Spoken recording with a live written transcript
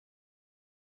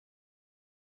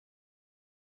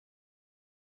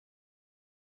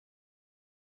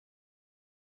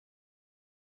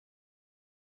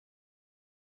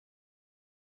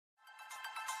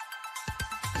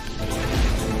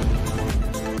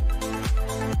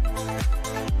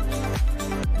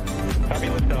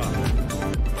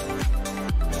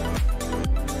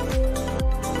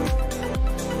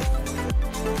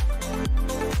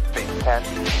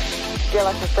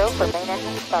Go for main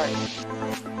engine start.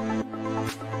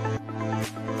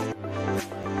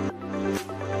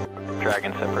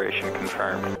 Dragon separation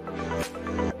confirmed.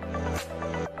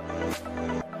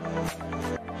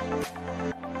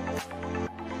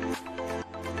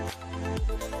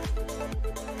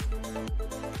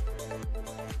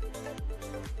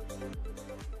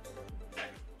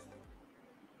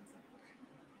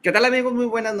 ¿Qué tal, amigos? Muy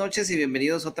buenas noches y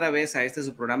bienvenidos otra vez a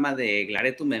su programa de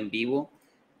Glaretum en vivo.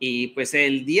 Y pues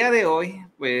el día de hoy,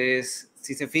 pues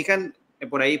si se fijan,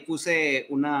 por ahí puse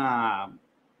una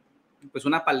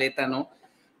paleta, ¿no?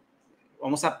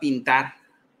 Vamos a pintar.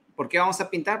 ¿Por qué vamos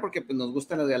a pintar? Porque pues nos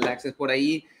gustan las galaxias. Por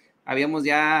ahí habíamos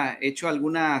ya hecho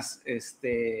algunos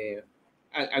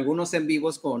en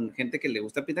vivos con gente que le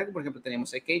gusta pintar. Por ejemplo,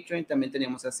 teníamos a K-Train, también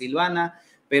teníamos a Silvana,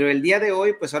 pero el día de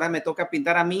hoy, pues ahora me toca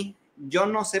pintar a mí. Yo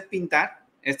no sé pintar.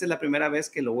 Esta es la primera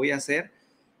vez que lo voy a hacer.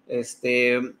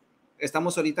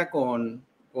 Estamos ahorita con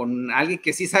alguien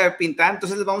que sí sabe pintar,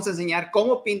 entonces les vamos a enseñar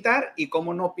cómo pintar y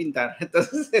cómo no pintar.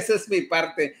 Entonces, esa es mi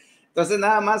parte. Entonces,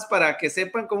 nada más para que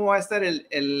sepan cómo va a estar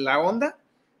la onda,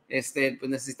 pues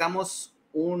necesitamos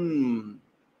un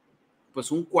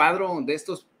cuadro de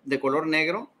estos de color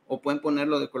negro, o pueden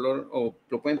ponerlo de color, o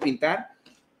lo pueden pintar.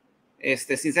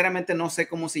 Sinceramente no sé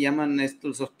cómo se llaman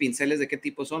esos pinceles, de qué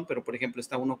tipo son, pero por ejemplo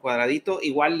está uno cuadradito.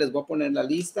 Igual les voy a poner la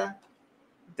lista.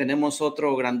 Tenemos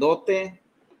otro grandote,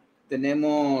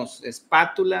 tenemos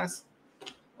espátulas,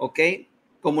 ¿ok?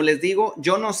 Como les digo,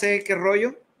 yo no sé qué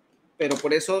rollo, pero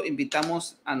por eso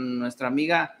invitamos a nuestra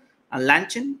amiga a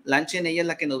Lanchen. Lanchen, ella es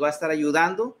la que nos va a estar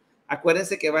ayudando.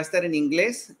 Acuérdense que va a estar en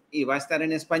inglés y va a estar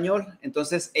en español.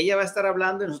 Entonces, ella va a estar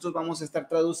hablando y nosotros vamos a estar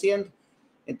traduciendo.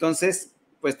 Entonces,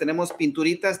 pues tenemos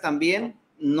pinturitas también.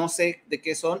 No sé de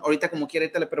qué son. Ahorita, como quiera,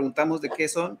 ahorita le preguntamos de qué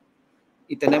son.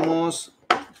 Y tenemos,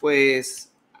 pues,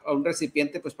 un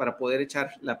recipiente, pues, para poder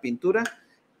echar la pintura.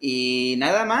 Y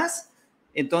nada más.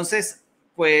 Entonces,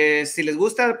 pues, si les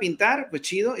gusta pintar, pues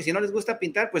chido. Y si no les gusta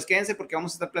pintar, pues quédense, porque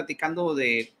vamos a estar platicando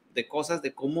de cosas,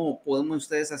 de cómo podemos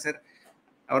ustedes hacer,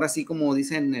 ahora sí, como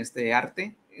dicen,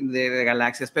 arte de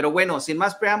galaxias. Pero bueno, sin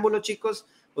más preámbulo, chicos,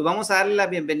 pues vamos a darle la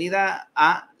bienvenida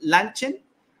a Lanchen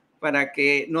para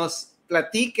que nos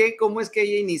platique cómo es que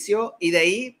ella inició, y de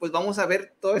ahí pues vamos a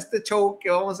ver todo este show que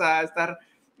vamos a estar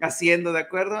haciendo, ¿de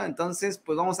acuerdo? Entonces,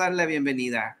 pues vamos a darle la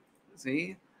bienvenida,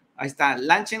 ¿sí? Ahí está.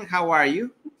 Lanchen, how are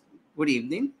you? Good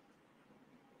evening.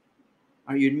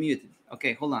 Are you muted?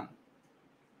 Okay, hold on.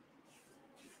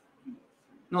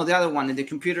 No, the other one in the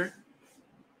computer.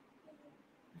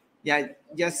 Yeah,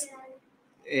 just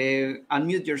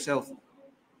unmute yourself.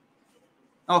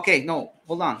 Okay, no,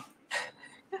 hold on.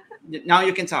 Now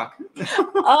you can talk.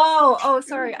 Oh,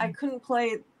 sorry. I couldn't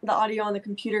play the audio on the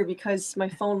computer because my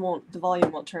phone the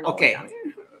volume won't turn all the way down.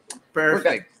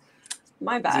 Perfect.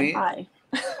 My bad. See? Hi.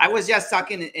 I was just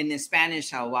talking in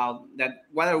Spanish out loud.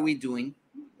 What are we doing?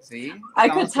 See? I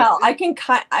could tell.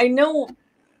 I know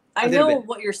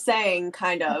what you're saying,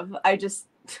 kind of. I just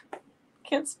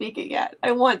can't speak it yet.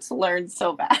 I want to learn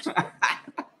so bad.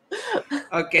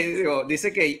 Ok,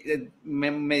 dice que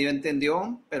medio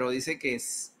entendió, pero dice que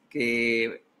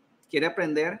quiere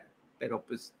aprender, pero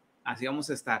pues así vamos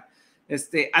a estar.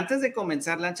 Antes de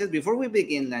comenzar, Lanchen, before we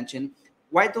begin, Lanchen,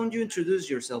 why don't you introduce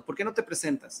yourself? ¿Por qué no te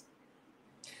presentas?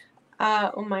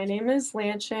 My name is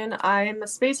Lanchen. I'm a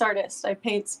space artist. I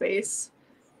paint space,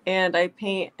 and I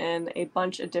paint in a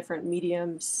bunch of different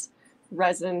mediums: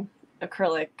 resin,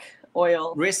 acrylic,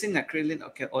 oil. Resin, acrylic,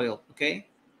 okay, oil, okay?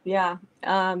 Yeah,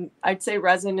 I'd say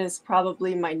resin is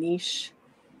probably my niche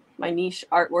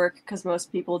artwork, because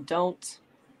most people don't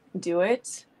do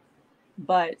it.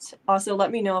 But also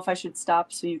let me know if I should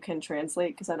stop so you can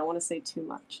translate, because I don't want to say too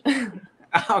much.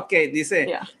 Ok, dice,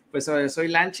 yeah. Pues soy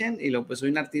Lanchen y pues soy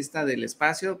un artista del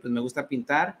espacio, pues me gusta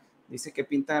pintar. Dice que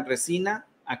pinta resina,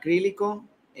 acrílico,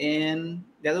 and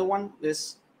the other one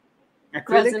is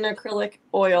acrylic. Resin, acrylic,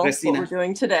 oil, resina. What we're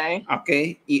doing today.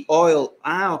 Ok, y oil.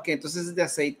 Ok, entonces es de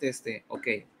aceite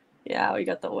ok. Yeah, we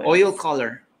got the oil. Oil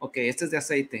color. Ok, este es de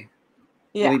aceite.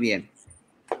 Yeah. Muy bien.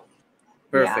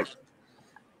 Perfect.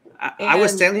 Yeah. I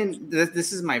was telling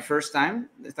this is my first time.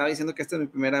 Estaba diciendo que esta es mi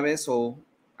primera vez, so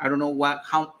I don't know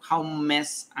how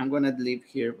mess I'm going to live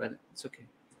here, but it's okay.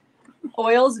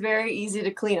 Oil's very easy to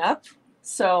clean up,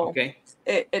 so okay.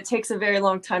 It takes a very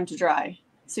long time to dry.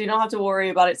 So you don't have to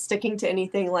worry about it sticking to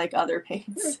anything like other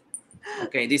paints.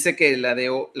 Ok, dice que la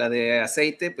de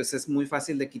aceite pues es muy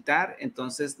fácil de quitar,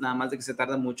 entonces nada más de que se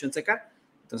tarda mucho en secar,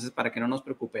 entonces para que no nos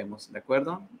preocupemos, ¿de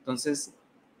acuerdo? Entonces,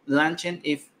 Lanchen,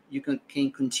 if you can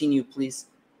continue, please.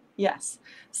 Yes.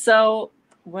 So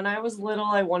when I was little,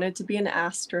 I wanted to be an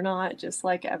astronaut, just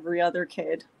like every other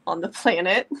kid on the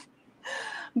planet.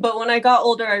 But when I got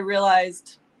older, I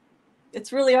realized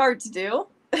it's really hard to do.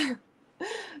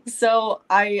 So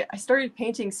I started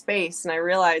painting space, and I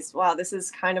realized, wow, this is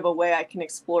kind of a way I can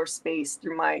explore space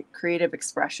through my creative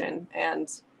expression.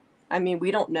 And I mean,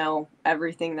 we don't know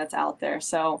everything that's out there.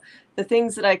 So the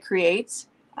things that I create,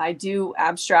 I do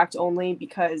abstract only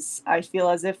because I feel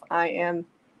as if I am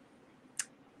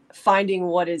finding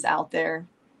what is out there,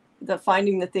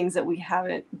 finding the things that we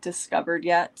haven't discovered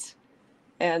yet.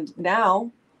 And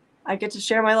now I get to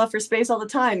share my love for space all the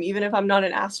time. Even if I'm not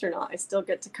an astronaut, I still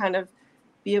get to kind of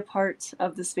be a part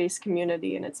of the space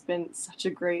community, and it's been such a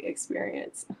great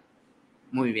experience.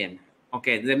 Muy bien.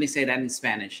 Okay, let me say that in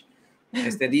Spanish.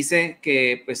 Dice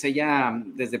que pues ella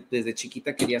desde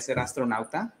chiquita quería ser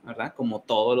astronauta, ¿verdad? Como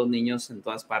todos los niños en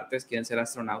todas partes quieren ser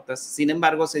astronautas. Sin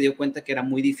embargo, se dio cuenta que era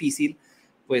muy difícil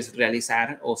pues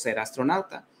realizar o ser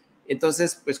astronauta.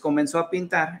 Entonces, pues comenzó a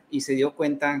pintar y se dio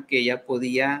cuenta que ella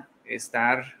podía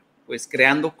estar pues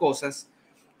creando cosas,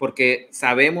 porque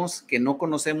sabemos que no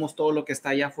conocemos todo lo que está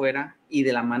allá afuera, y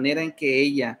de la manera en que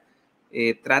ella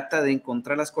trata de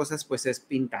encontrar las cosas, pues es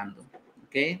pintando.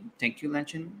 Okay, thank you,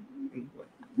 Lanchen.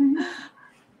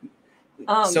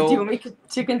 So, do you want me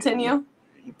to continue?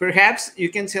 Perhaps you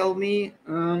can tell me.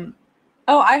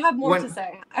 I have more to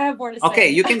say. Okay,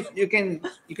 you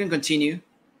can continue.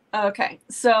 Okay,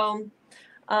 so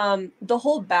the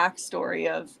whole backstory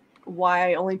of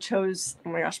why I only chose. Oh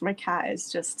my gosh, my cat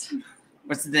is just.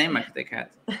 What's the name of the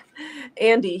cat?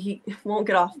 Andy. He won't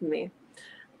get off of me.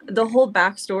 The whole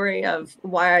backstory of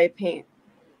why I paint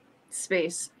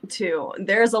space too.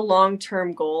 There's a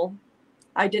long-term goal.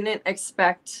 I didn't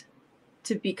expect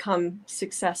to become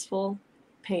successful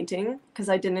painting because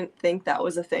I didn't think that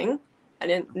was a thing. I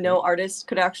didn't know artists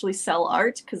could actually sell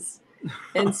art, because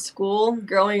in school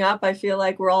growing up, I feel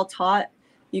like we're all taught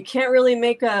you can't really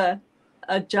make a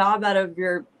job out of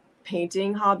your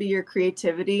painting hobby, your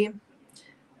creativity.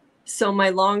 So my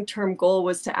long-term goal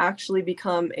was to actually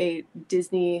become a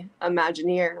Disney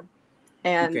Imagineer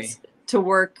and to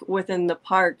work within the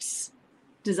parks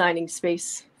designing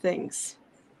space things.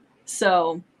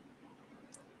 So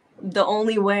the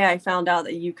only way I found out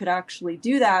that you could actually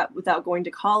do that without going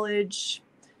to college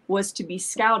was to be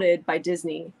scouted by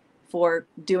Disney for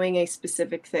doing a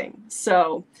specific thing.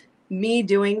 So me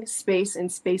doing space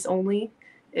and space only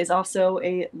is also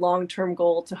a long-term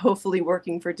goal to hopefully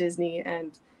working for Disney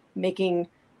and making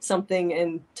something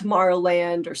in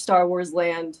Tomorrowland or Star Wars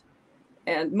Land.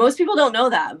 And most people don't know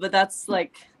that, but that's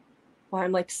like why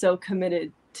I'm like so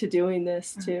committed to doing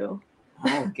this too.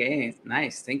 Okay,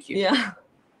 nice, thank you. Yeah.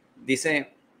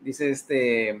 Dice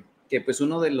que pues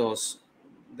uno de los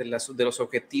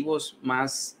objetivos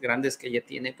más grandes que ella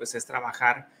tiene pues es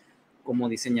trabajar como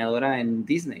diseñadora en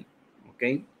Disney,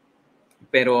 ¿ok?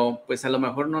 Pero pues a lo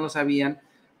mejor no lo sabían,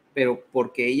 pero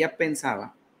porque ella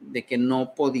pensaba de que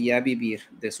no podía vivir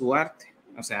de su arte,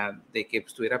 o sea, de que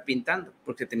estuviera pintando,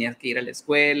 porque tenía que ir a la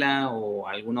escuela o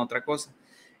alguna otra cosa.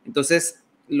 Entonces,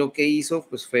 lo que hizo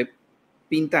pues fue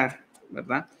pintar,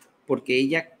 ¿verdad? Porque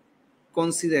ella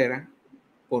considera,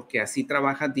 porque así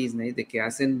trabaja Disney, de que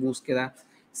hacen búsqueda,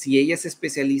 si ella se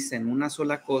especializa en una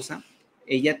sola cosa,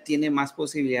 ella tiene más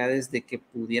posibilidades de que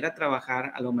pudiera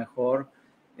trabajar a lo mejor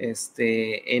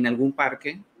en algún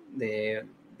parque de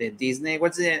Disney.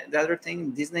 What's the other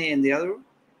thing? Disney and the other?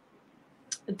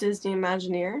 Disney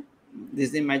Imagineer.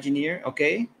 Disney Imagineer,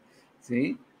 okay.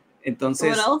 Sí.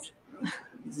 Entonces. What else?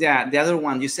 Yeah, the other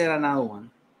one. You said another one.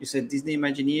 You said Disney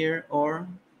Imagineer or?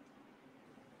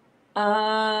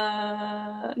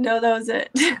 No, that was it.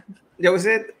 That was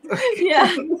it? Okay.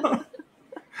 Yeah.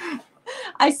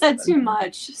 I said too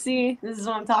much. See, this is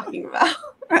what I'm talking about.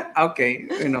 Okay,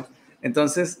 bueno,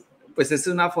 entonces, pues es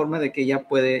una forma de que ella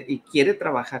puede y quiere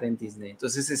trabajar en Disney.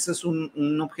 Entonces, eso es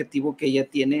un objetivo que ella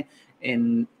tiene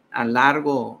a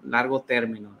largo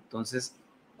término. Entonces,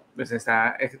 pues eso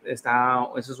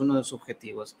es uno de sus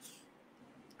objetivos.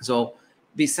 So,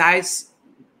 besides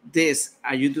this,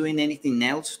 are you doing anything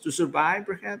else to survive,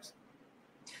 perhaps?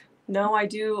 No, I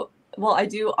do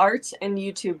art and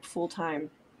YouTube full time.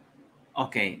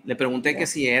 Ok, le pregunté que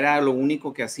si era lo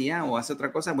único que hacía o hace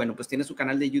otra cosa. Bueno, pues tiene su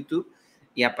canal de YouTube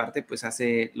y aparte pues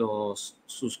hace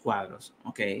sus cuadros.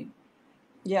 Ok.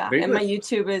 Yeah, Very and good. my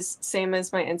YouTube is same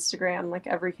as my Instagram, like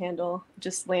every handle,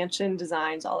 just Lanchen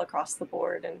designs all across the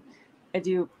board. And I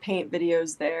do paint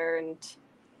videos there, and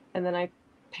then I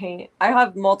paint. I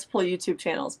have multiple YouTube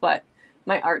channels, but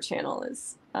my art channel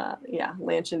is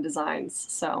Lanchen Designs.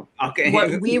 So okay.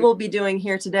 What we will be doing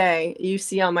here today, you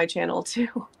see on my channel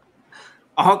too.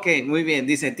 Ok, muy bien.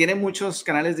 Dice, tiene muchos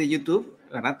canales de YouTube,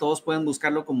 ¿verdad? Todos pueden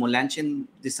buscarlo como Lanchen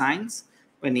Designs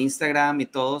en Instagram y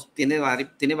todos. Tiene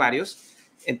varios.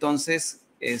 Entonces,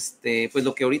 pues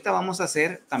lo que ahorita vamos a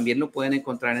hacer también lo pueden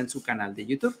encontrar en su canal de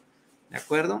YouTube. ¿De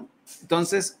acuerdo?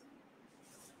 Entonces,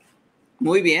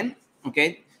 muy bien.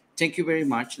 Okay. Thank you very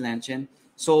much, Lanchen.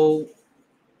 So,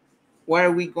 what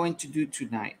are we going to do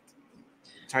tonight?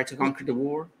 Try to conquer the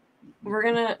world? We're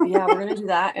gonna do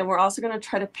that, and we're also gonna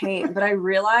try to paint. But I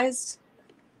realized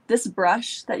this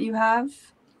brush that you have.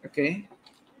 Okay.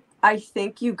 I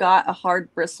think you got a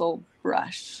hard bristle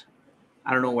brush.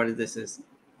 I don't know what this is.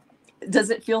 Does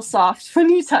it feel soft when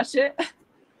you touch it?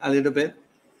 A little bit.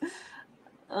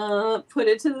 Put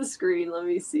it to the screen. Let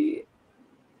me see.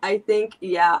 I think,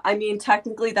 yeah. I mean,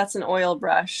 technically that's an oil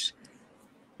brush,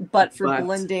 but for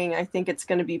blending, I think it's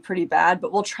going to be pretty bad.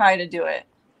 But we'll try to do it.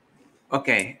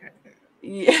 Okay.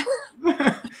 Yeah.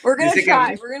 We're gonna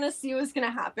try. We're gonna see what's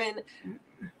gonna happen.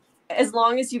 As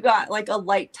long as you got like a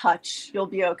light touch, you'll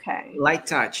be okay. Light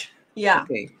touch. Yeah.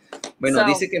 Okay. Bueno,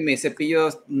 dice que mi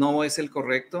cepillo no es el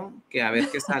correcto, que a ver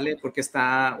qué sale, porque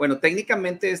está, bueno,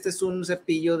 técnicamente este es un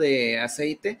cepillo de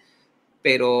aceite,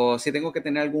 pero sí tengo que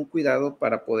tener algún cuidado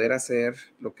para poder hacer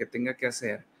lo que tenga que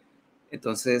hacer.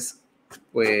 Entonces,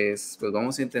 pues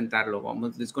vamos a intentarlo.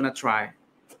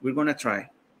 We're gonna try.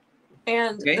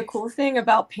 And the cool thing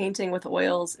about painting with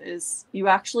oils is you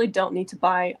actually don't need to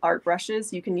buy art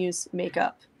brushes. You can use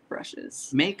makeup brushes.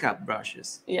 Makeup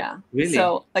brushes? Yeah. Really?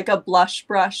 So like a blush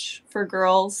brush for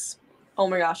girls. Oh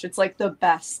my gosh, it's like the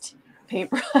best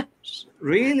paintbrush.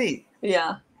 Really?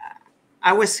 Yeah.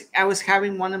 I was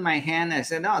having one in my hand. I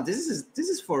said, no, this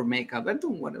is for makeup. I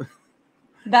don't want to.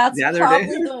 That's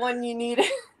probably the one you need.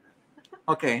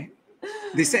 Okay.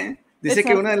 Dice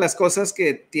que una de las cosas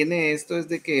que tiene esto es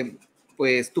de que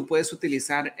pues tú puedes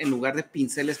utilizar, en lugar de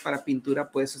pinceles para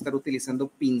pintura, puedes estar utilizando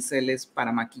pinceles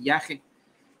para maquillaje.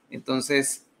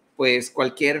 Entonces, pues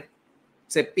cualquier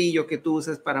cepillo que tú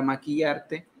uses para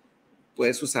maquillarte,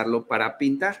 puedes usarlo para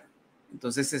pintar.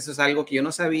 Entonces, eso es algo que yo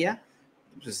no sabía,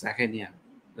 pues está genial.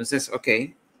 Entonces,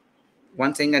 okay.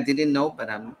 One thing I didn't know, but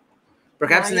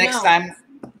perhaps next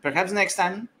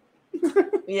time.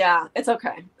 Yeah, it's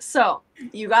okay. So,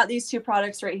 you got these two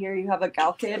products right here. You have a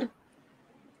gal kid.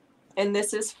 And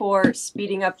this is for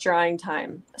speeding up drying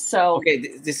time. So, okay,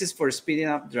 this is for speeding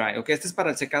up dry. Okay, este es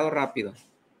para el secado rápido.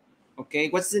 Okay,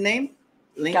 what's the name?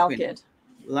 Gal kid.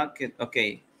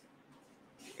 Okay.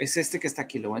 Es este que está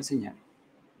aquí, lo voy a enseñar.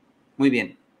 Muy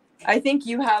bien. I think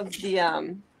you have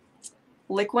the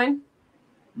liquid.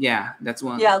 Yeah, that's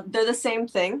one. Yeah, they're the same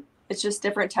thing. It's just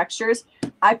different textures.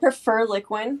 I prefer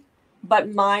liquid, but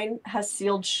mine has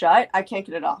sealed shut. I can't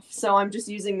get it off. So I'm just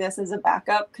using this as a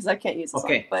backup because I can't use this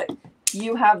one. But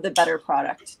you have the better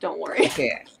product. Don't worry.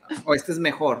 Okay. Este es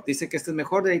mejor. Dice que este es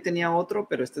mejor. De ahí tenía otro,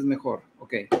 pero este es mejor.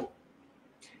 Okay.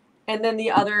 And then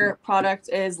the other product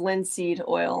is linseed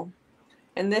oil.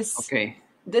 And this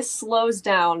slows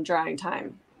down drying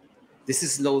time. This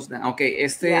slows down. Okay.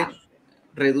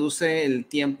 Reduce el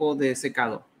tiempo de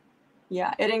secado.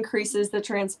 Yeah, it increases the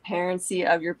transparency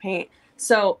of your paint.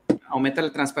 So aumenta la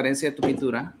transparencia de tu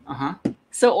pintura.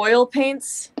 So oil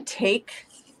paints take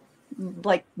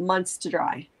like months to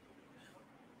dry.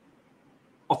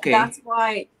 Okay. That's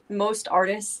why most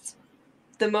artists,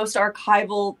 the most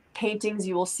archival paintings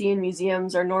you will see in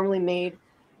museums are normally made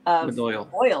of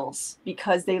oils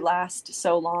because they last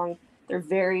so long. They're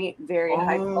very, very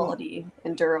high quality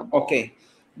and durable. Okay.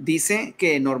 Dice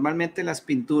que normalmente las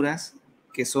pinturas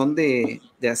que son de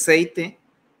aceite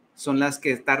son las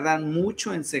que tardan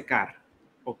mucho en secar,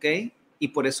 ¿ok? Y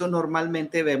por eso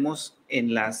normalmente vemos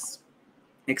en las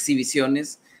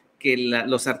exhibiciones que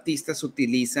los artistas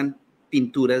utilizan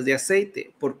pinturas de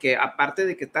aceite, porque aparte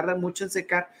de que tardan mucho en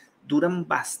secar, duran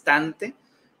bastante,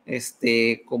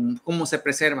 como se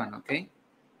preservan, ¿ok?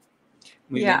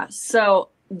 Muy bien.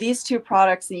 So these two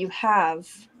products that you have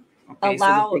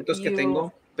allow estos productos que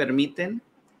tengo permiten.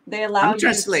 They allow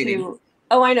you to.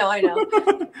 Oh, I know.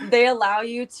 They allow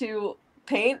you to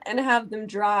paint and have them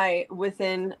dry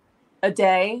within a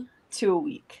day to a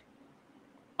week.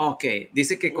 Ok,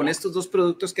 dice que con estos dos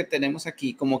productos que tenemos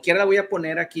aquí, como quiera voy a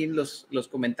poner aquí en los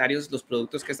comentarios los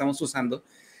productos que estamos usando,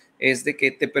 es de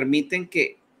que te permiten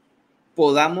que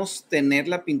podamos tener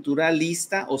la pintura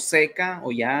lista o seca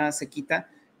o ya sequita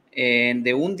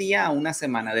de un día a una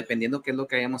semana, dependiendo qué es lo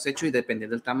que hayamos hecho y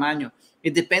dependiendo del tamaño.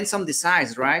 It depends on the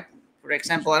size, right? For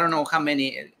example, I don't know how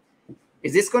many.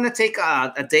 Is this going to take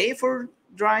a day for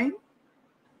drying?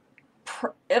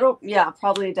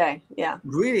 Probably a day. Yeah.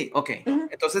 Really? Okay.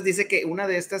 Entonces dice que una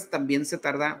de estas también se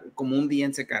tarda como un día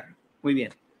en secar. Muy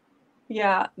bien.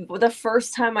 Yeah. The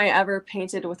first time I ever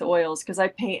painted with oils, because I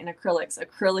paint in acrylics.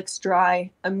 Acrylics dry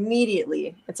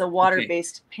immediately. It's a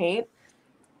water-based paint.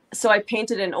 so I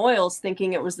painted in oils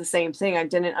thinking it was the same thing. I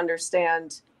didn't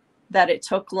understand that it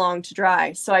took long to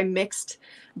dry. So I mixed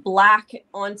black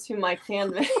onto my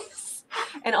canvas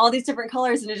and all these different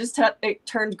colors, and it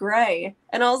turned gray.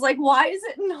 And I was like, why is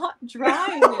it not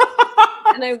drying?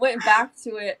 And I went back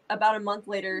to it about a month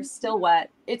later, still wet.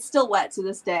 It's still wet to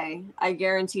this day. I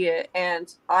guarantee it.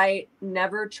 And I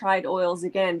never tried oils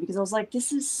again because I was like,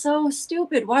 this is so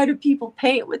stupid. Why do people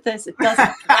paint with this? It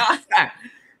doesn't dry.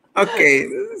 Okay,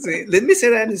 sí. Let me say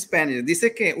that in Spanish.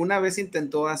 Dice que una vez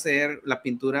intentó hacer la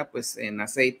pintura pues en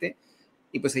aceite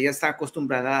y pues ella está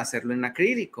acostumbrada a hacerlo en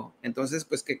acrílico. Entonces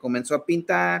pues que comenzó a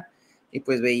pintar y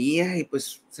pues veía y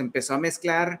pues se empezó a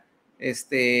mezclar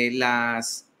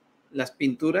las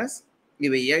pinturas y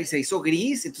veía y se hizo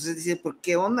gris. Entonces dice, ¿por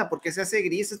qué onda? ¿Por qué se hace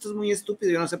gris? Esto es muy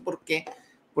estúpido. Yo no sé por qué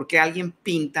alguien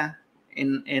pinta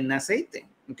en aceite.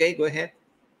 Okay, go ahead.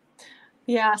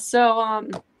 Yeah, so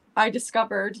I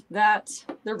discovered that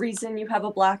the reason you have a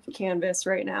black canvas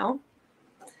right now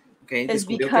is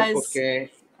because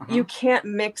you can't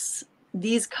mix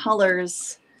these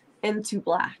colors into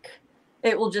black.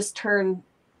 It will just turn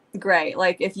gray.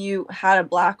 Like if you had a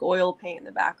black oil paint in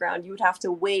the background, you would have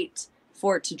to wait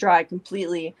for it to dry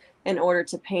completely in order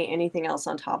to paint anything else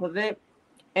on top of it.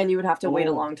 And you would have to wait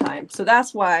a long time. So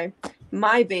that's why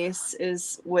my base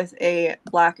is with a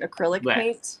black acrylic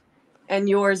paint. And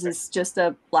yours is just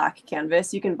a black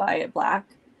canvas. You can buy it black,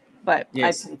 but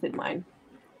yes. I painted mine.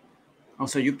 Oh,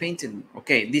 so you painted.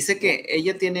 Okay. Dice que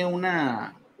ella tiene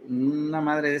una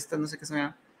madre de estas, no sé qué se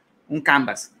llama, un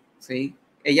canvas, ¿sí?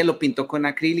 Ella lo pintó con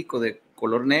acrílico de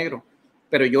color negro,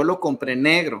 pero yo lo compré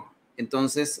negro.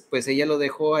 Entonces, pues ella lo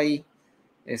dejó ahí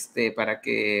para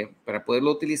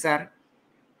poderlo utilizar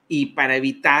y para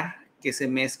evitar que se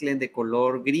mezclen de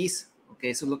color gris. Okay,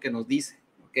 eso es lo que nos dice.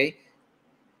 Okay.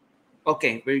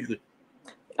 Okay, very good.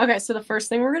 Okay, so the first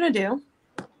thing we're going to do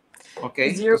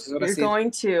is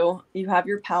you have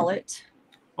your palette.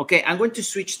 Okay, I'm going to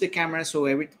switch the camera so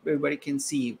everybody can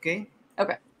see, okay?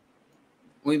 Okay.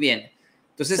 Muy bien.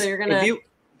 Entonces, so you're gonna,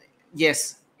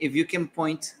 if you can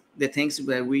point the things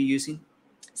that we're using.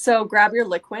 So grab your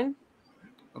liquid.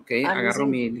 Okay, I'm agarro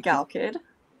mi Galkid.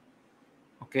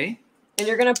 Okay. And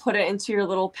you're going to put it into your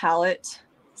little palette.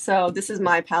 So this is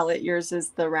my palette. Yours is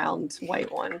the round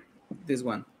white one. This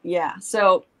one. Yeah.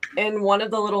 So in one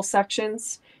of the little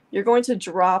sections, you're going to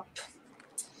drop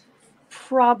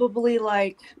probably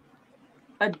like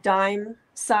a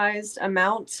dime-sized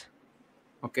amount.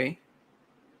 Okay.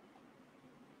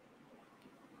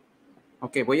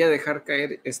 Okay, voy a dejar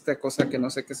caer esta cosa que no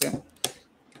sé qué sea.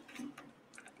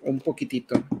 Un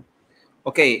poquitito.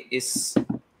 Okay, is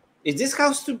this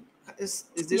house to... Is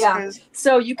this house?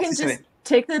 So you can just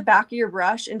take the back of your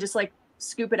brush and just like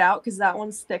scoop it out because that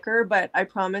one's thicker, but I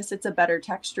promise it's a better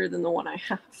texture than the one I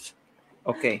have.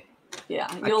 Okay. Yeah,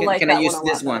 can I use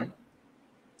this one?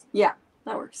 Yeah,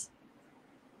 that works.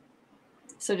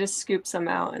 So just scoop some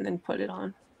out and then put it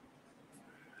on.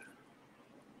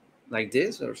 Like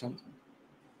this or something?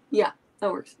 Yeah,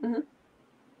 that works. Mm-hmm.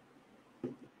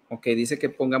 Ok, dice que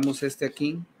pongamos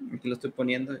aquí. Aquí lo estoy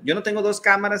poniendo. Yo no tengo dos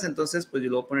cámaras, entonces pues yo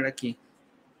lo voy a poner aquí.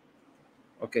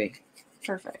 Ok.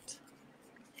 Perfect.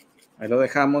 Ahí lo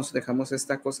dejamos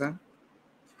esta cosa.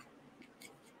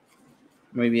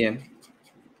 Muy bien.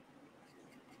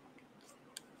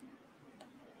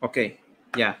 Ok,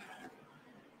 ya.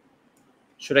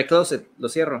 Should I close it? ¿Lo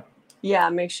cierro? Yeah,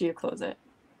 make sure you close it.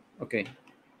 Ok.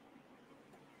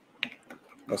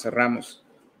 Lo cerramos.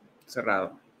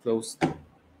 Cerrado. Closed.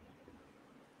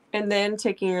 And then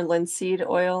taking your linseed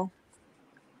oil.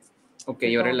 Ok,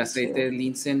 y ahora el aceite de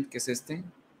linseed, que es este.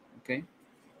 Ok.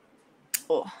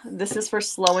 Oh, this is for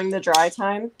slowing the dry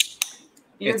time.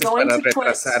 You're going para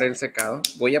retrasar el secado.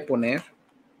 Voy a poner.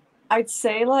 I'd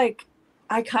say like,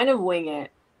 I kind of wing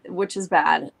it, which is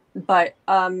bad, but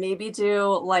maybe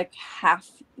do like half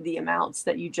the amounts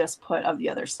that you just put of the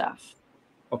other stuff.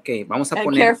 Ok, vamos a and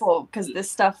poner. Careful, because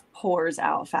this stuff pours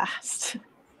out fast.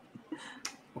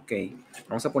 Ok,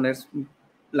 vamos a poner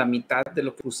la mitad de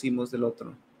lo que pusimos del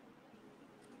otro.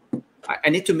 I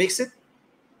need to mix it?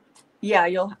 Yeah,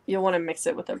 you'll want to mix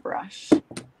it with a brush.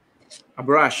 A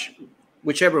brush,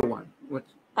 whichever one. What?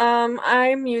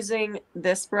 I'm using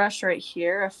this brush right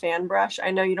here, a fan brush. I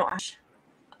know you don't have,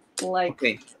 like.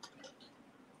 Okay.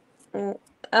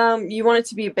 You want it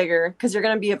to be bigger because you're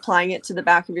going to be applying it to the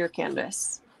back of your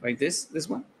canvas. Like this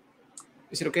one?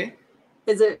 Is it okay?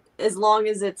 Is it, as long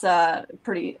as it's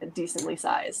pretty decently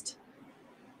sized?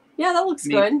 Yeah, that looks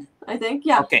good, I think.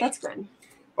 Yeah, okay. That's good.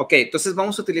 Ok, entonces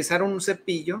vamos a utilizar un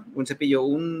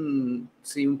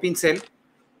pincel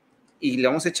y le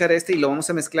vamos a echar y lo vamos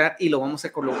a mezclar y lo vamos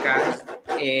a colocar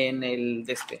en el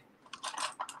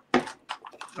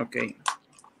Ok.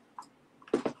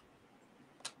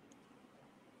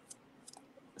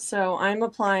 So I'm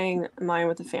applying mine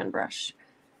with a fan brush.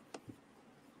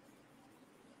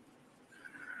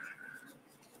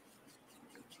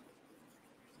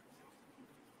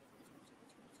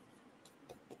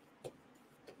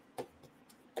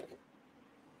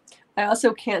 I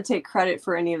also can't take credit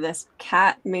for any of this.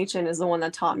 Kat Machen is the one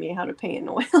that taught me how to paint in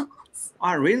oils.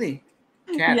 Ah, really?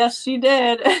 Cat. Yes, she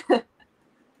did.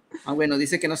 Ah, bueno,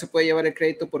 dice que no se puede llevar el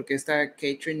crédito porque esta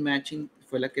Catherine Matching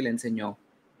fue la que le enseñó.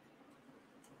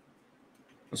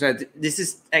 O sea, this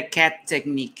is a cat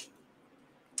technique.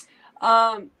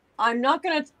 I'm not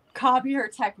gonna copy her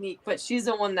technique, but she's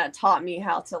the one that taught me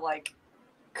how to like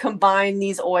combine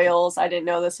these oils. I didn't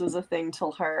know this was a thing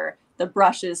till her. The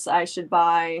brushes I should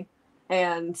buy,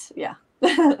 and yeah.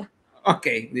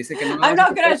 Okay, dice que no. I'm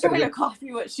not gonna try to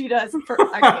copy what she does.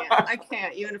 I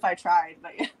can't, even if I tried.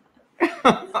 But yeah.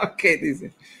 Okay,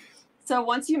 dice. So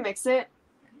once you mix it,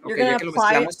 you're Okay, gonna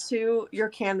apply it to your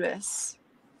canvas.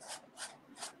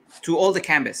 To all the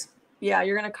canvas. Yeah,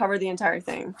 you're gonna cover the entire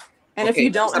thing. And Okay, if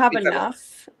you don't have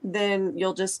enough, then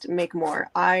you'll just make more.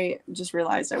 I just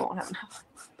realized I won't have enough.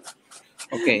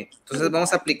 Ok, entonces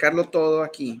vamos a aplicarlo todo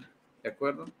aquí, ¿de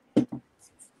acuerdo?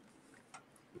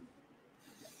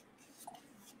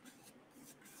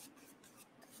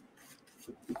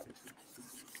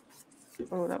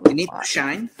 Oh, that You need to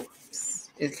shine.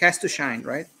 It has to shine,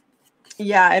 right?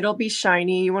 Yeah, it'll be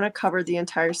shiny. You want to cover the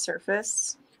entire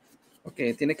surface.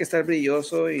 Ok, tiene que estar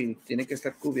brilloso y tiene que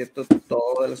estar cubierto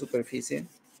toda la superficie.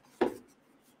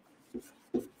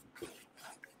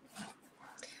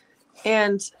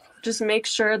 And just make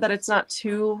sure that it's not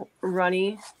too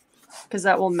runny, because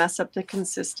that will mess up the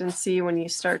consistency when you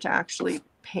start to actually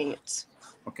paint.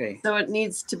 Okay. So it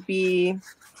needs to be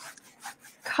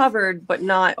covered, but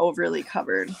not overly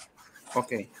covered.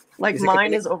 Okay. Like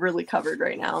mine is overly covered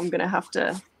right now. I'm going to have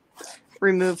to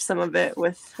remove some of it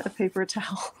with a paper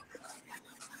towel.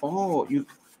 Oh,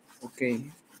 okay.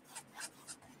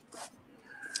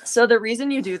 So the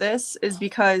reason you do this is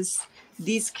because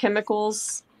these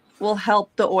chemicals will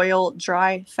help the oil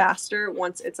dry faster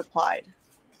once it's applied.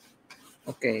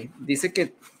 Okay. Dice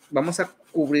que vamos a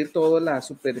cubrir toda la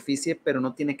superficie, pero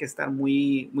no tiene que estar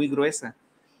muy gruesa.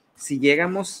 Si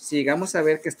llegamos a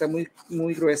ver que está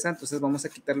muy gruesa, entonces vamos a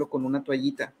quitarlo con una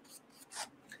toallita.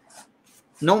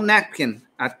 No napkin,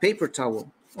 a paper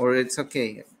towel, or it's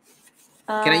okay.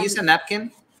 Can I use a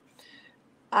napkin?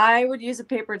 I would use a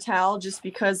paper towel just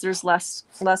because there's less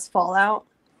fallout.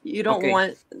 You don't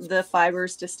want the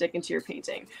fibers to stick into your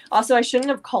painting. Also, I shouldn't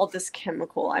have called this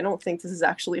chemical. I don't think this is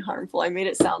actually harmful. I made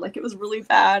it sound like it was really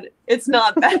bad. It's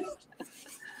not bad.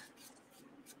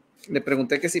 Le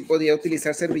pregunté que si podía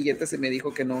utilizar servilletas y me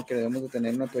dijo que no, que debemos de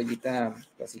tener una toallita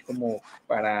así como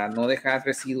para no dejar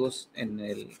residuos en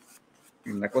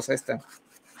la cosa esta.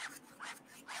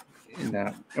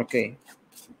 Okay.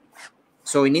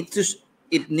 So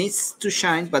it needs to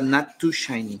shine, but not too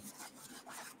shiny.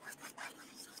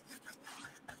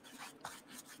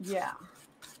 Yeah.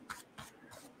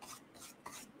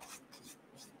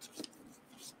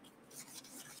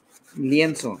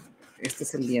 Lienzo. Este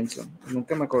es el lienzo.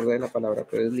 Nunca me acordé de la palabra,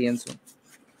 pero es lienzo.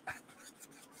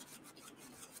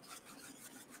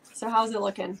 So how's it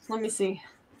looking? Let me see.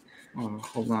 Oh,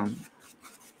 hold on.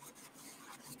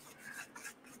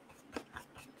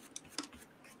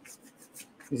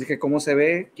 Dice que cómo se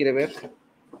ve, quiere ver.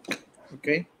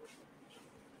 Okay.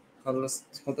 How does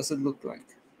it look like?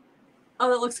 Oh,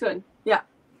 that looks good. Yeah,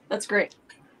 that's great.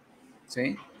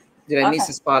 See? Did I miss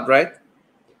a spot, right?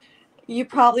 You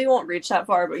probably won't reach that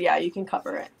far, but yeah, you can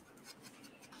cover it.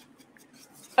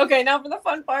 Okay, now for the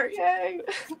fun part. Yay!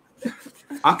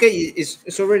 Okay,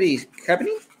 it's already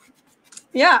happening?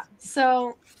 Yeah,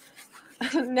 so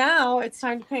now it's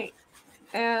time to paint.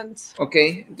 And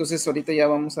okay, entonces ahorita ya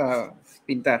vamos a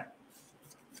pintar.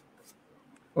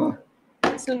 Oh.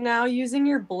 So now using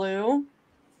your blue,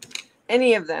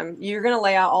 any of them, you're going to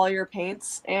lay out all your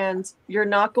paints, and you're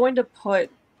not going to put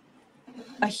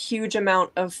a huge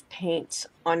amount of paint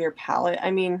on your palette.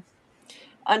 I mean,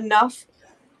 enough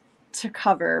to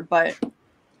cover, but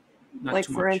Not like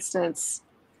for instance,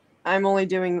 I'm only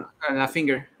doing a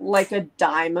finger, like a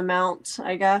dime amount,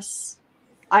 I guess.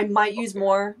 I might use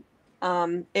more.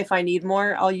 If I need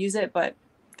more, I'll use it, but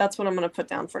that's what I'm going to put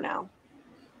down for now.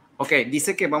 Ok,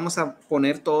 dice que vamos a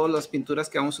poner todas las pinturas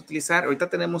que vamos a utilizar. Ahorita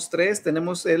tenemos 3.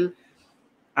 Tenemos el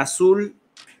azul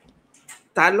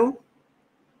talo,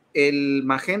 el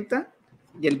magenta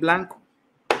y el blanco.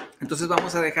 Entonces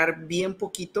vamos a dejar bien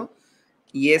poquito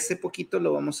y ese poquito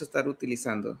lo vamos a estar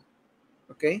utilizando.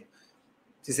 Ok.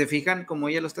 Si se fijan como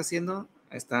ella lo está haciendo,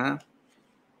 está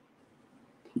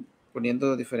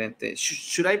poniendo diferente.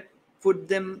 Should I put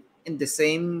them in the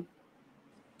same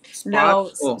spot?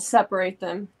 No, Oh, separate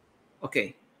them. ok.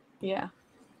 Yeah.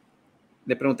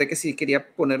 Le pregunté que si quería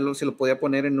ponerlo, si lo podía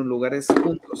poner en lugares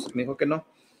juntos. Me dijo que no,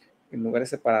 en lugares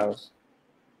separados.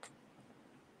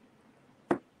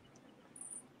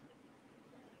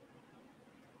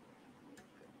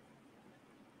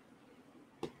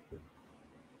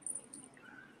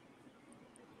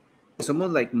 It's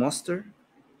almost like mustard.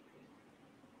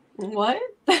 What?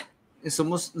 It's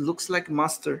almost looks like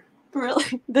mustard.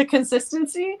 Really? The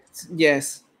consistency?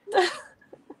 Yes.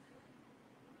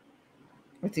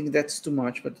 I think that's too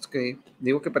much, but it's okay.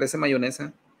 Digo que parece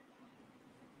mayonesa.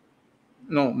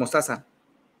 No, mostaza.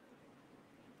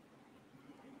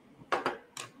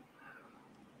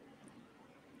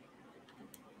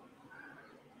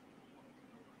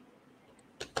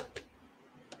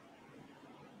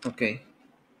 Ok.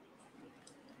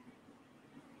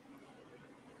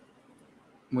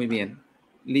 Muy bien.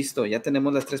 Listo, ya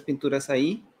tenemos las 3 pinturas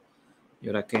ahí. ¿Y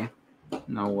ahora qué?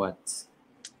 Now what?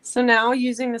 So now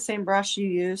using the same brush you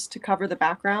used to cover the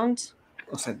background.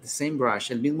 O sea, the same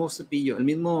brush, el mismo cepillo, el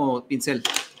mismo pincel.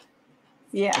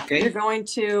 Yeah, Okay. you're going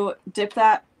to dip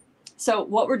that. So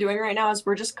what we're doing right now is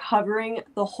we're just covering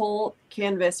the whole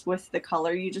canvas with the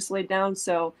color you just laid down.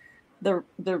 So the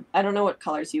I don't know what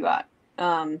colors you got.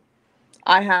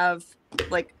 I have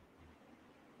like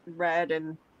red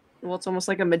and, well, it's almost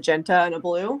like a magenta and a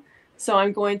blue. So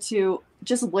I'm going to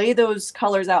just lay those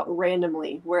colors out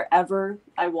randomly wherever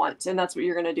I want. And that's what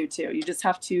you're going to do too. You just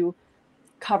have to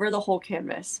cover the whole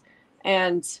canvas.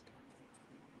 And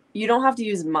you don't have to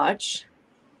use much.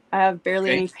 I have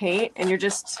barely any paint, and you're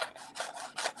just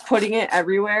putting it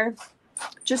everywhere,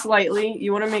 just lightly.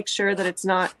 You want to make sure that it's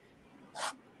not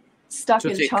stuck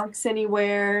in chunks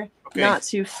anywhere, not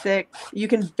too thick. You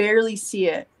can barely see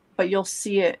it, but you'll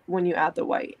see it when you add the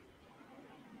white.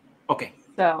 Ok.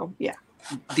 So, yeah.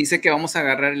 Dice que vamos a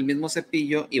agarrar el mismo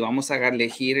cepillo y vamos a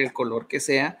elegir el color que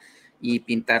sea y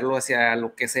pintarlo hacia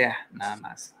lo que sea, nada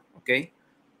más. Ok.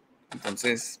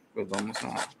 Entonces, pues vamos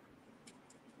a...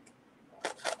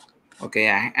 Okay,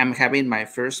 I'm having my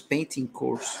first painting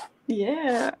course.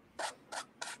 Yeah.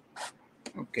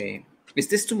 Okay. Is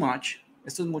this too much?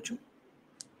 ¿Esto es mucho?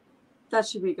 That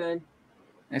should be good.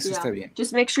 Eso está bien.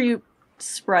 Just make sure you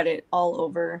spread it all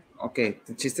over. Okay,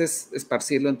 el chiste es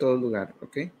esparcirlo en todo lugar,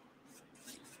 okay?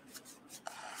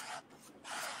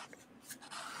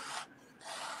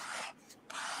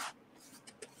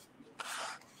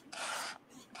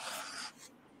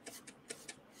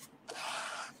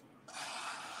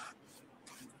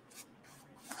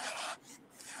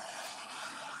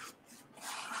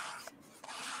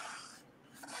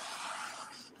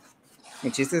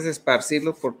 El chiste es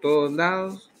esparcirlo por todos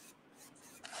lados.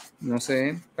 No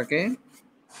sé para qué,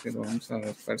 pero vamos a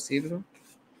esparcirlo.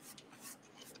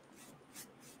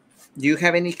 Do you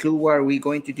have any clue what are we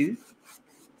going to do?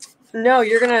 No,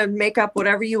 you're going to make up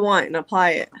whatever you want and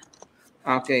apply it.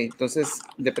 Ok, entonces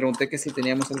le pregunté que si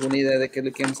teníamos alguna idea de qué es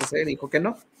lo que íbamos a hacer. Dijo que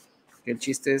no, que el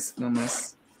chiste es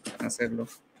nomás hacerlo.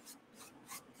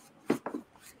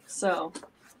 So,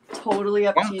 totally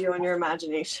up to you and your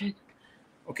imagination.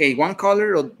 Okay, one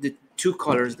color or the 2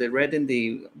 colors, the red and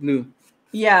the blue?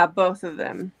 Yeah, both of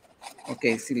them.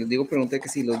 Ok, si les digo, pregunté que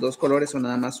si los 2 colores o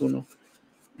nada más uno.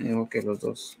 Ok, los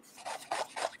 2.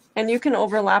 And you can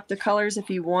overlap the colors if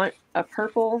you want a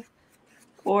purple,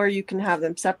 or you can have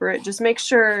them separate. Just make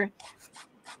sure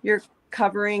you're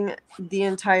covering the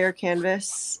entire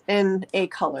canvas in a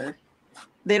color.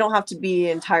 They don't have to be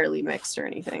entirely mixed or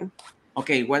anything.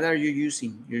 Okay, what are you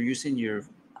using? You're using your...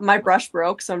 My brush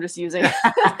broke, so I'm just using it.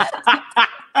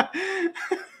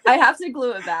 I have to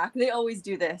glue it back. They always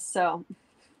do this, so.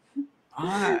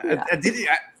 Yeah.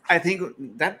 I think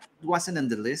that wasn't on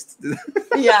the list.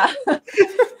 Yeah.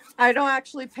 I don't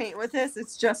actually paint with this.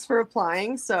 It's just for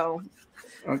applying, so.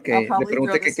 Okay, le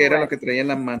pregunté que qué era lo que traía en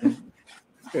la mano,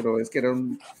 pero es que era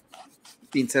un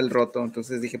pincel roto,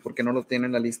 entonces dije, ¿por qué no lo tiene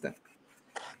en la lista?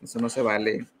 Eso no se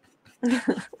vale.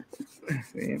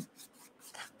 Sí.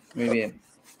 Muy bien.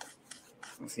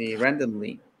 Así,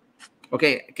 randomly.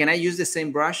 Okay, can I use the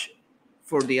same brush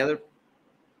for the other?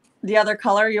 The other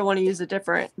color, you'll want to use a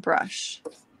different brush.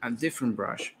 A different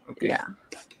brush, okay. Yeah.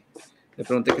 Le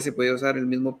pregunté que si podía usar el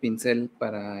mismo pincel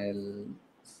para el...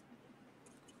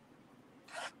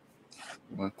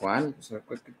 ¿Cuál? O sea,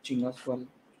 ¿cuál chingados? ¿Cuál?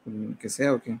 Que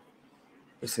sea o qué.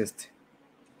 Pues este.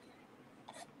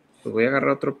 Pues voy a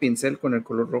agarrar otro pincel con el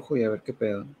color rojo y a ver qué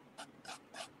pedo.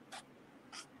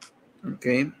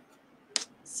 Okay.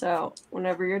 So,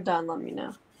 whenever you're done, let me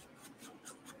know.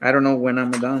 I don't know when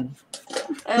I'm done.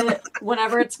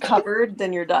 Whenever it's covered,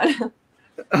 then you're done.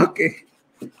 Ok.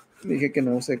 Dije que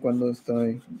no sé cuándo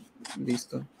estoy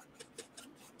listo.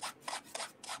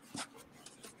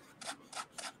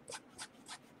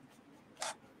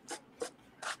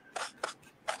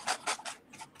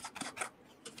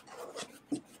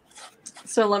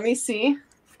 So let me see.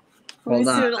 Let me Hold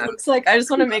see on. what it looks like. I just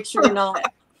want to make sure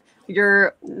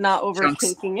you're not Chunks.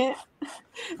 overthinking it.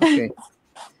 Ok.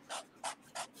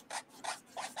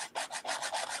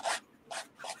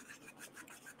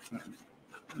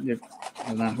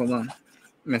 Hold on.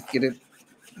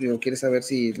 Quiere saber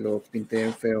si lo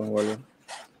pinté feo o algo.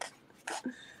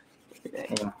 Okay.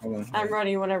 Hold on. I'm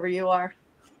ready whenever you are.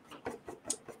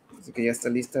 Dice que ya está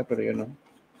lista, pero yo no.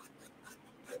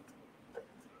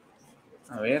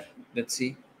 A ver, let's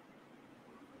see.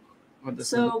 What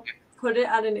does it look So like? put it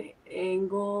at an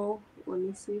angle. Let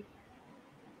me see.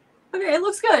 Okay, it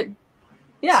looks good.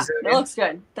 Yeah, ¿Sí se ve that bien? looks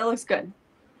good. That looks good.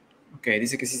 Ok,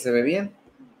 dice que sí se ve bien.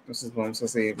 Entonces vamos a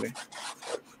seguirle.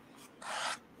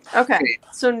 Okay,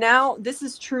 so now this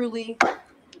is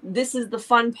the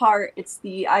fun part. It's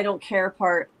the I don't care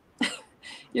part.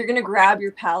 You're gonna grab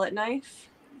your palette knife,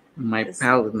 My This-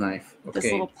 palette knife. this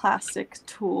Ok. little plastic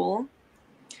tool,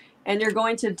 and you're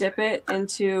going to dip it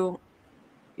into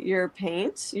your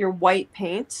paint, your white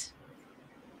paint.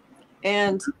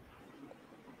 And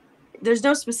there's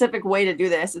no specific way to do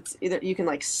this. It's either you can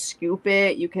like scoop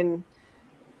it, you can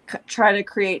try to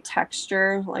create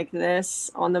texture like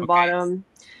this on the bottom.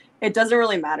 It doesn't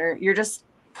really matter. You're just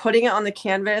putting it on the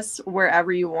canvas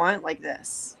wherever you want, like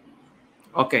this.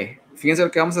 Ok, fíjense lo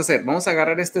que vamos a hacer. Vamos a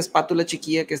agarrar esta espátula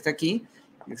chiquilla que está aquí,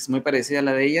 que es muy parecida a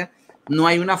la de ella. No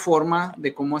hay una forma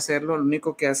de cómo hacerlo. Lo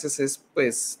único que haces es,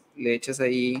 pues, le echas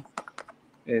ahí,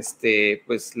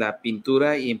 pues, la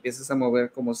pintura y empiezas a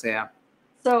mover como sea.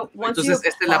 So once Entonces, you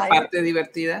esta es la apply parte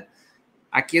divertida.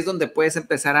 Aquí es donde puedes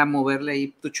empezar a moverle ahí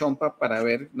tu chompa para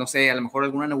ver, no sé, a lo mejor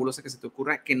alguna nebulosa que se te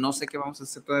ocurra, que no sé qué vamos a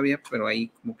hacer todavía, pero ahí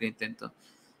como que intento.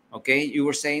 Ok, you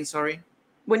were saying, sorry?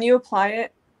 when you apply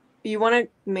it, you want to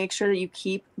make sure that you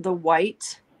keep the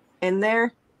white in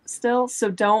there still. So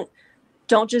don't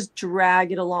just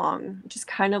drag it along. Just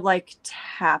kind of like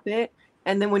tap it,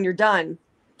 and then when you're done,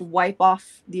 wipe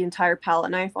off the entire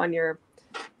palette knife on your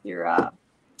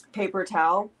paper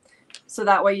towel, so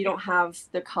that way you don't have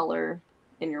the color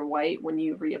in your white when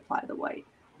you reapply the white.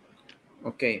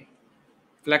 Ok.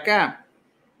 Flaca.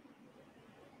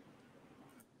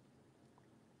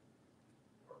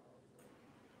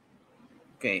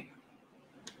 Ok.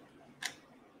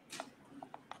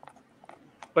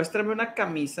 ¿Puedes traerme una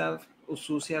camisa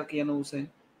sucia que ya no use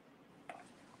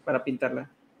para pintarla?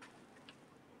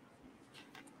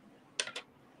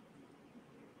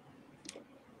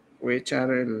 Voy a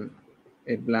echar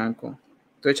el blanco.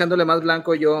 Estoy echándole más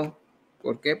blanco yo.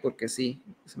 ¿Por qué? Porque sí,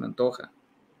 se me antoja.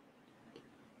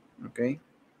 Ok.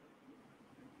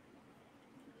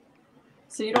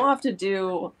 So you don't have to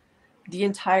do the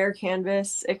entire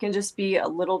canvas. It can just be a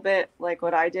little bit like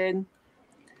what I did.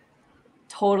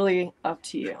 Totally up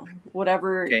to you.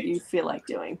 Whatever you feel like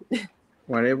doing.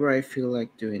 Whatever I feel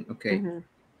like doing. Ok.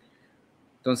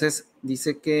 Entonces,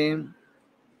 dice que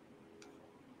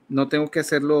no tengo que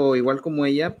hacerlo igual como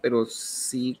ella, pero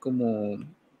sí como...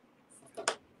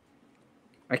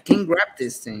 I can't grab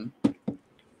this thing.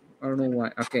 I don't know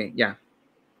why. Ok, ya.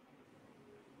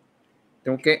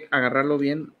 Tengo que agarrarlo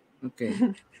bien. Ok.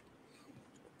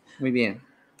 Muy bien.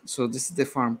 So this is the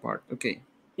fun part. Okay.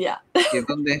 Yeah. Aquí es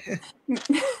donde...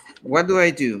 What do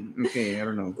I do? Okay, I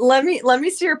don't know. Let me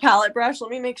see your palette brush. Let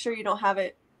me make sure you don't have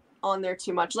it on there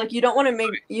too much. Like you don't want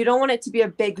it to be a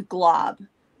big glob.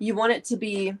 You want it to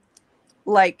be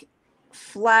like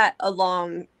flat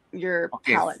along your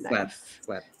palette knife.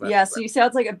 Flat. Yeah, so you see how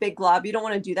it's like a big glob. You don't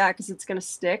want to do that because it's going to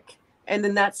stick. And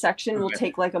then that section will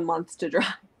take like a month to dry.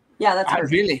 Yeah, that's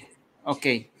perfect. Really?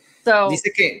 Ok. So,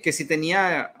 dice que si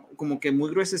tenía como que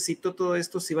muy gruesecito todo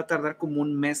esto, se iba a tardar como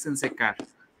un mes en secar.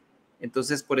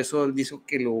 Entonces, por eso dijo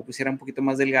que lo pusiera un poquito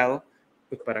más delgado,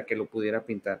 pues para que lo pudiera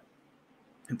pintar.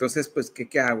 Entonces, pues,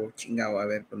 ¿qué hago? Chingado, a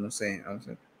ver, pues no sé, vamos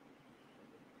a ver.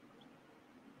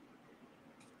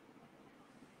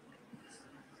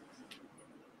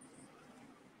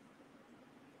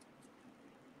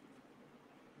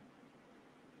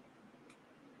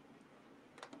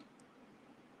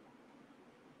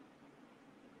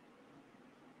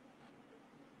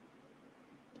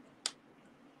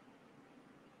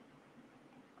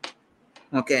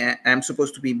 Okay, I'm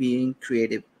supposed to be being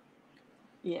creative.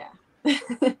 Yeah.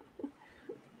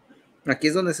 Aquí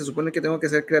es donde se supone que tengo que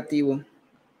ser creativo.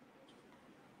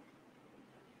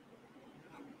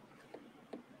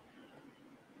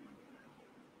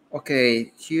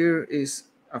 Okay, here is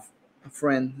a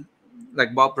friend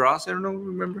like Bob Ross. I don't know,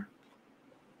 remember?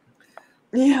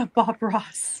 Yeah, Bob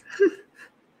Ross.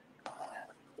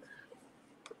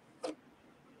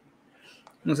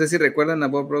 No sé si recuerdan a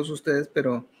Bob Ross ustedes,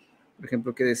 pero por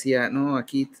ejemplo que decía, no,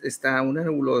 aquí está una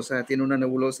nebulosa, tiene una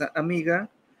nebulosa amiga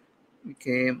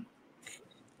que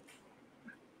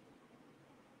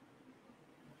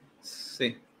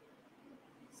sí,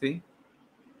 sí,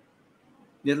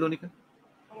 ¿y es la única?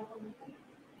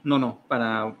 No,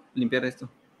 para limpiar esto.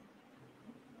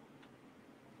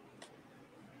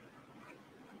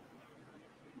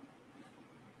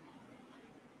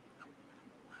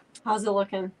 How's it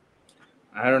looking?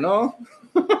 I don't know.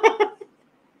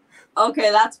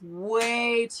 Okay, that's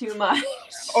way too much.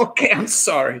 Okay, I'm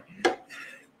sorry.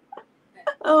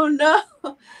 Oh no.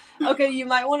 Okay, you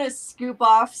might want to scoop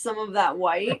off some of that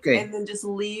white and then just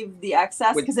leave the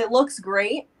excess because it looks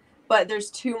great, but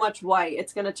there's too much white.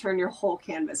 It's going to turn your whole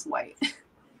canvas white.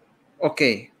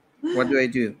 Okay, what do I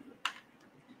do?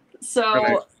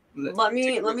 So let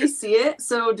me see it.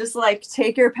 So just like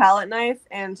take your palette knife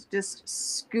and just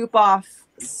scoop off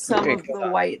some of the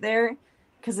white there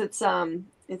because it's too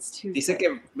Dice thick.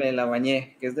 que me la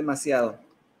bañé, que es demasiado.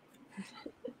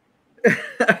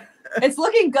 It's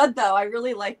looking good though. I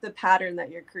really like the pattern that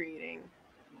you're creating.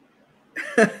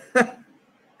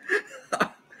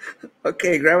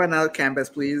 Okay, grab another canvas,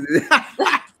 please.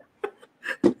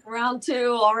 Round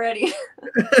 2 already.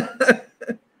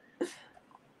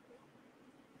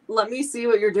 Let me see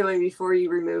what you're doing before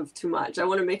you remove too much. I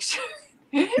want to make sure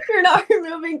you're not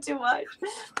removing too much.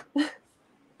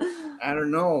 I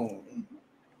don't know.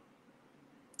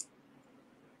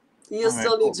 You'll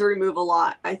still need to remove a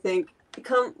lot, I think.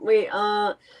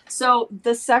 So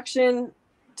the section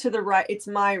to the right, it's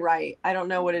my right. I don't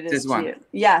know what it is This to one. you.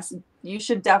 Yes, you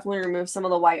should definitely remove some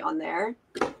of the white on there.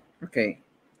 Okay.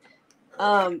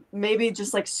 Maybe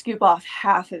just like scoop off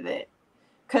half of it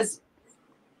because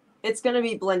it's going to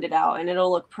be blended out and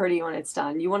it'll look pretty when it's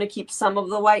done. You want to keep some of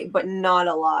the white, but not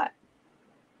a lot.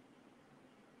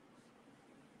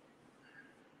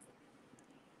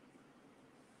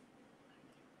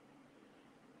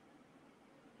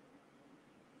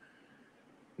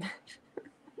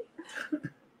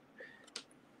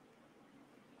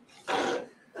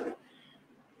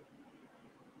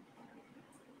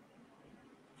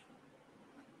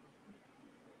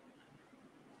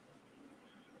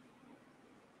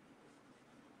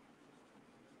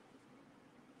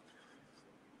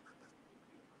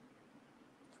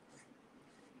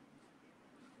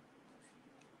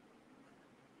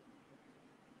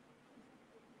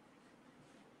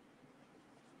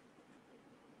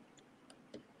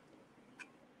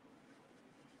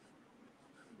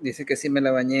 Dice que sí me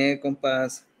la bañé,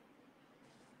 compas.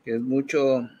 Que es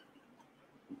mucho.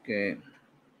 Que.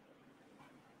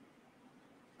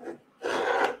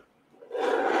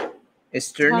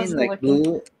 It's turning like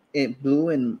blue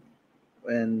and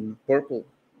purple.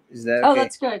 Is that okay? Oh,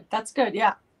 that's good. That's good.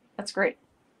 Yeah, that's great.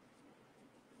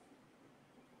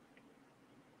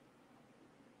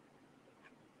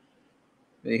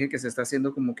 Le dije que se está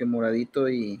haciendo como que moradito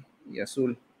y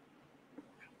azul.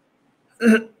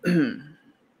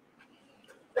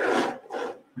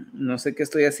 No sé qué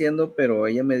estoy haciendo, pero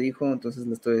ella me dijo, entonces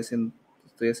le estoy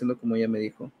haciendo como ella me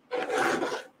dijo.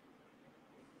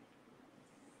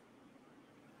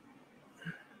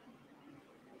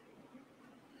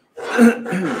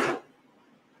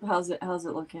 How's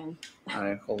it looking? All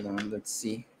right, hold on, let's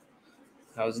see.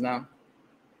 How's it now?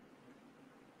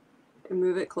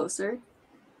 Move it closer.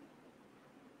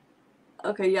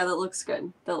 Okay, yeah, that looks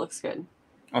good. That looks good.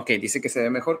 Okay, dice que se ve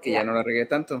mejor, que ya no la regué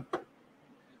tanto.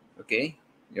 Okay,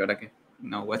 ¿y ahora qué?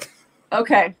 No, what?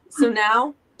 Okay, so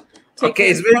now okay,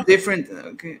 it's very different.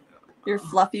 Okay. Your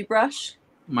fluffy brush.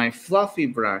 My fluffy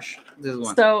brush, this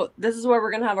one. So this is where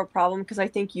we're going to have a problem because I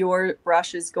think your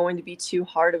brush is going to be too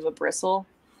hard of a bristle.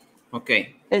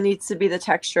 Okay. It needs to be the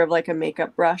texture of like a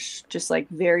makeup brush, just like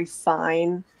very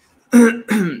fine.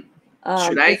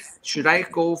 Should I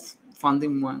go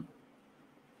finding one?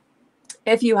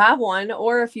 If you have one,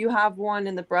 or if you have one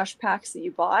in the brush packs that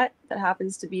you bought that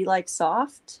happens to be like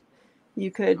soft, you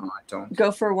could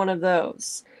go for one of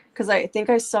those. Because I think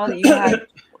I saw that you had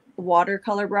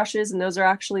watercolor brushes, and those are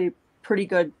actually pretty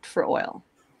good for oil.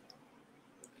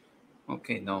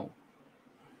 Okay, no.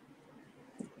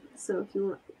 So if you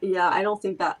want, yeah, I don't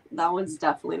think that one's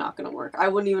definitely not going to work. I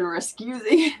wouldn't even risk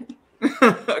using it.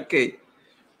 Okay.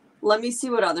 Let me see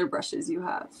what other brushes you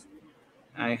have.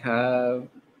 I have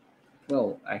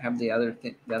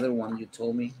the other one you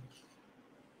told me.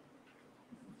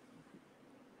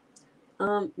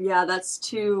 Yeah,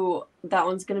 that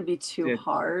one's going to be too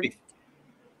hard.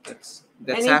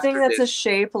 That's anything after that's a this.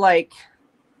 shape like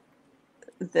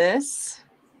this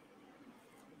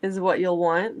is what you'll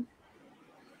want.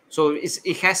 So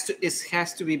it has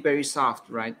to be very soft,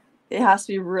 right? It has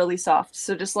to be really soft.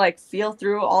 So just like feel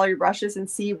through all your brushes and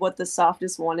see what the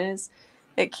softest one is.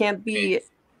 It can't be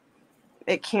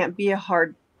Okay. a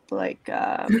hard like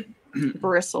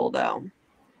bristle though.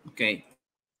 Okay.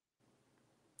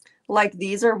 Like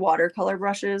these are watercolor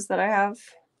brushes that I have.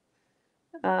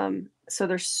 So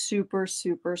they're super,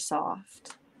 super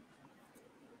soft.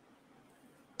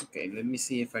 Okay, let me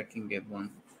see if I can get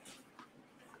one.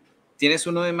 ¿Tienes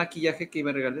uno de maquillaje que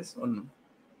me regales o no?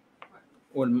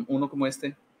 O uno como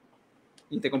este.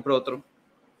 Y te compro otro.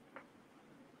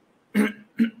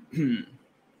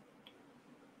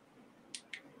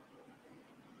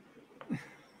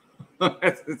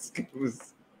 Es que,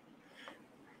 pues,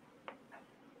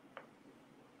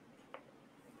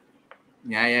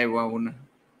 ya llegó a una.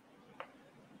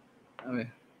 A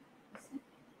ver.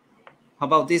 How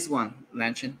about this one,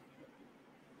 Lanchen?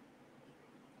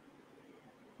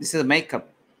 This is a makeup.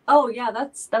 Oh yeah,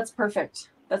 that's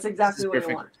perfect. That's exactly what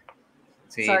Perfect. I want.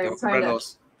 Sí, Sorry, te voy a comprar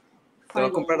dos. Te voy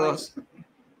a comprar dos.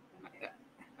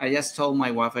 I just told my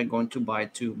wife I'm going to buy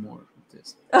 2 more of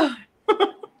this.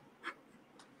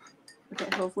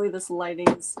 Okay, hopefully this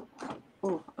lighting's.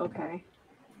 Oh, okay.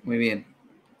 Muy bien.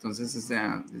 Entonces,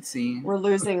 let's see. We're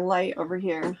losing light over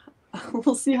here.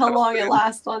 We'll see how long it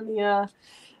lasts on the.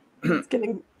 It's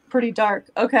getting pretty dark.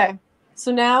 Okay,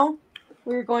 so now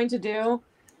we're going to do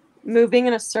moving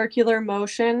in a circular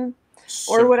motion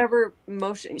or whatever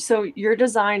motion. So your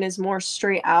design is more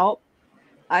straight out.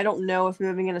 I don't know if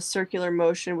moving in a circular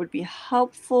motion would be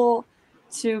helpful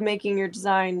to making your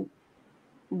design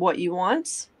what you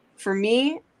want. For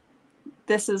me,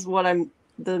 this is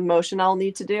the motion I'll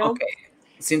need to do. Okay.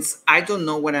 Since I don't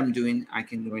know what I'm doing, I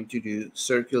can going to do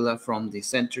circular from the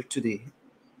center to the.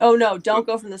 Oh no, don't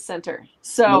go from the center.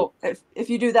 So Nope. if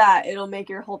you do that, it'll make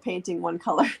your whole painting one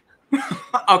color.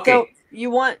 Okay. So you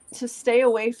want to stay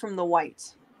away from the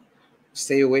white.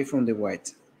 Stay away from the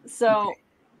white. So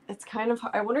it's kind of,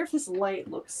 I wonder if this light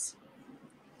looks.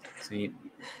 See.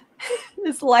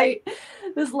 This light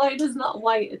is not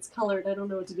white, it's colored. I don't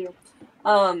know what to do.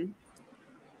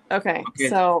 Okay.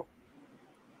 So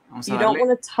you don't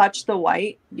want to touch the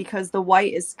white because the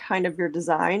white is kind of your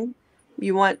design.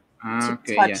 You want to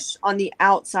touch on the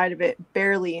outside of it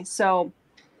barely. So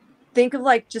think of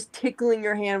like just tickling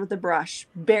your hand with the brush,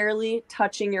 barely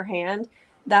touching your hand.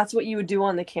 That's what you would do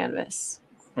on the canvas.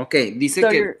 Okay, dice so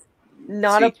que you're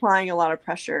not applying a lot of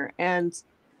pressure and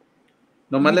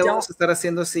nomás le vamos a estar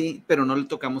haciendo así, pero no le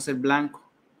tocamos el blanco.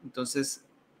 Entonces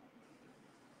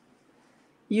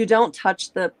you don't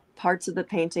touch the parts of the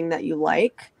painting that you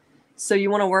like. So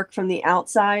you want to work from the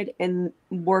outside and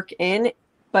work in,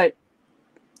 but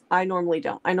I normally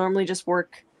don't. I normally just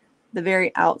work the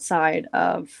very outside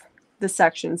of the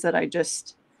sections that I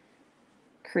just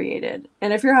created.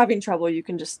 And if you're having trouble, you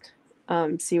can just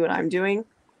see what I'm doing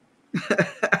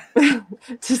to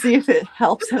see if it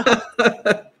helps at all.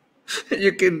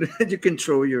 You can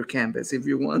throw your canvas if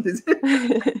you want. It's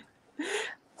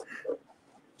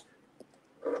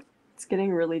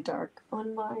getting really dark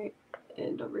on my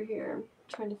end over here. I'm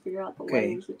trying to figure out the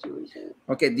lighting situation.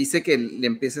 Okay, dice que le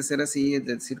empieza a hacer así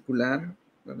del circular,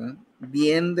 ¿verdad?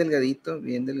 Bien delgadito,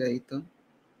 bien delgadito.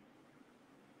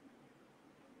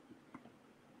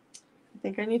 I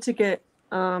think I need to get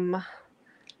a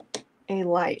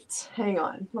light. Hang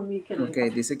on. Let me get Okay,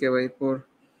 dice que va a ir por.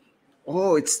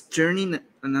 Oh, it's turning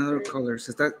another color.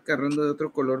 Se está agarrando de otro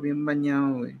color bien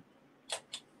bañado, güey.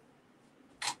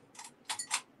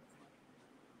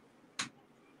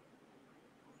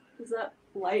 Is that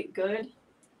light good?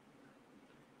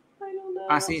 I don't know.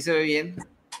 Ah, sí, se ve bien.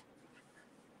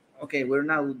 Okay, we're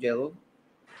now yellow.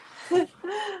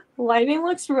 Lighting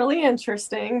looks really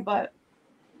interesting, but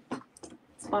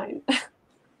it's fine.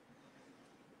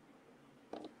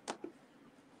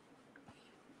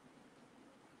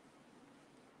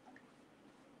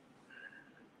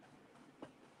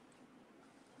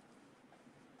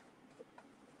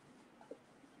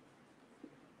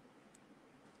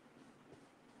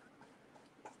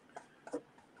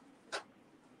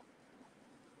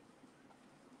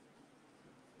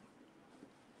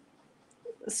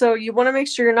 So you want to make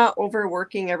sure you're not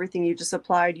overworking everything you just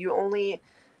applied. You only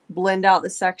blend out the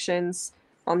sections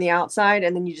on the outside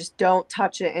and then you just don't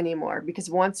touch it anymore because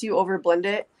once you overblend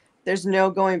it, there's no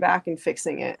going back and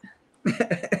fixing it.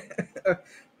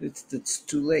 It's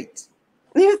too late.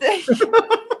 You think?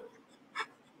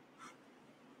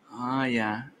 Ah,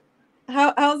 yeah.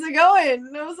 How's it going?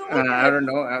 I don't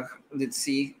know. Let's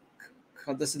see.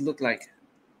 How does it look like?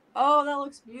 Oh, that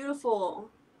looks beautiful.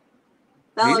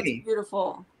 That looks Really?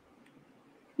 beautiful.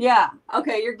 Yeah.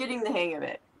 Okay, you're getting the hang of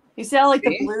it. You see how like the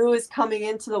Sí. blue is coming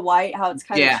into the white, how it's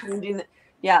kind of Yeah. changing.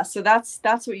 Yeah, so that's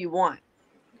what you want.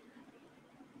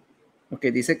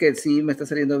 Ok, dice que sí me está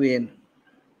saliendo bien.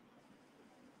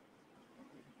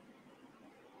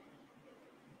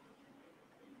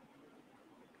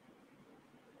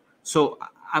 So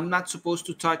I'm not supposed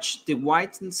to touch the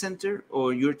white in the center,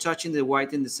 or you're touching the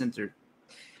white in the center?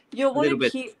 You'll A want little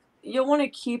to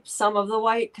bit. keep some of the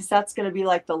white because that's going to be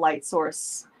like the light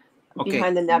source Okay.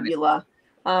 behind the nebula.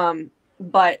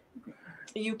 But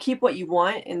you keep what you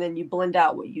want and then you blend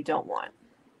out what you don't want.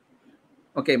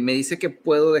 Ok, me dice que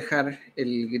puedo dejar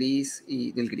el gris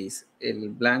y del gris, el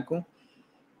blanco.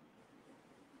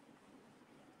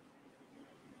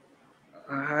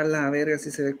 Ah, la verga,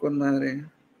 sí se ve con madre.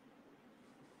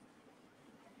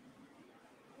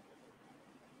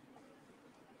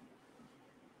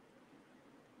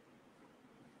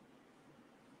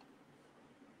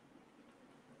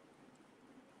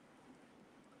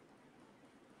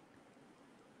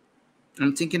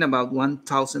 I'm thinking about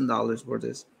 $1,000 for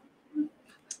this.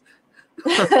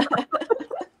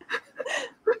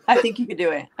 I think you could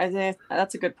do it. I think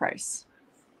that's a good price.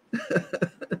 Te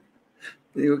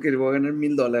digo que voy a ganar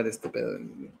 $1,000 este pedo.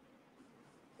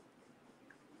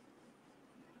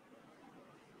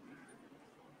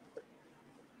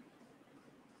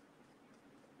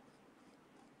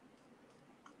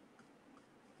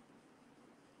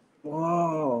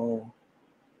 Wow.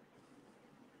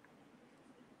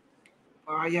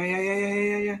 Ay, ay, ay, ay,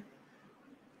 ay, ay, ay.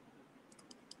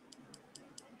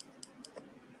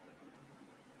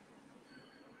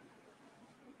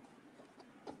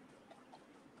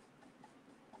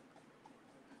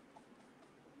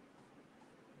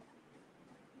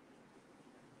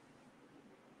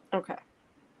 Okay.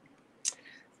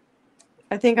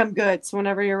 I think I'm good. So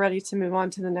whenever you're ready to move on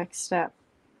to the next step.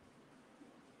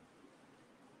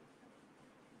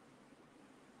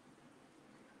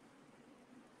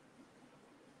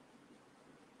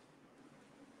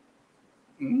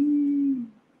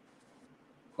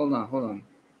 Hold on.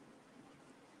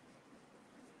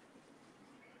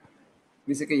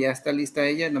 Dice que ya está lista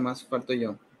ella, nomás falto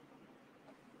yo.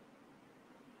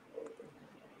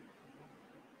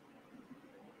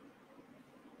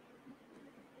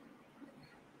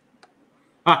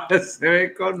 Se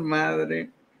ve con madre.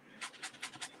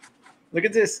 Look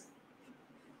at this.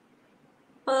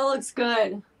 Oh, that looks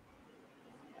good.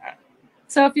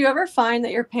 So if you ever find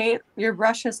that your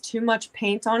brush has too much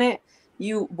paint on it,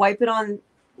 you wipe it on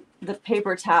the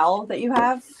paper towel that you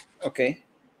have. Okay.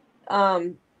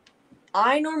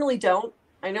 I normally don't.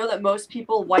 I know that most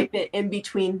people wipe it in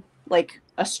between like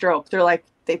a stroke.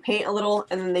 They paint a little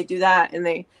and then they do that, and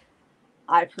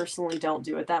I personally don't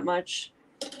do it that much.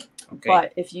 Okay.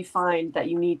 But if you find that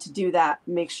you need to do that,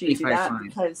 make sure you do that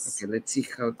because okay, let's see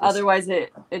how this... otherwise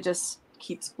it just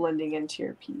keeps blending into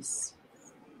your piece.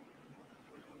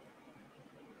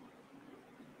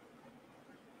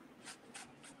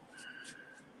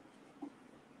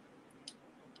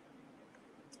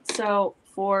 So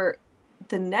for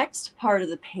the next part of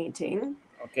the painting,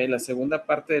 okay, la segunda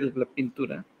parte de la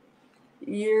pintura,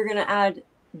 you're gonna add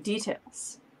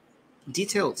details.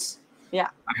 Details. Yeah.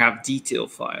 I have detail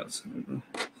files.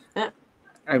 Yeah.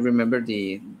 I remember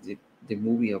the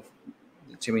movie of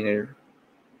the Terminator.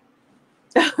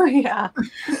 Oh yeah.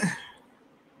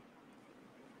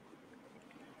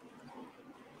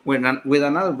 With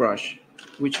another brush.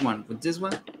 Which one? With this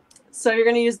one? So you're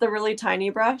gonna use the really tiny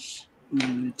brush.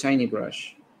 Tiny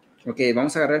brush. Ok,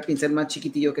 vamos a agarrar el pincel más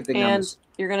chiquitillo que tengamos. And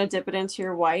you're gonna dip it into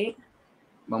your white.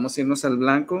 Vamos a irnos al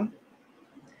blanco.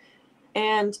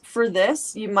 And for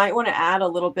this, you might want to add a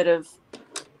little bit of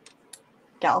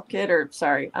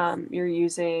you're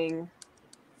using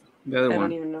The other one. I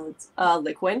don't even know, it's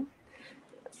liquid.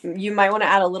 You might want to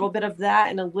add a little bit of that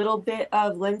and a little bit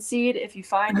of linseed if you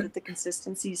find that the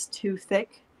consistency is too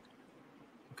thick.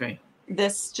 Okay.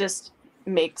 This just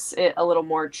makes it a little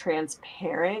more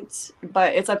transparent,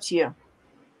 but it's up to you.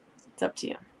 It's up to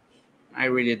you. I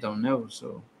really don't know,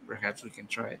 so perhaps we can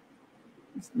try it.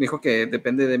 Dijo que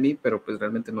depende de mí, pero pues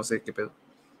realmente no sé qué pedo.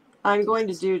 I'm going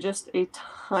to do just a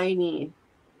tiny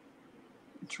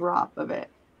drop of it,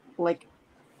 like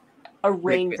a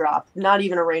raindrop, not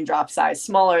even a raindrop size,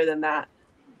 smaller than that.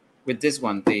 With this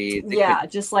one, yeah,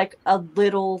 just like a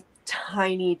little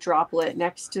tiny droplet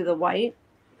next to the white,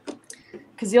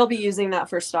 because you'll be using that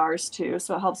for stars too,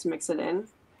 so it helps mix it in.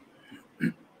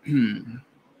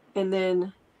 And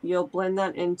then you'll blend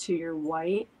that into your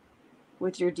white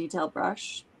with your detail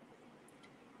brush.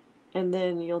 and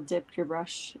then you'll dip your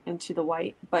brush into the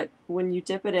white. But when you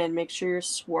dip it in, make sure you're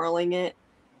swirling it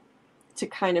to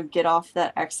kind of get off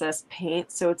that excess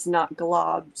paint so it's not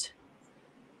globbed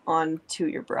onto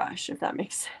your brush, if that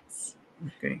makes sense.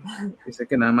 Okay. Dice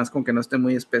que nada más con que no esté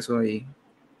muy espeso ahí.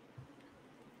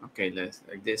 Okay, let's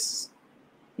like this.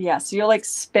 Yeah, so you'll like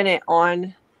spin it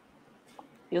on.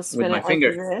 You'll spin With my it finger.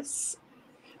 like this.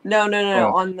 No,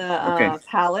 Oh, on the okay.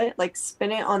 palette. Like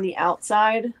spin it on the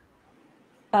outside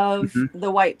of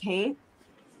the white paint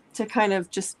to kind of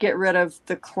just get rid of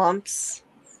the clumps.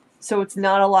 So it's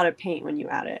not a lot of paint when you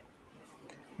add it.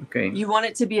 Okay. You want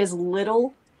it to be as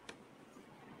little,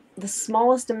 the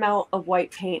smallest amount of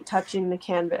white paint touching the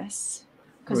canvas,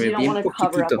 because you don't want to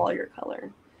cover up all your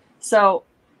color. So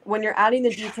when you're adding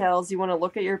the details, you want to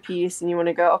look at your piece and you want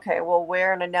to go, okay, well,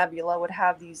 where in a nebula would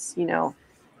have these, you know,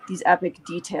 these epic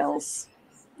details?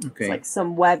 Okay. It's like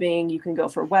some webbing. You can go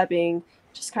for webbing.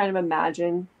 Just kind of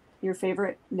imagine your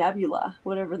favorite nebula,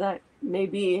 whatever that may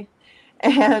be,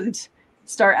 and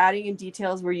start adding in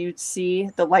details where you see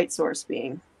the light source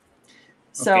being.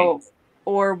 So, okay.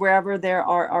 Or wherever there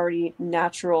are already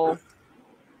natural,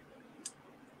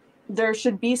 there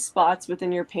should be spots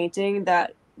within your painting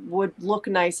that would look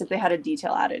nice if they had a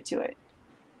detail added to it.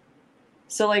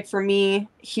 So like for me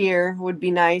here would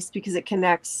be nice because it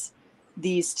connects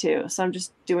these two. So I'm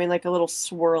just doing like a little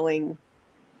swirling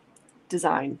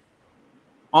design.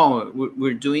 Oh,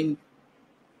 we're doing,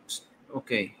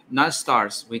 okay, not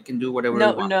stars. We can do whatever we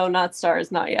want. No, not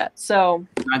stars, not yet. So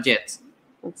not yet.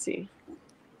 Let's see.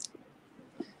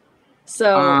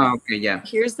 So okay, yeah.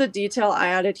 Here's the detail I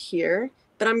added here,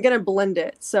 but I'm going to blend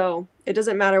it. So it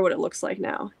doesn't matter what it looks like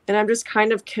now. And I'm just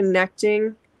kind of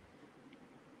connecting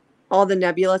all the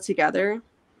nebula together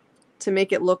to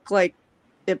make it look like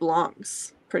it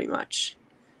belongs, pretty much.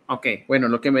 Ok, bueno,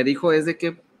 lo que me dijo es de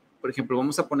que, por ejemplo,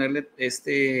 vamos a ponerle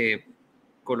este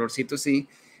colorcito así,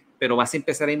 pero vas a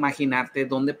empezar a imaginarte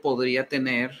dónde podría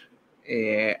tener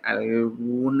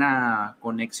alguna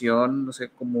conexión, no sé,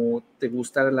 cómo te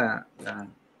gusta la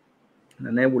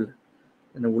nébula,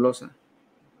 la nebulosa.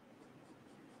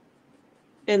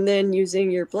 And then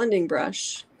using your blending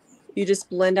brush, you just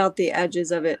blend out the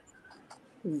edges of it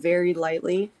very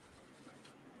lightly.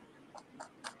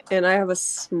 And I have a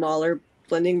smaller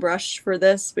blending brush for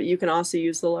this, but you can also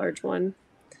use the large one.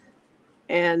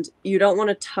 And you don't want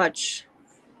to touch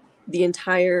the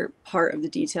entire part of the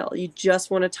detail. You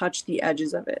just want to touch the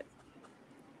edges of it.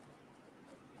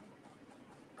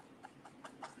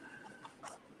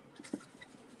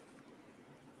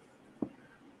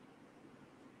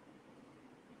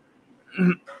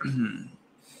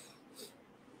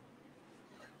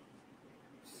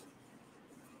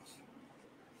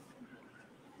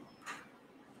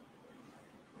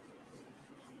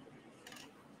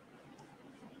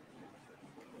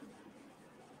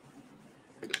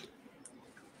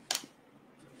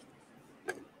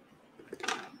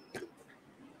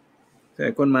 Se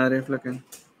ve con madre, flaca.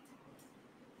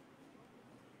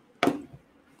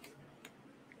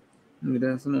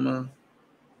 Mira esa mamada.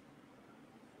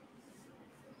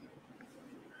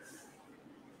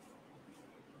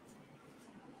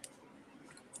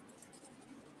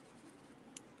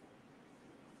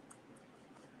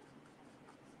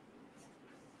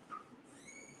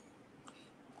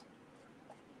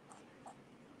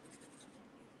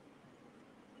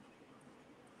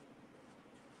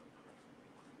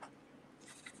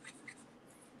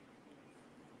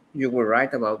 You were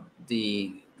right about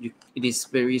it is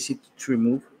very easy to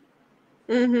remove.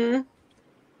 Mm-hmm.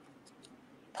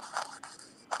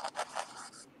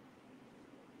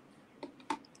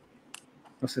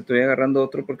 O sea, estoy agarrando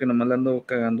otro porque nomás la ando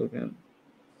cagando.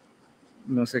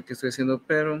 No sé qué estoy haciendo,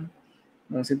 pero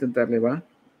vamos a intentarle, ¿va?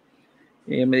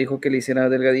 Ella me dijo que le hiciera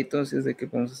delgadito, así es de que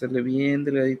vamos a hacerle bien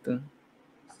delgadito.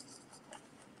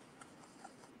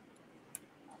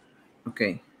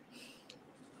 Ok.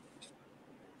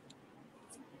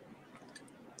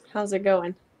 How's it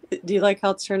going? Do you like how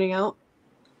it's turning out?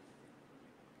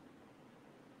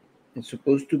 It's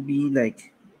supposed to be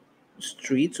like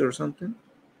streets or something?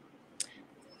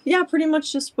 Yeah, pretty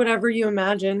much just whatever you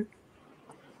imagine.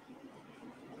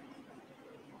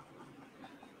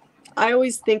 I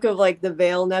always think of like the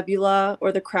Veil Nebula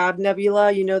or the Crab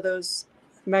Nebula, you know, those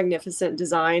magnificent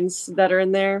designs that are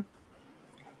in there.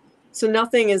 So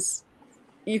nothing is,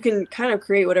 you can kind of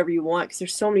create whatever you want because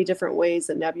there's so many different ways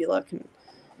that nebula can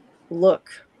look.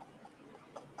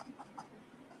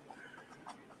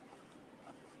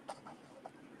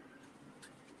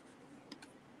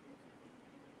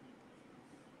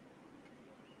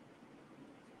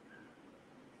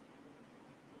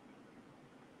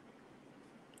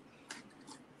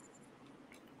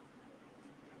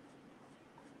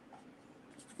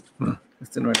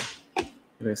 Este no era.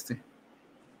 Pero este.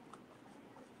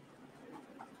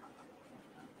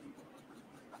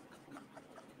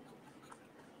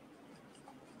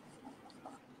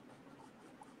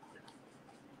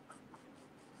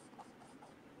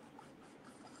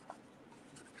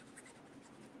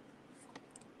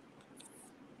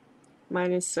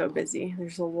 Mine is so busy.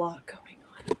 There's a lot going on.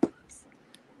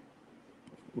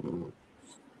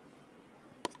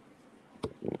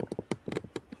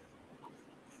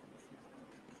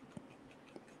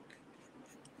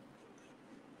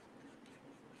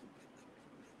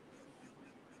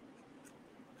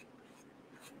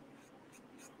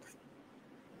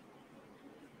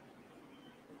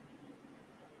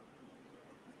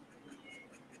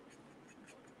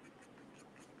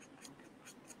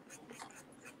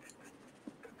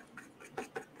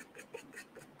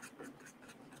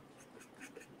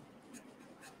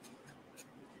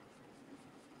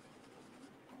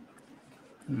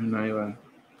 No, ahí va.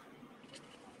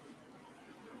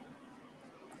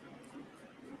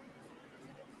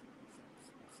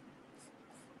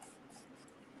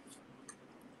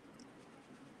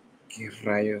 ¿Qué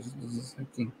rayos? Entonces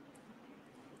aquí.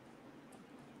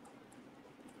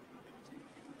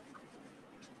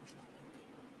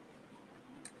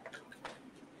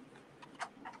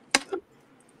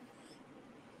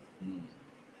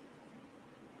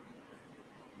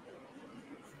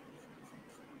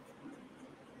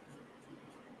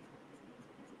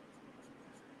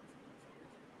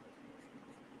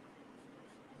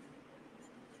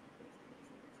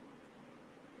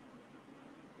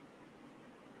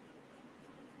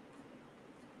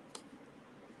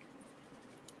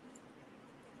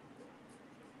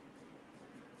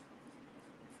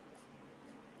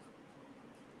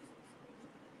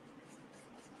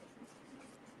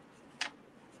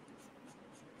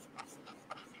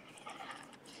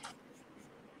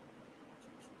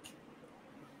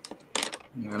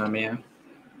 Mala mía.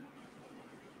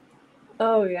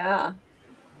 Oh, yeah.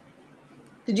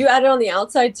 Did you add it on the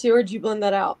outside too, or did you blend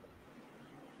that out?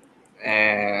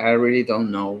 I really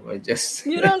don't know. I just...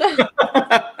 You don't know?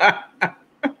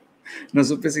 No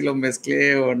supe si lo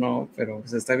mezclé o no, pero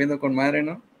se está viendo con madre,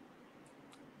 ¿no?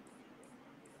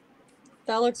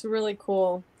 That looks really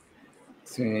cool.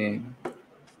 Sí.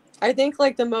 I think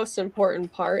like the most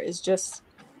important part is just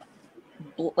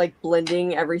like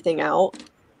blending everything out.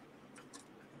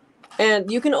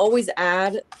 And you can always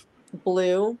add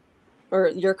blue or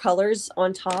your colors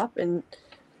on top and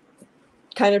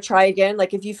kind of try again.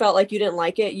 Like if you felt like you didn't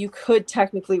like it, you could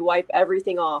technically wipe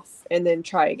everything off and then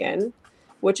try again,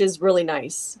 which is really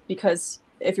nice because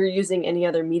if you're using any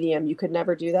other medium, you could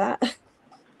never do that.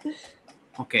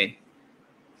 Okay.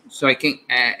 So I can,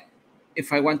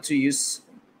 if I want to use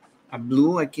a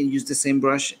blue, I can use the same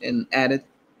brush and add it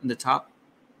on the top.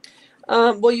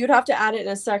 Well, you'd have to add it in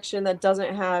a section that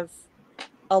doesn't have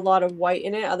a lot of white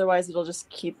in it. Otherwise, it'll just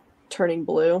keep turning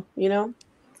blue, you know?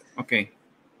 Okay.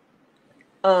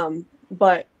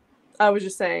 But I was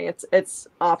just saying it's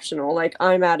optional. Like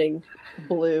I'm adding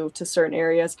blue to certain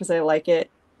areas because I like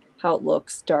it how it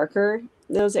looks darker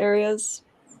in those areas.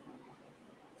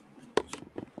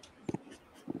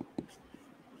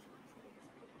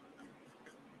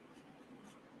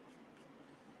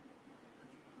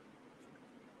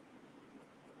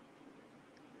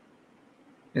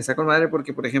 Está con madre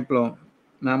porque, por ejemplo,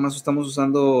 nada más estamos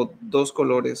usando dos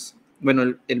colores.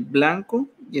 Bueno, el blanco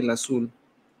y el azul.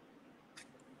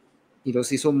 Y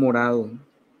los hizo morado.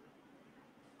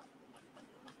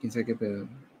 Quién sabe qué pedo.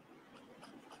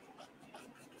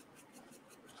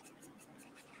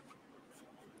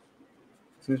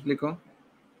 ¿Se me explicó?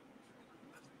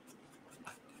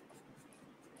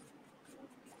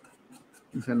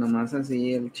 O sea, nomás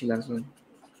así el chilazo.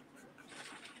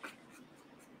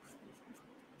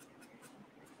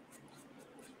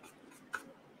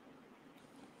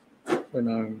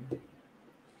 Bueno,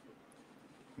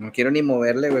 no quiero ni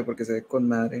moverle, güey, porque se ve con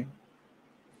madre.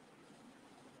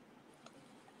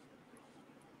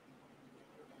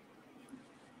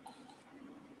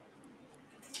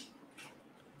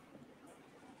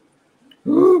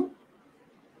 Do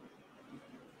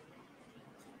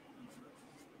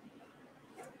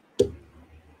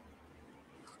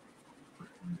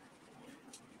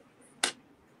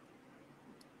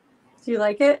you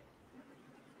like it?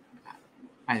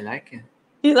 I like it.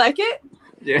 You like it?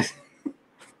 Yes.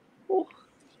 Oh.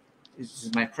 This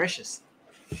is my precious.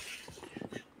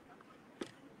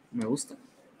 Me gusta.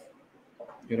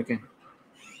 Yo creo que.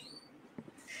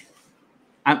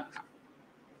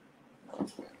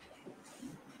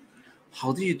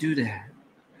 How do you do that?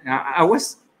 I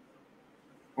was.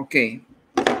 Okay.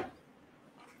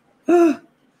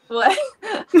 What?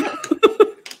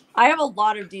 I have a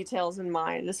lot of details in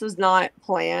mind. This was not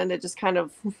planned. It just kind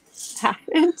of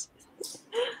happened.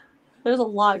 There's a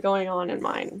lot going on in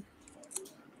mine.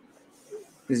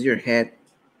 This is your head.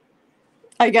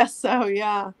 I guess so,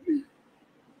 yeah.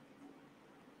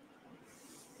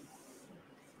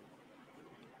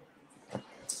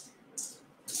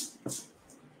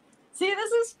 See,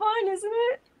 this is fun, isn't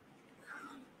it?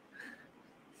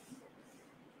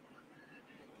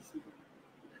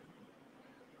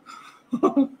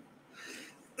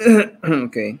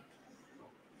 Okay.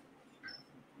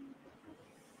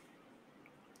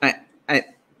 I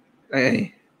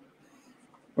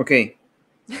okay.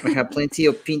 I have plenty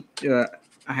of paint.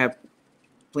 I have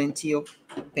plenty of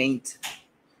paint.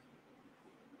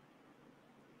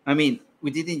 I mean,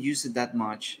 we didn't use it that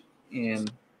much,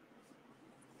 and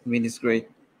I mean it's great.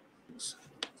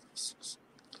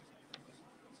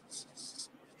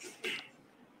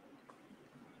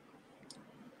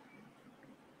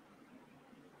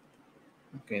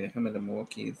 Ok, déjame le muevo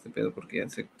aquí este pedo porque ya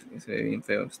se ve bien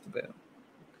feo este pedo.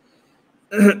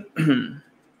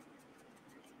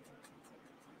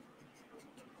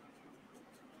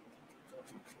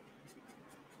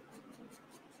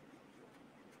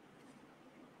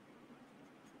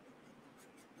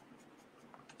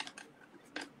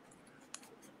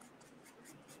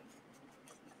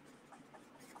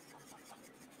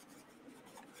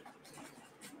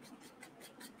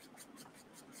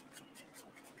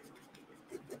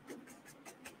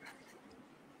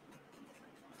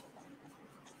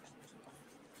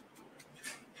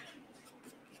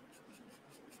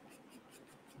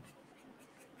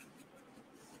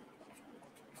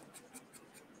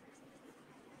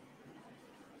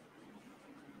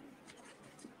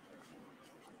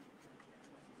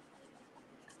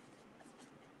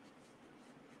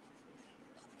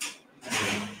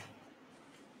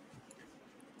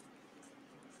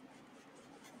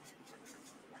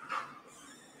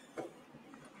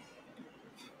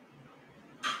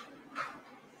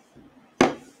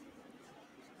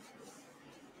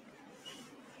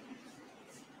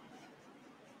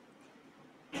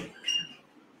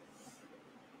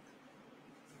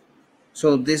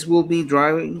 So this will be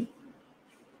drying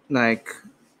like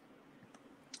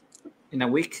in a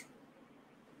week.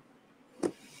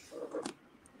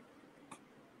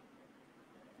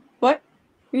 What?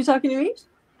 Are you talking to me?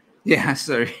 Yeah,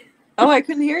 sorry. Oh, I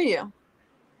couldn't hear you.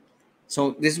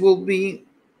 So this will be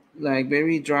like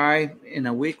very dry in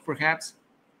a week, perhaps.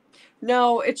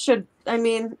 No, it should. I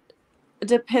mean,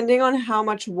 depending on how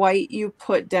much white you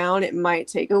put down, it might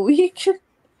take a week.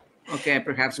 Okay,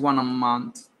 perhaps one a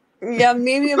month. Yeah,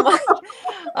 maybe a month.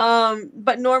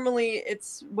 But normally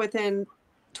it's within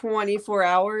 24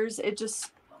 hours. It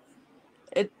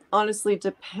honestly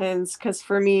depends, because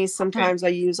for me, sometimes I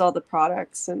use all the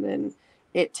products and then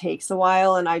it takes a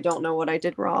while and I don't know what I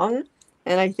did wrong.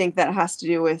 And I think that has to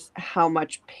do with how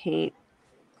much paint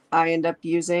I end up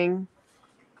using.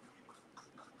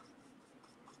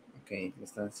 Okay, le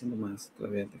está haciendo más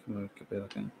todavía. Déjame ver qué pedo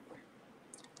acá.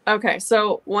 Okay,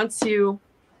 so once you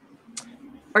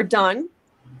are done,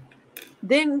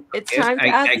 then it's time to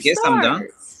add the guess I'm done.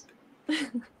 stars.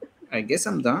 I guess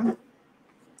I'm done.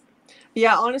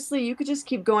 Yeah, honestly, you could just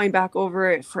keep going back over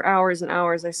it for hours and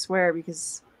hours, I swear,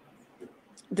 because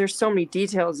there's so many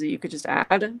details that you could just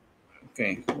add.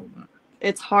 Okay, hold on.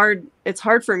 It's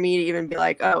hard for me to even be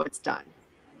like, oh, it's done.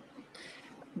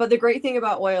 But the great thing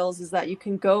about oils is that you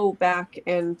can go back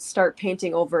and start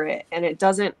painting over it, and it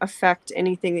doesn't affect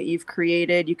anything that you've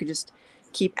created. You could just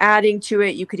keep adding to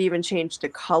it. You could even change the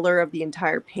color of the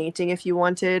entire painting if you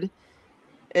wanted.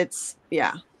 It's,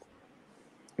 yeah,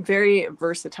 very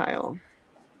versatile.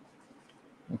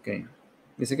 Ok.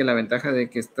 Dice que la ventaja de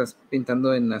que estás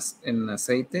pintando en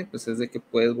aceite, pues es de que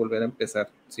puedes volver a empezar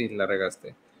si la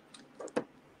regaste.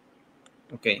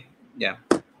 Ok, ya.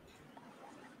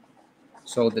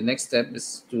 So the next step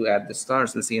is to add the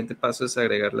stars. El siguiente paso es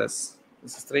agregar las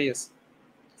estrellas.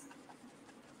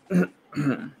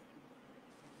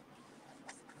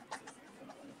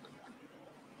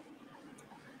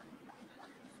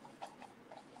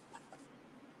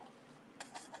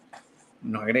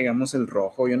 No agregamos el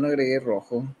rojo. Yo no agregué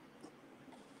rojo.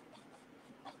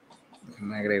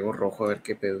 Déjame agrego rojo a ver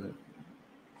qué pedo.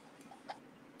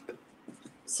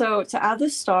 So to add the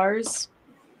stars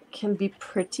can be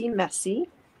pretty messy,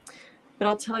 but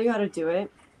I'll tell you how to do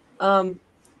it.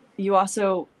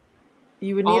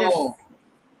 You would need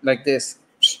like this.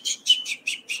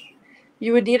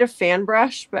 You would need a fan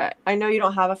brush, but I know you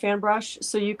don't have a fan brush,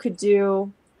 so you could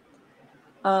do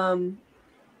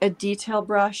a detail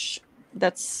brush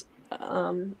that's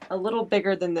a little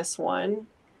bigger than this one.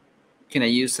 Can I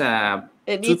use a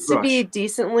It needs to be toothbrush?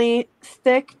 decently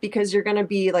thick because you're going to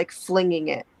be like flinging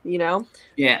it, you know?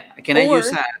 Yeah. Can I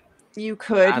use Or you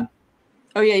could, a,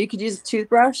 oh yeah, you could use a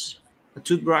toothbrush. a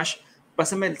toothbrush?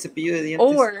 Pásame el cepillo de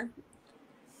dientes.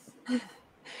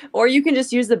 Or you can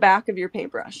just use the back of your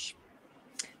paintbrush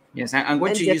Yes, I'm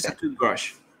going and to dip use a it.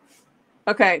 toothbrush.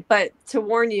 Okay, but to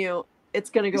warn you, it's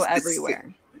going to go This-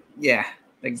 everywhere. yeah,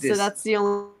 like So this. that's the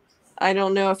only, I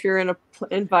don't know if you're in a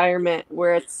environment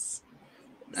where it's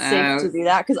safe to do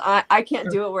that, because I can't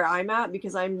do it where I'm at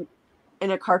because I'm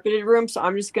in a carpeted room, so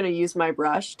I'm just going to use my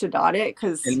brush to dot it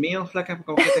because El mío, flaca,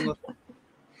 como que tengo.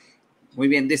 Muy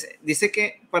bien, dice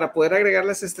que para poder agregar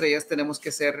las estrellas tenemos que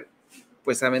hacer,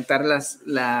 pues aventar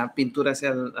la pintura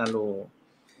hacia a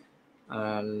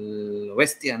lo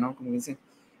bestia, ¿no? Como dice.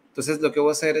 Entonces lo que voy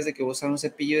a hacer es de que voy a usar un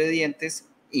cepillo de dientes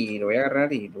y lo voy a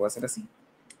agarrar y lo voy a hacer así.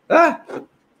 ¡Ah!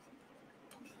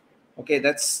 Okay,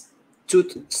 that's two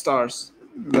stars.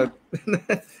 But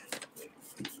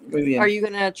muy bien. Are you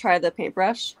gonna try the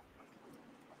paintbrush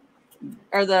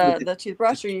or the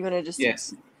toothbrush, or are you gonna just?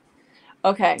 Yes.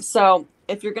 Okay, so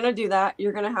if you're gonna do that,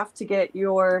 you're gonna have to get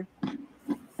your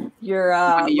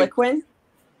liquid.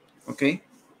 Okay.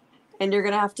 And you're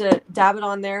gonna have to dab it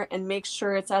on there and make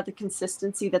sure it's at the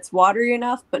consistency that's watery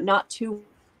enough, but not too.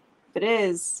 If it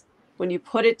is, when you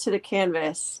put it to the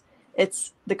canvas,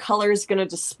 the color is gonna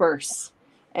disperse,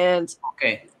 and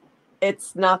okay,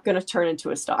 it's not gonna turn into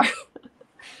a star.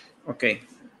 Okay.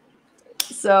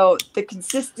 So the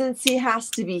consistency has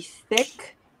to be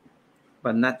thick,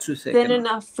 but not too thick. Thin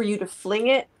enough for you to fling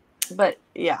it, but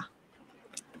yeah.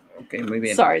 Okay, muy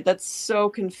bien. Sorry, that's so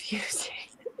confusing.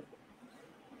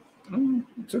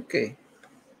 It's okay.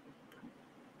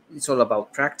 It's all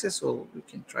about practice, so we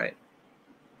can try it.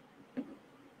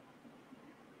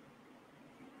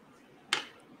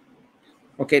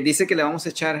 Ok, dice que le vamos a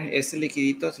echar este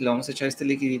liquidito, le vamos a echar este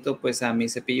liquidito pues a mi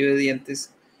cepillo de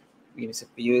dientes, y mi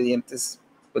cepillo de dientes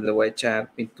pues le voy a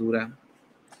echar pintura.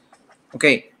 Ok,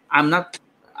 I'm not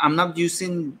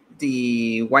using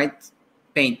the white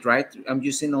paint, right? I'm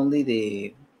using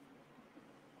only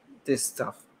this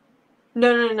stuff.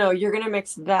 No. You're gonna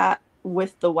mix that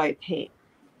with the white paint.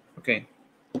 Okay.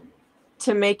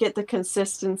 To make it the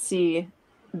consistency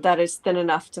that is thin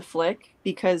enough to flick,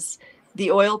 because the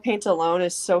oil paint alone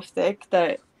is so thick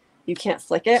that you can't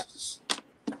flick it.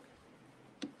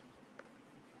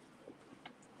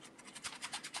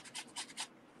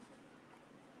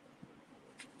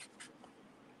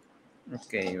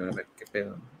 Ok, a ver qué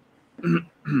pedo.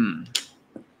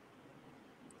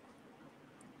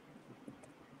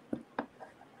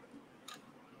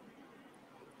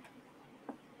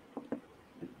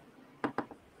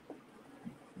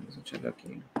 Vamos a echarlo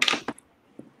aquí.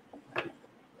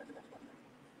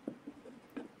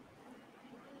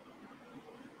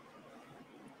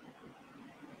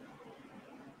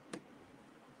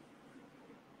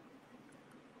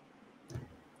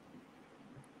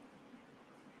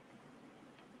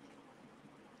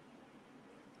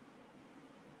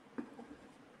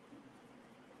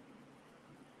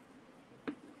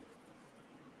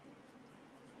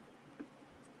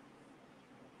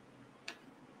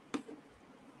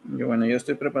 Bueno, yo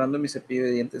estoy preparando mi cepillo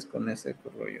de dientes con ese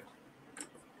rollo.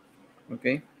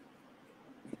 Ok.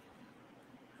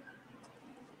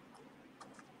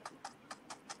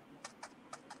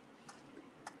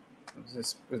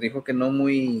 Entonces, pues dijo que no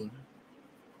muy...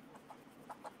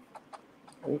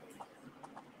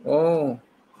 Oh.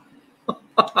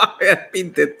 Ya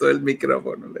pinté todo el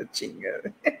micrófono, la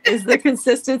chingada. Is the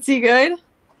consistency good?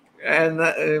 And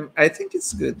I think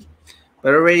it's good.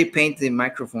 But I already painted the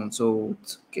microphone, so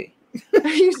it's okay.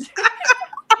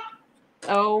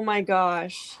 Oh my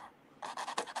gosh.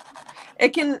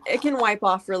 It can wipe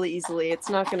off really easily. It's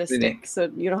not going to stick,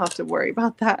 so you don't have to worry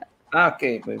about that. Ah,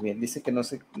 ok, muy bien. Dice que no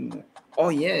se... Oh,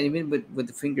 yeah, even with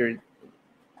the finger.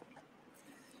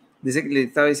 Dice que le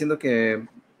estaba diciendo que el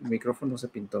micrófono se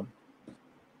pintó.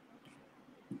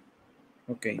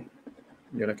 Ok.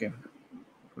 ¿Y ahora qué?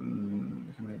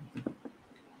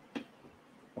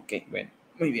 Ok, bueno.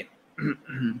 Muy bien.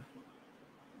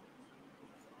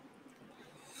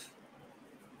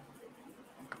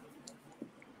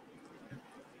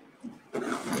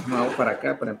 Me hago para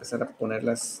acá para empezar a poner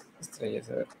las estrellas.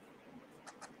 A ver.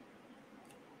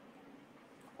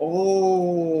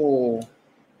 Oh.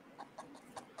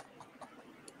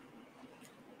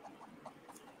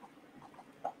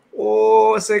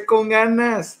 Oh, sé con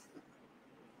ganas.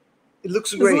 It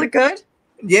looks great. Does it look good?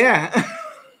 Yeah.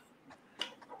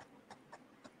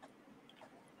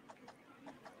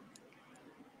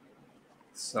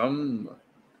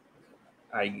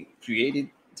 I created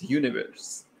the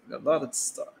universe. A lot of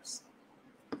stars.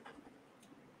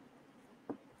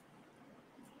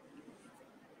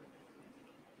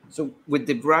 So with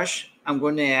the brush, I'm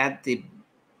going to add the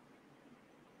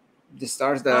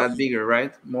stars that are bigger,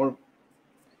 right? More.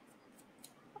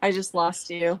 I just lost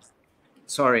you.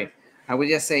 Sorry, I was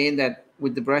just saying that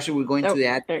with the brush, we're going to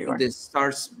add There you are. the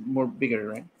stars more bigger,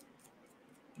 right?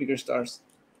 Bigger stars.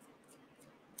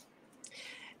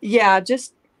 Yeah,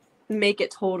 just make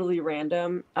it totally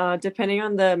random. Depending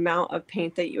on the amount of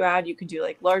paint that you add, you can do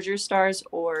like larger stars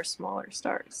or smaller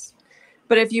stars.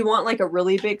 But if you want like a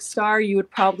really big star, you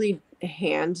would probably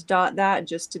hand dot that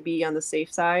just to be on the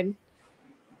safe side.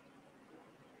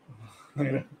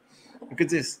 Look at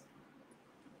this.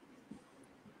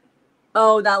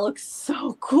 Oh, that looks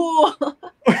so cool.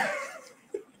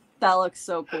 That looks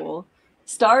so cool.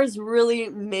 Stars really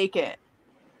make it.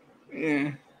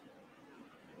 Yeah.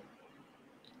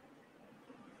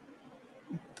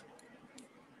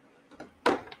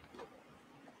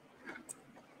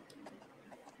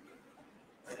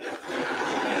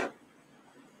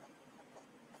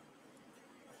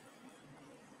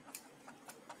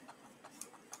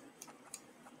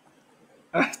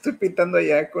 Estoy pintando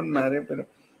allá con madre, pero.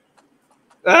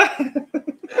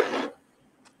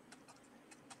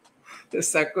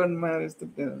 Está con madre este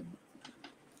pedo.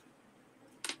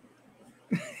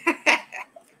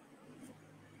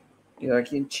 Y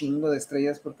aquí un chingo de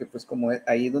estrellas porque pues como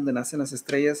ahí donde nacen las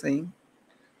estrellas ahí.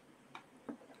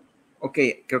 Ok,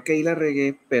 creo que ahí la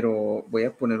regué, pero voy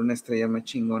a poner una estrella más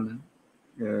chingona.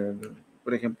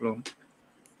 Por ejemplo,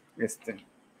 este.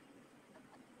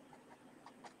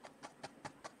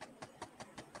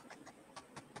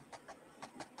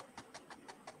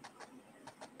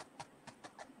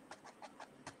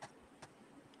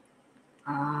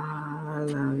 Ah,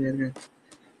 la verga.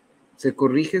 ¿Se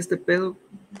corrige este pedo?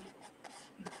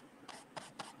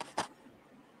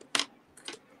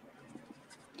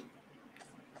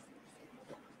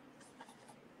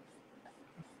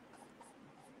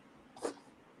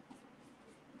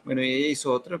 Bueno, y ella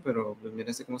hizo otra, pero pues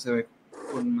miren cómo se ve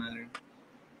con madre.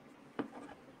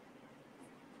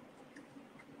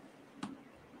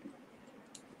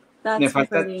 Me That's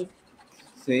falta. pretty.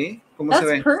 ¿Sí? ¿Cómo That's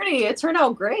se ve? pretty. It turned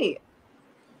out great.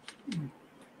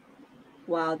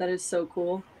 Wow, that is so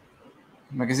cool.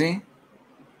 ¿Va que sí?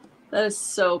 That is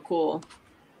so cool.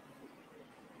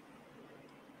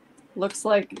 Looks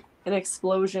like an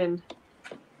explosion.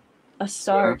 A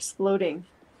star Yeah. exploding.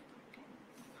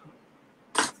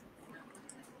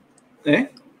 ¿Eh?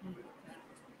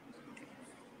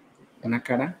 Una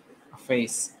cara. A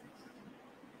face.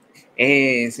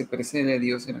 Se parece a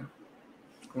Dios, era.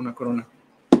 Con una corona.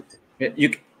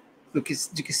 You can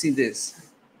see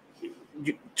this.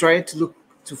 You try to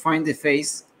find the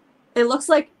face. It looks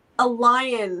like a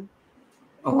lion.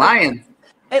 A lion.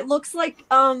 It looks like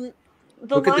the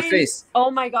Look lion. at the face.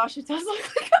 Oh my gosh, it does look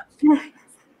like a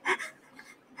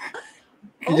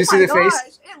Can you see the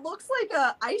face? It looks like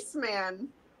a Iceman.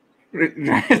 Right.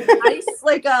 Ice,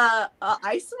 like a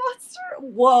ice monster.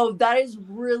 Whoa, that is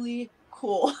really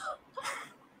cool.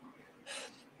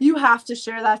 You have to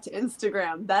share that to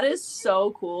Instagram. That is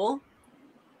so cool.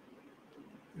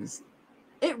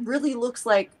 It really looks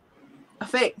like a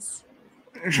face.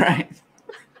 Right.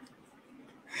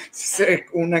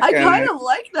 I kind of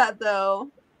like that though.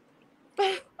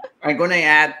 I'm gonna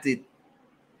add the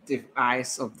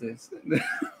eyes of this.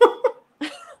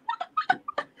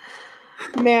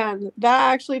 Man,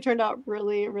 that actually turned out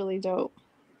really, really dope.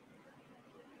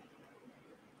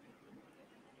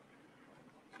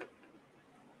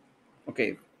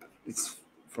 Okay, it's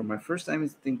for my first time. I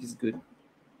think it's good.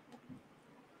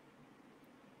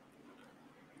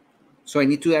 So I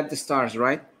need to add the stars,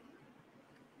 right?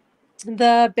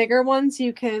 The bigger ones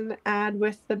you can add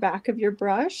with the back of your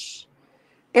brush.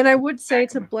 And I would say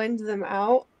to blend them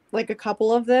out, like a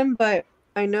couple of them, but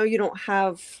I know you don't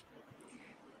have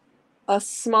a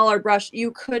smaller brush.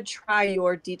 You could try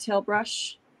your detail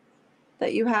brush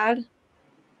that you had.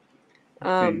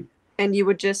 Okay. And you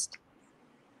would just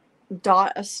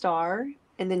dot a star,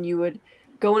 and then you would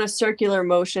go in a circular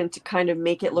motion to kind of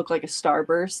make it look like a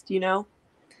starburst, you know?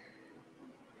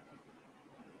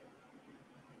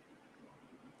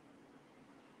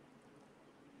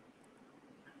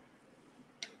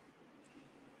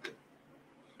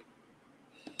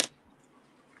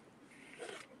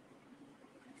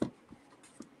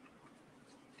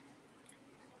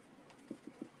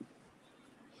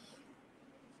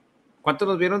 ¿Cuántos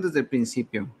los vieron desde el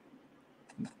principio?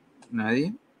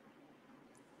 ¿Nadie?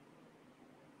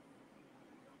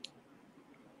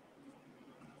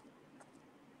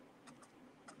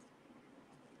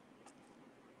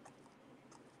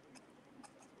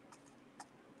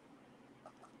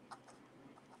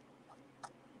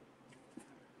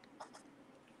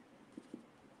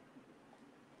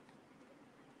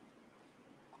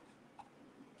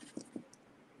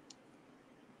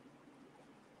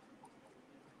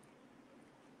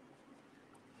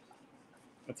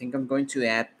 I think I'm going to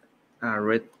add a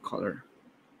red color.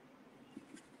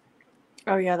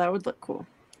 Oh yeah, that would look cool.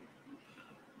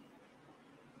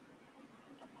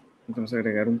 Vamos a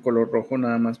agregar un color rojo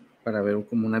nada más para ver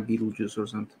como una Beetlejuice or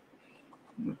something.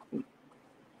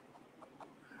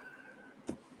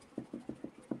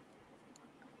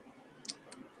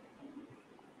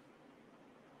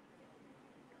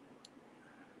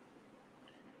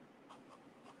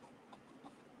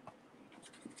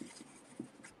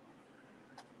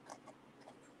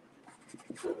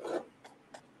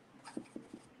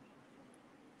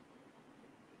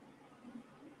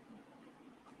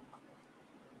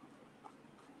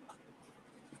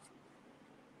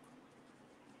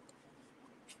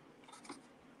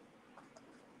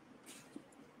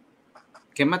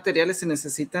 ¿Qué materiales se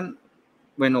necesitan?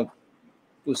 Bueno,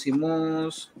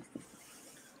 pusimos,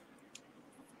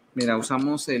 mira,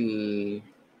 usamos el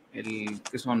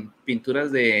que son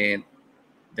pinturas de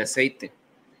aceite.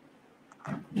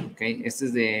 Ok, este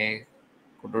es de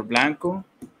color blanco.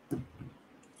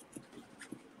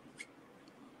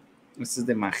 Este es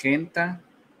de magenta.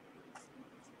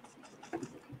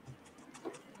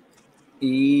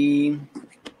 Y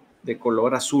de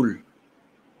color azul.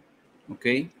 Ok.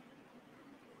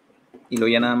 Y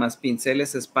luego ya nada más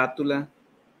pinceles, espátula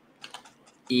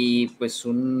y pues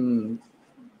un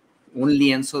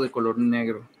lienzo de color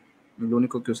negro. Es lo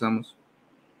único que usamos.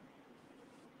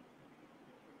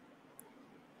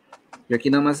 Yo aquí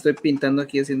nada más estoy pintando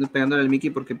aquí, pegándole al Mickey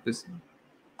porque pues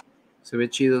se ve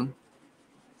chido.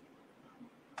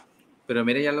 Pero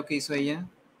mira ya lo que hizo ella.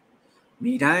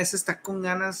 Mira, ese está con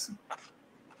ganas.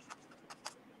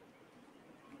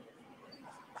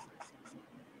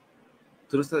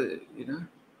 Tú lo estás, mira.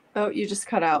 Oh, you just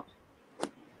cut out.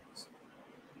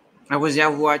 I was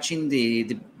just watching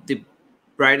the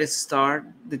brightest star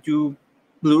that you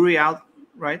blurry out,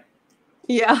 right?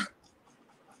 Yeah.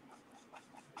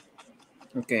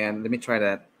 Okay, and let me try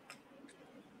that.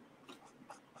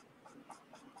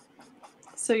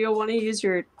 So you'll want to use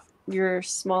your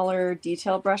smaller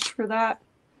detail brush for that.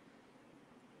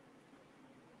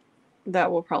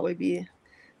 That will probably be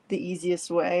the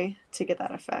easiest way to get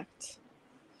that effect.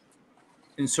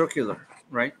 In circular,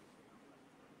 right?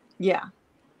 Yeah.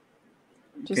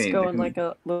 Just Okay, go in like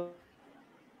a little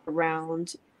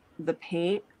around the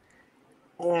paint,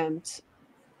 and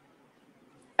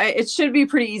it should be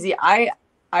pretty easy. I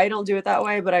don't do it that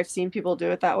way, but I've seen people do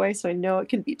it that way, so I know it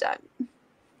can be done.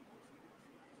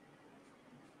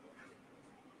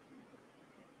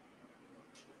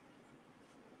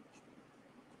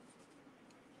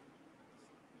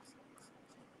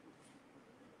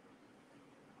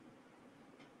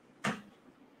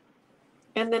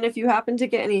 And then if you happen to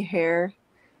get any hair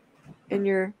in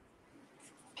your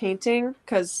painting,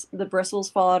 because the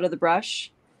bristles fall out of the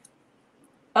brush.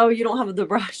 Oh, you don't have the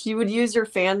brush. You would use your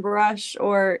fan brush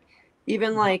or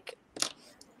even like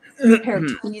a pair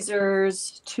of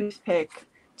tweezers, toothpick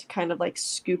to kind of like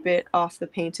scoop it off the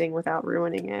painting without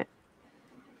ruining it.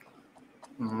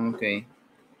 Okay.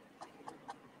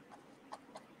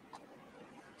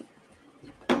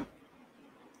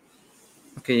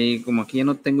 Ok, como aquí ya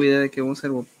no tengo idea de qué vamos a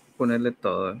hacer, voy a ponerle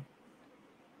todo.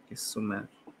 Que es una...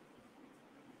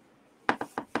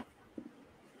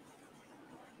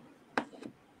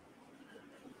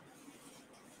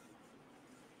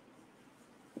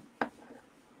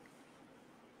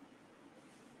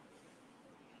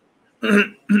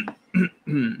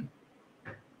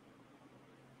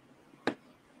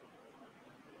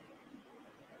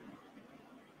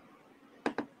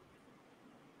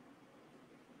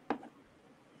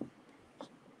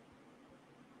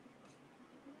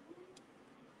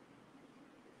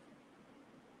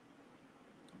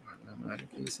 La madre,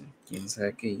 ¿qué hice? ¿Quién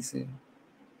sabe qué hice?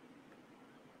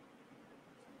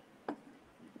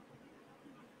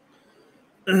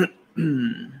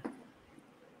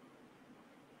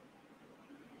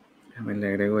 Déjame le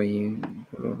agrego ahí un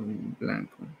color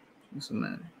blanco. Eso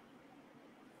nada.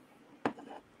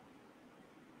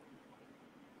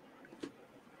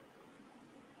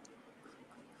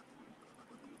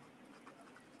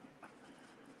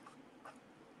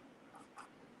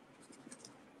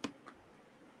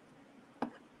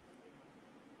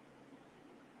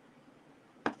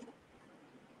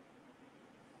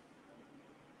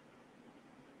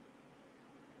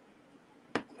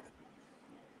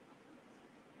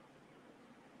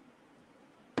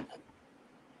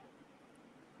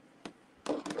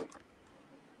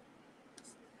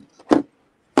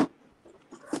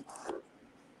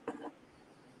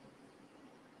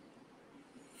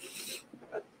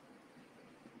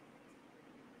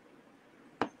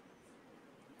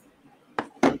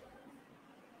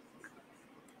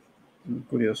 Muy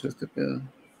curioso este pedo.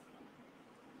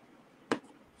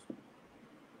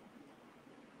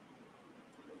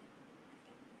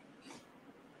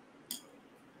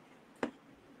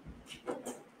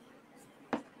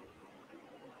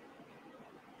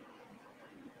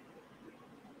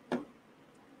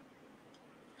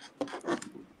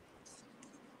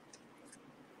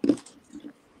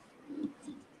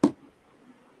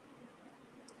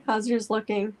 How's yours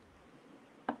looking?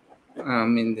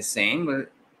 In the same,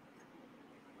 but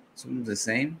it's almost the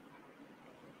same.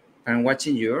 I'm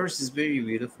watching yours. It's very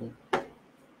beautiful.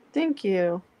 Thank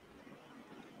you.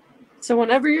 So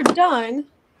whenever you're done,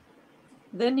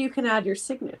 then you can add your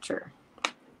signature.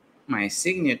 My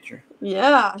signature.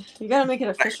 Yeah, you got to make it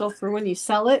official for when you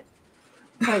sell it.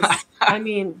 Because, I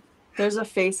mean, there's a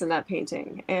face in that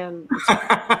painting. And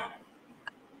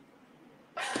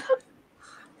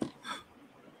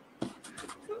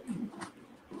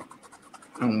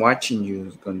I'm watching you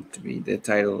is going to be the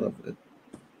title of it.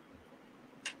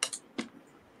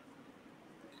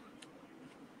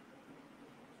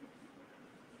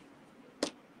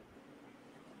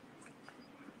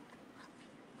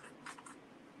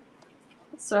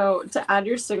 so to add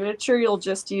your signature, you'll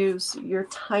just use your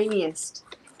tiniest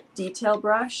detail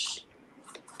brush.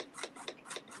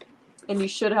 And you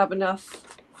should have enough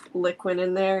liquid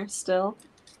in there still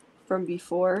from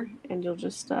before. And you'll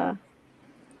just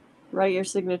write your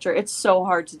signature. It's so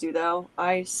hard to do, though.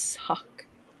 I suck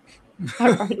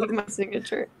at writing my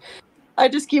signature. I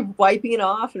just keep wiping it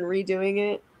off and redoing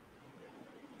it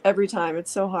every time.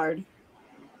 It's so hard.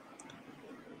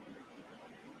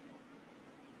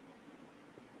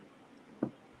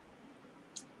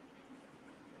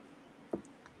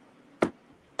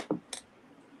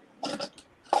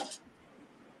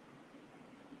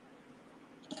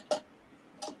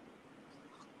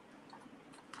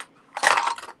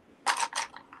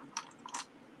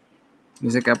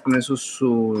 Dice que va a poner su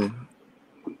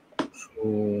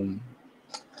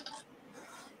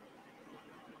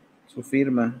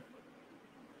firma.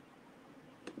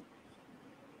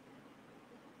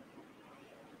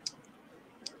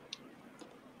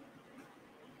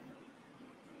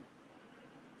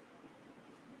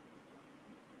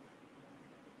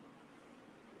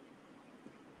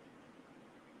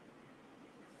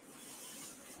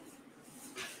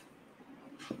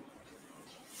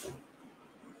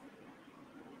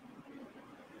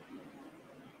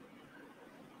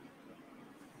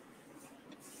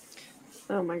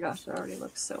 Oh my gosh, it already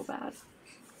looks so bad.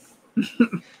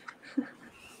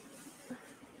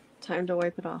 Time to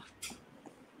wipe it off.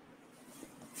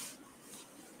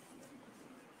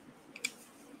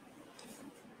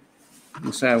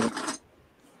 O sea,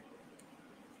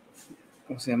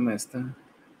 ¿cómo se llama esta?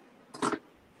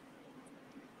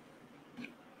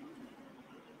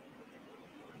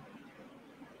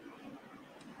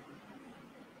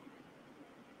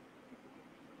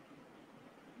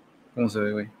 ¿Cómo se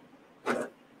ve, güey?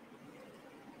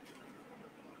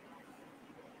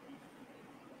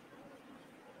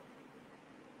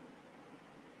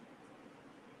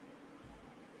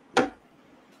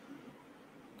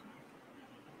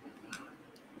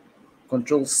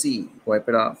 Control C, wipe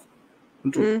it off.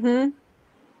 Mm-hmm.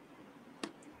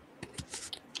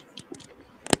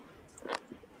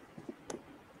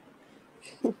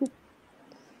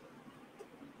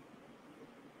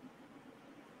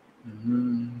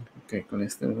 Ok, con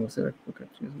este vamos a hacer porque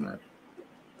es mal.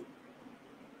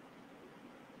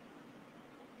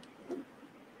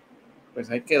 Pues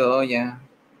ahí quedó ya.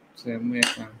 Se ve muy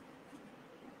acá.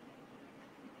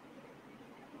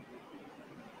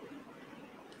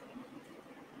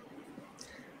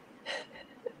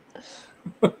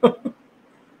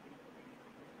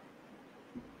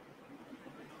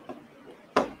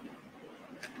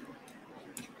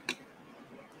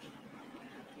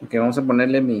 Ok, vamos a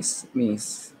ponerle mis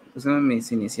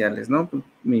iniciales, ¿no?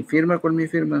 Mi firma, ¿cuál es mi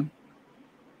firma?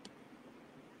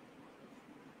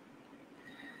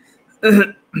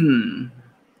 A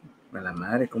la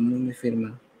madre, ¿cómo es mi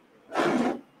firma?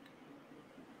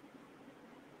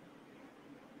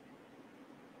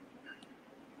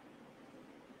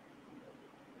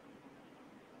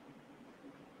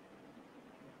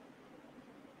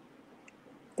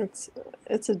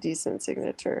 It's a decent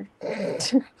signature. Oh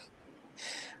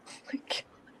my gosh,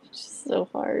 it's so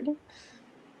hard.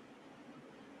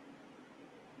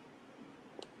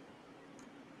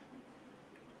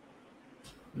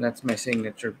 That's my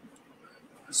signature.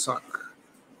 Suck.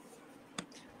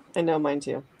 I know, mine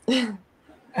too.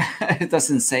 It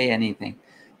doesn't say anything.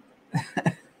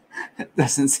 It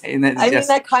doesn't say that. I mean,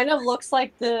 that kind of looks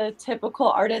like the typical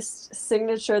artist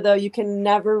signature, though. You can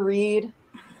never read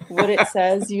what it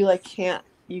says. You like can't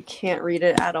you can't read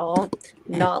it at all.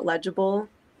 Not legible.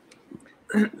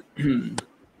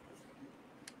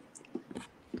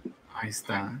 Ahí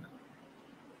está.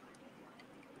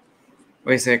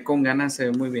 Oye, se ve con ganas, se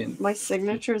ve muy bien. My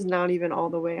signature is not even all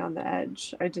the way on the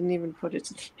edge. I didn't even put it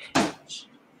to the edge.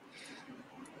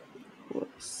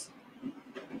 Whoops.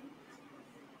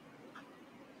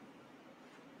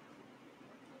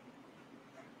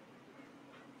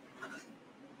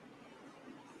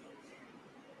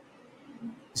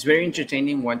 It's very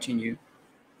entertaining watching you.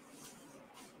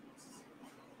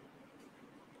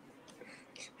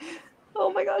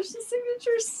 Oh my gosh, the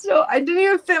signature is so... I didn't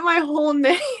even fit my whole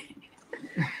name.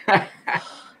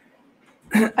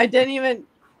 I didn't even...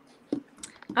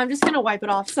 I'm just going to wipe it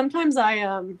off. Sometimes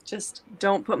I just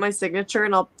don't put my signature,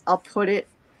 and I'll put it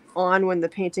on when the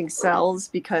painting sells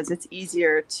because it's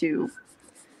easier to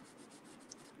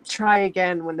try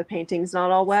again when the painting's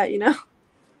not all wet, you know?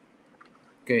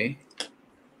 Okay.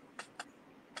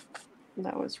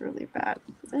 That was really bad.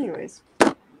 Anyways,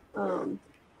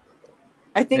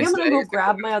 I think I'm gonna go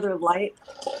grab my other light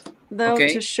though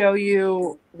to show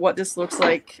you what this looks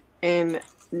like in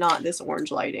not this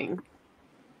orange lighting.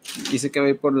 Dice que va a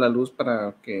ir por la luz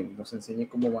para que nos enseñe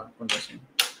cómo va con eso.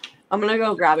 I'm gonna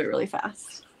go grab it really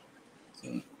fast.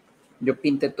 Sí. Yo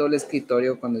pinté todo el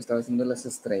escritorio cuando estaba haciendo las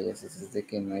estrellas, es de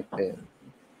que no hay pedo.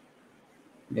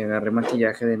 Y agarré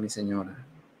maquillaje de mi señora.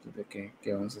 ¿De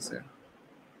qué vamos a hacer?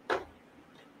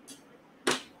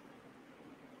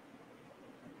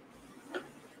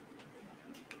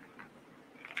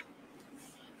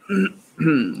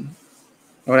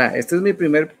 Ahora, este es mi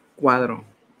primer cuadro.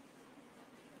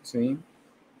 ¿Sí?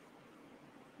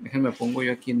 Déjenme pongo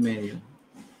yo aquí en medio.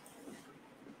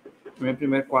 Mi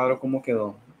primer cuadro, ¿cómo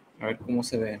quedó? A ver cómo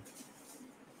se ve.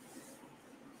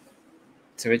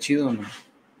 ¿Se ve chido o no?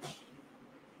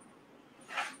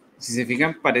 Si se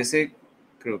fijan, parece,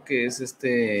 creo que es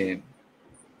es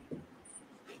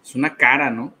una cara,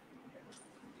 ¿no?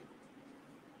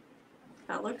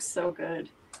 That looks so good.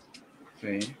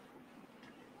 Sí.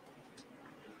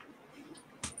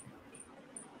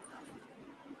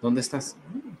 ¿Dónde estás?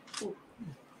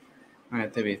 Ah,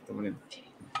 ya te vi, está bonito.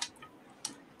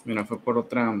 Mira, fue por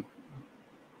otra.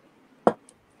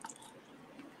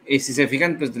 Y si se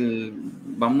fijan, pues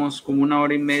vamos como 1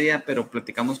 hora y media, pero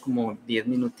platicamos como 10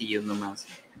 minutillos nomás.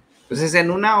 Entonces, en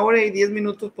 1 hora y 10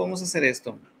 minutos podemos hacer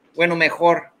esto. Bueno,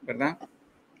 mejor, ¿verdad?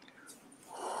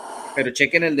 Pero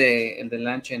chequen el de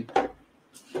Lanchen.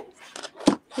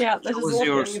 Yeah, this is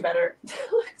looking better.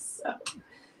 So,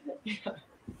 yeah.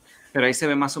 Pero ahí se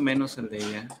ve más o menos el de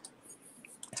ella.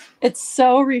 It's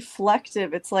so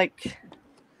reflective. It's like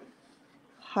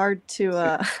hard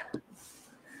to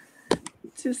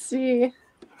see.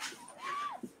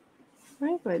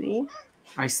 Hi, buddy.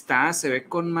 Ahí está, se ve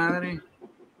con madre.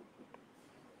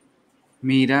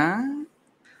 Mira.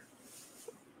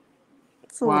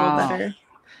 It's a little better.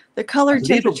 The color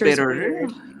temperature is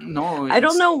weird. No, I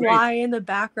don't know why in the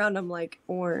background I'm like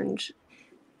orange.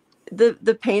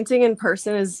 The painting in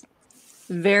person is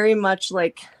very much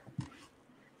like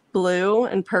blue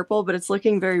and purple, but it's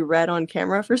looking very red on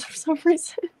camera for some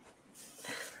reason.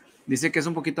 Dice que es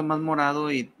un poquito más morado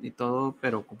y todo,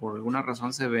 pero por alguna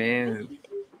razón se ve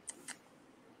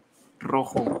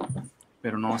rojo,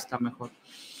 pero no está mejor.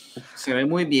 Se ve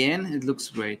muy bien. It looks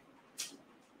great.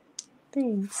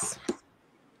 Thanks.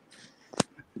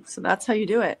 So that's how you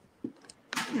do it.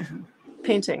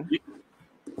 Painting.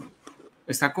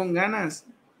 Está con ganas.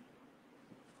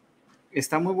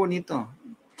 Está muy bonito.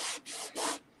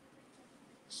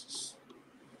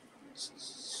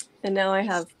 And now I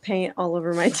have paint all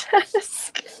over my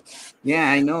desk.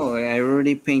 Yeah, I know. I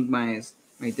already paint my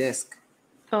desk.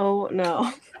 Oh,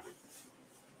 no.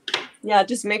 Yeah,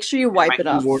 just make sure you wipe it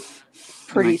up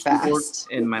pretty fast.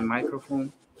 And my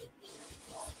microphone.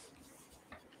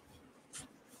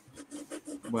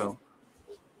 Well.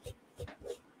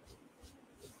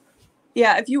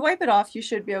 Yeah, if you wipe it off, you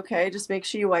should be okay. Just make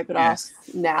sure you wipe it off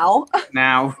now.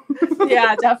 Now.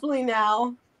 Yeah, definitely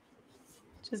now.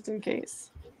 Just in case.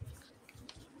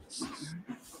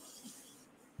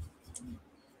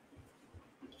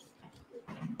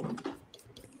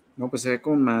 No, pues se ve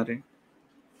con madre.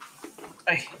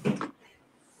 Ay.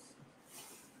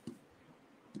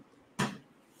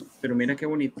 Pero mira qué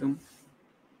bonito.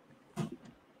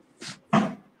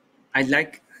 I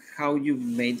like how you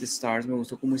made the stars. Me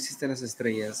gustó cómo hiciste las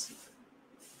estrellas.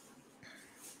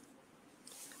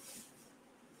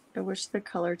 I wish the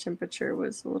color temperature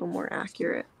was a little more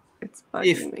accurate. It's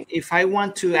bugging me. If I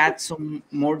want to add some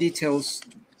more details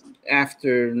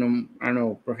after, no, I don't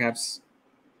know, perhaps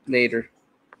later,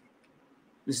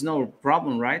 there's no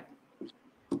problem, right?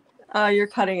 You're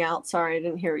cutting out. Sorry, I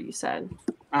didn't hear what you said.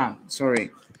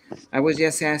 Sorry. I was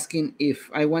just asking if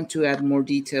I want to add more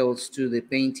details to the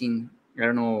painting. I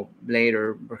don't know,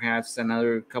 later, perhaps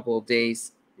another couple of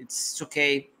days. It's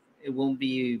okay. It won't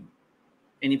be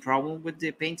any problem with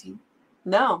the painting.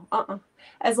 No,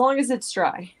 as long as it's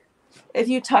dry. If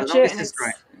you As touch long it as and it's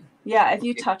dry. yeah, if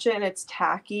you Okay. touch it and it's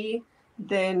tacky,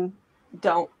 then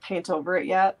don't paint over it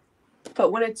yet.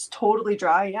 But when it's totally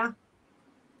dry, yeah.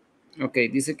 Ok,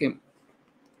 dice que,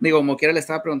 digo, como quiera le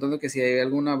estaba preguntando que si hay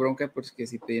alguna bronca, pues que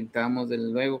si pintamos de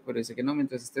luego, pero dice que no,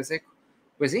 mientras esté seco.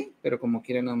 Pues sí, pero como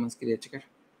quiera nada más quería checar.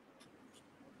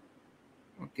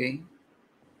 Ok.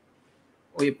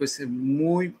 Oye, pues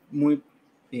muy, muy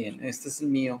bien. Este es el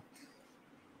mío.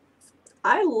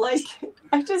 I like it.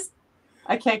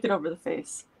 I can't get over the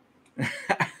face.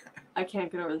 I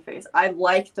can't get over the face. I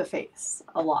like the face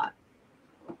a lot.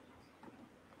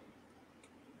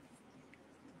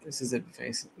 This is the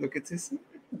face. Look at this.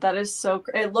 That is so.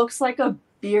 It looks like a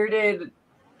bearded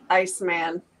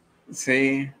Iceman.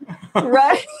 Sí.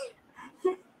 Right?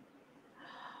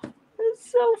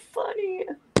 It's so funny.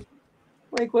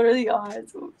 Like, what are the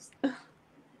odds? Oops.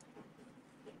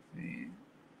 Sí.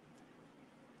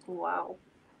 Wow.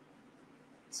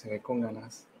 Se ve con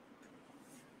ganas.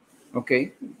 Ok,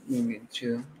 muy bien,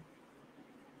 chido.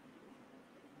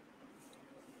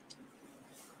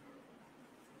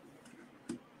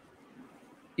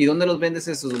 ¿Y dónde los vendes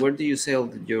esos? Where do you sell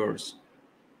yours?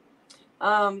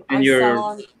 I sell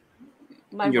on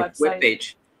my your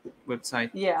website.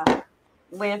 Website. Yeah.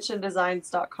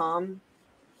 LanchenDesigns.com.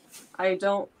 I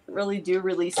don't really do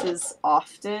releases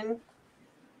often.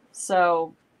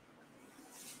 So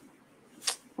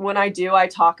when I do, I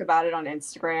talk about it on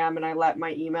Instagram and I let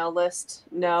my email list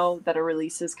know that a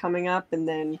release is coming up, and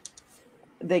then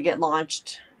they get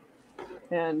launched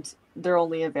and they're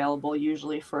only available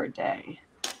usually for a day.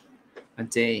 A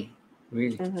day,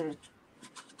 really? Mm-hmm.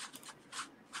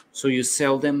 So you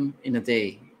sell them in a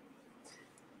day?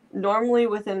 Normally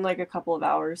within like a couple of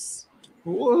hours.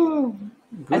 Whoa!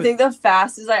 Good. I think the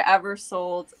fastest I ever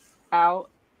sold out,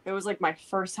 it was like my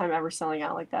first time ever selling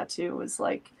out like that too, was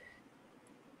like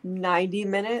 90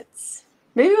 minutes.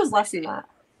 Maybe it was less than that.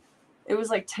 It was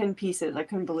like 10 pieces. I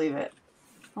couldn't believe it.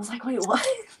 I was like, wait, what?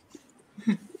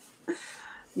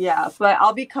 Yeah, but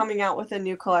I'll be coming out with a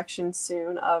new collection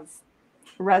soon of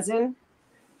resin.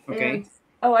 Okay. And,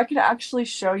 oh, I could actually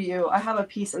show you. I have a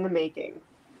piece in the making.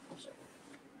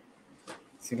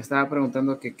 Si le estaba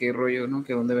preguntando que qué rollo, ¿no?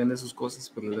 Que dónde vende sus cosas,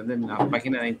 pues lo venden en la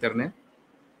página de internet.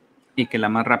 Y que la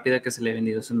más rápida que se le ha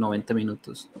vendido es en 90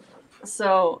 minutos.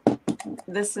 So,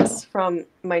 this is from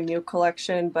my new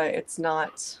collection, but it's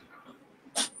not.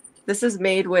 This is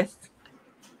made with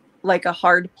like a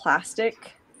hard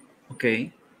plastic.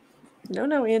 Okay.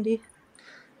 No, Andy.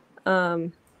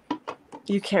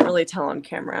 You can't really tell on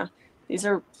camera. These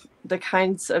are the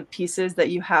kinds of pieces that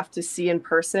you have to see in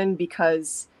person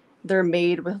because they're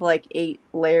made with like 8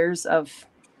 layers of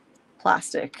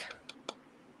plastic.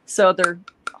 So they're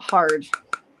hard.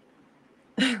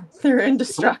 They're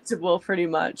indestructible pretty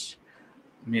much.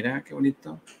 Mira, qué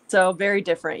bonito. So very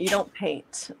different. You don't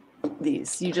paint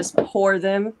these. You just pour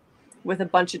them with a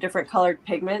bunch of different colored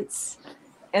pigments.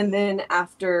 And then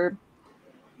after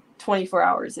 24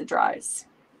 hours, it dries.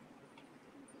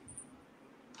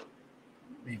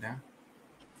 Mira.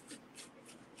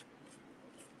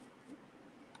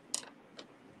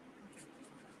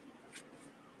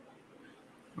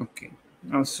 Okay.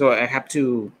 So I have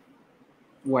to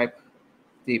wipe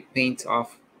the paint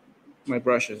off my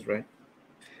brushes, right?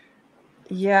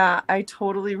 Yeah, I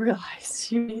totally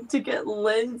realized you need to get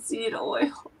linseed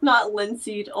oil. Not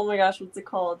linseed. Oh my gosh, what's it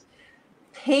called?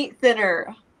 Paint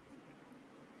thinner.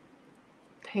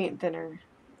 Paint thinner.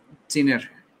 Thinner.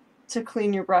 To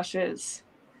clean your brushes.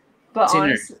 But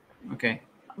Thinner. Okay.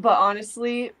 But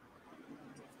honestly,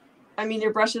 I mean,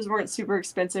 your brushes weren't super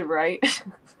expensive, right?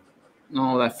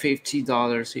 No, like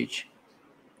 $50 each.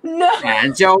 No.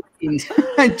 I'm joking.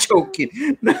 I'm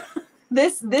joking.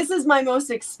 This is my most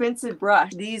expensive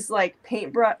brush. These like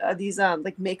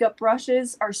like makeup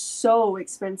brushes are so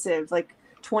expensive. Like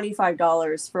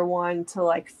 $25 for one to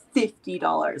like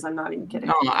 $50. I'm not even kidding.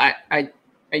 No, I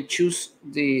choose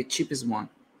the cheapest one.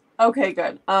 Okay,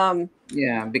 good.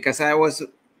 Yeah, because I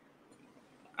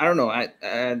don't know.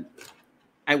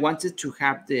 I wanted to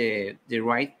have the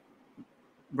right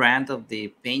brand of the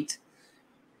paint,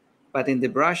 but in the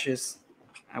brushes,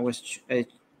 I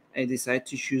decided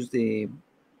to choose the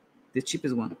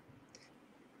cheapest one.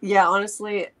 Yeah,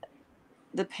 honestly,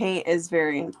 the paint is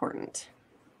very important.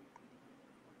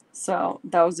 So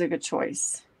that was a good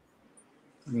choice.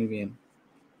 Muy bien.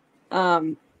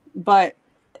 But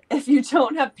if you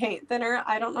don't have paint thinner,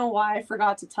 I don't know why I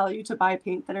forgot to tell you to buy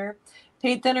paint thinner.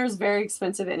 Paint thinner is very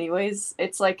expensive anyways.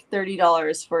 It's like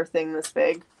 $30 for a thing this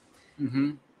big.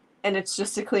 Mm-hmm. And it's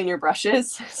just to clean your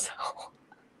brushes. So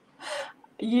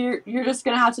you're just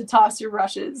going to have to toss your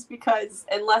brushes because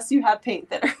unless you have paint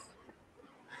thinner.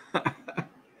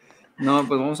 No,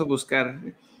 pues vamos a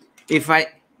buscar.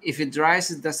 If it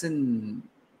dries, it doesn't.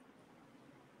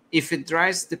 If it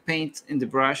dries, the paint in the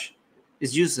brush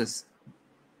is useless.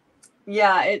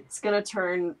 Yeah, it's going to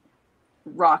turn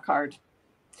rock hard.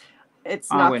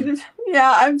 It's not going to.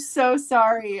 Yeah, I'm so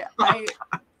sorry. I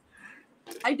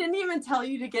didn't even tell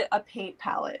you to get a paint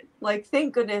palette. Like,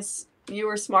 thank goodness you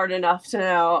were smart enough to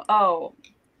know, oh,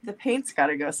 the paint's got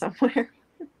to go somewhere.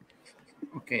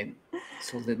 Okay,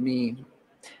 so let me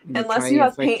Unless you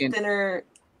have paint thinner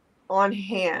on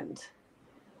hand.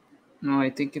 No, I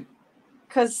think it.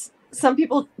 Because some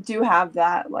people do have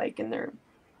that, like, in their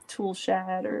tool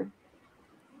shed,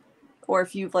 or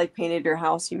if you've, like, painted your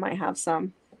house, you might have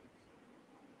some.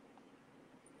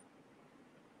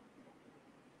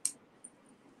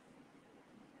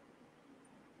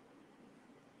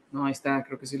 No, ahí está,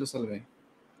 creo que sí lo salvé.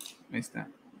 Ahí está.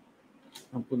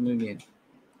 No, pues muy bien.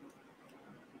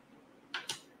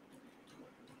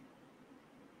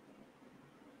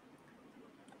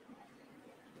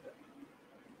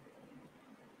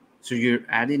 So you're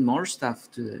adding more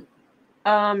stuff to it?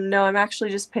 No, I'm actually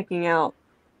just picking out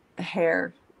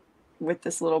hair with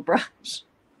this little brush.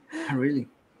 Oh, really?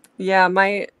 Yeah,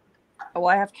 I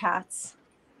have cats,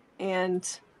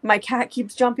 and my cat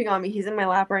keeps jumping on me. He's in my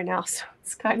lap right now, so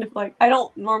it's kind of like, I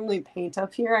don't normally paint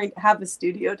up here. I have a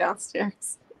studio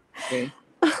downstairs. Okay.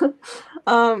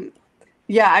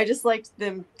 Yeah, I just like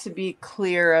them to be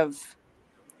clear of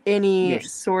any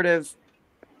sort of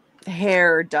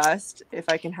hair or dust if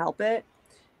I can help it.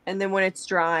 And then when it's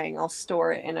drying, I'll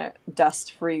store it in a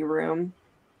dust-free room.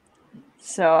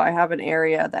 So I have an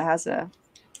area that has a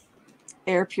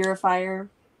air purifier,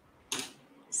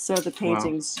 so the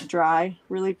paintings dry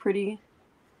really pretty.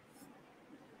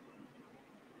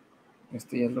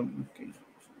 Este ya lo, okay.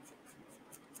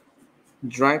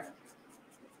 Dry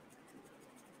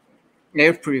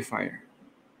air purifier.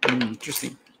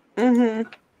 Interesting. Mm-hmm.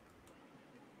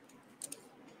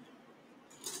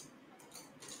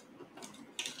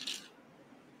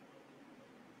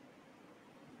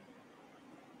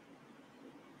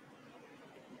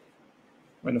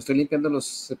 Bueno, estoy limpiando los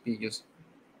cepillos.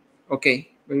 Okay,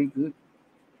 very good.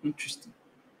 Interesting.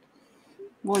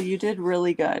 Well, you did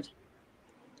really good.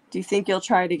 Do you think you'll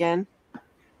try it again?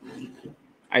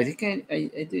 I think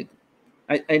I did.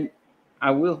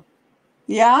 I will.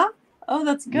 Yeah? Oh,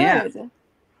 that's good. Yeah.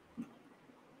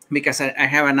 Because I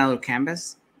have another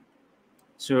canvas,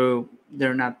 so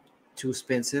they're not too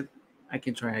expensive. I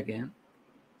can try again.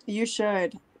 You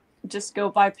should. Just go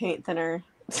buy paint thinner.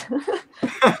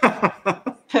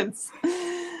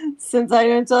 Since I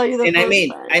didn't tell you the and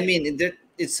first I mean,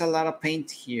 it's a lot of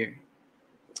paint here.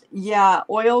 Yeah,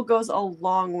 oil goes a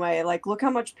long way. Like, look how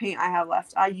much paint I have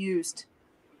left. I used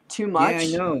too much. Yeah,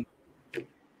 I know.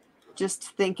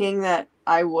 Just thinking that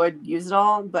I would use it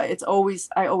all, but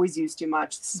I always use too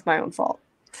much. This is my own fault.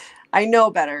 I know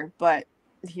better, but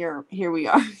here we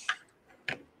are.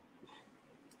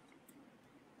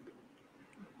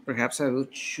 Perhaps I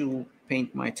should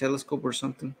paint my telescope or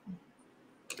something.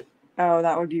 Oh,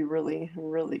 that would be really,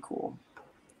 really cool.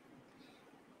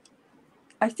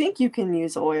 I think you can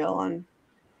use oil on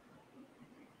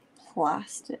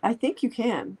plastic. I think you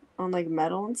can on like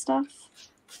metal and stuff.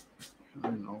 I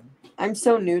don't know. I'm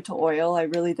so new to oil. I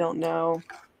really don't know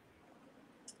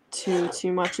too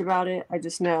much about it. I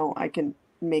just know I can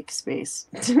make space.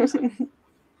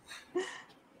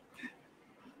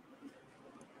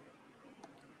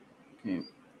 Okay.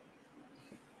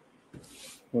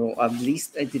 Well, at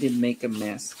least I didn't make a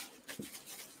mess.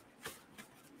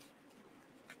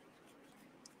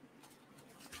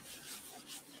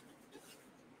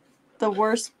 The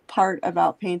worst part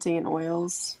about painting in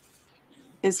oils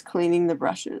is cleaning the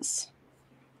brushes.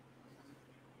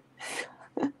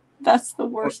 That's the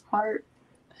worst part,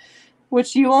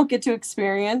 which you won't get to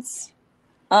experience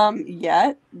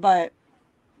yet, but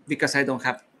because I don't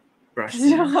have brushes.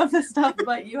 You don't have the stuff,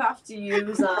 but you have to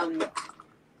use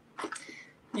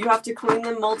you have to clean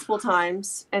them multiple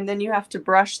times, and then you have to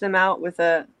brush them out with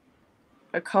a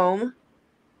comb.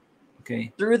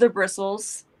 Okay. Through the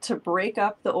bristles to break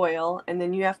up the oil, and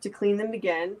then you have to clean them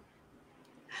again.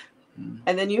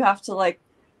 And then you have to like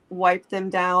wipe them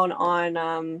down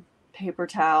on paper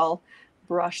towel,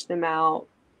 brush them out.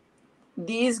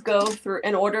 These go through,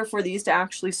 in order for these to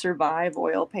actually survive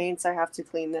oil paints, I have to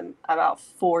clean them about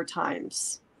 4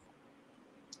 times.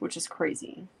 which is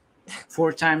crazy.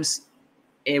 4 times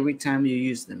every time you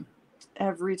use them.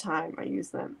 Every time I use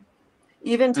them.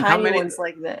 Even And tiny ones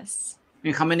like this.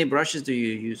 And how many brushes do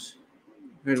you use?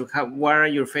 What are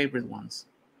your favorite ones?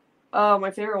 Oh, my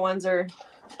favorite ones are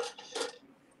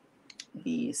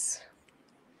these.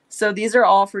 So these are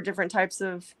all for different types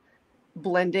of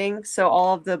blending. So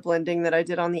all of the blending that I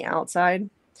did on the outside,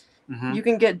 you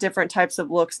can get different types of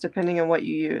looks depending on what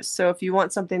you use. So if you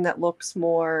want something that looks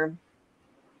more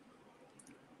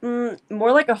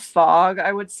like a fog,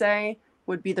 I would say,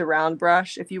 would be the round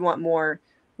brush. If you want more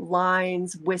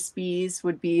lines, wispies,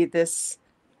 would be this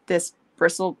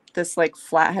bristle, this like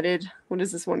flat-headed, what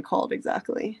is this one called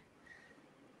exactly?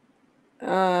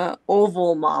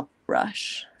 Oval mop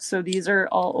brush. So these are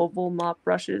all oval mop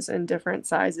brushes in different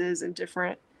sizes and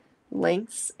different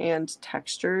lengths and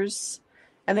textures,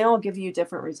 and they all give you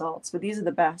different results, but these are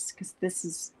the best because this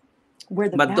is where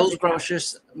the but those magic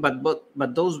brushes happens.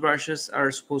 but those brushes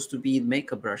are supposed to be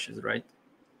makeup brushes, right?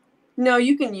 No,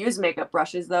 you can use makeup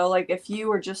brushes though. Like if you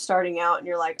were just starting out and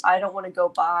you're like, I don't want to go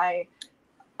buy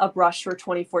a brush for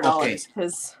 $24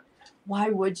 because why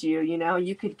would you? You know,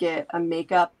 you could get a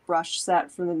makeup brush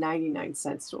set from the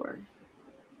 99-cent store.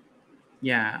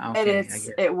 Yeah, okay.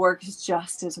 And it works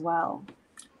just as well.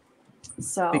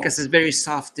 So because it's very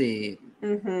softy.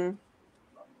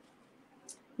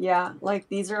 Yeah, like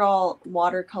these are all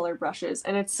watercolor brushes,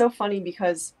 and it's so funny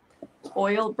because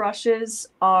oil brushes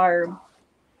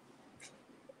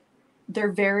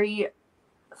they're very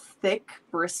thick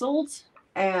bristled,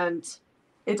 and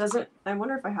it doesn't, I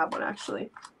wonder if I have one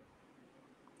actually.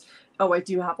 Oh, I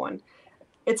do have one.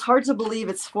 It's hard to believe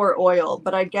it's for oil,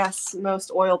 but I guess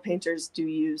most oil painters do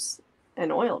use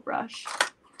an oil brush.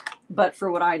 But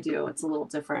for what I do, it's a little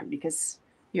different because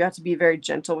you have to be very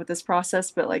gentle with this process.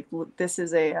 But like this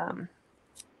is a,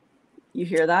 you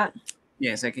hear that?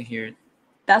 Yes, I can hear it.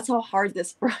 That's how hard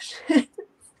this brush is.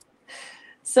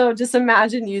 So just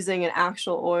imagine using an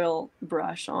actual oil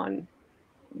brush on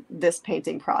this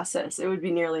painting process. It would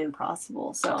be nearly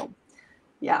impossible. So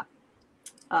yeah,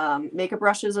 makeup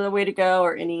brushes are the way to go,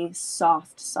 or any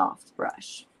soft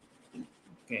brush.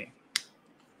 Okay,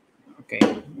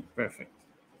 perfect.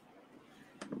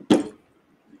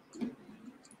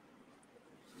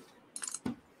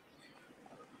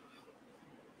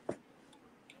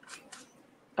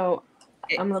 Oh,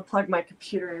 I'm gonna plug my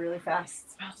computer in really fast.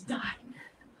 It's about to die.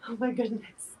 Oh my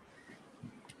goodness.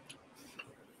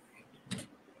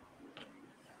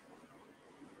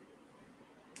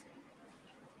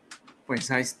 Pues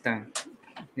ahí está.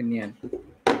 Genial.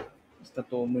 Está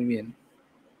todo muy bien.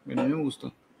 Bueno, a mí me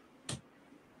gustó.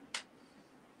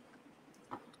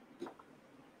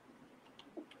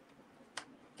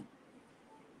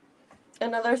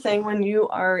 Another thing, when you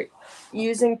are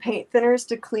using paint thinners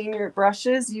to clean your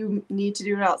brushes, you need to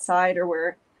do it outside or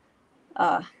wear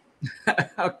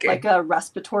like a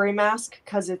respiratory mask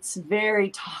because it's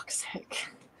very toxic.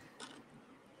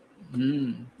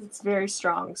 It's very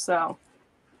strong, so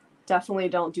definitely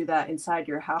don't do that inside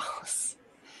your house.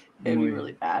 It'd be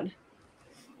really bad.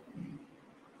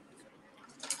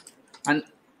 And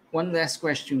one last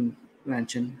question,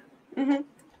 Lanchen.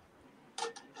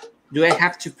 Do I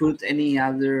have to put any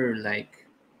other like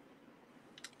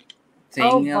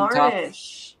thing on top?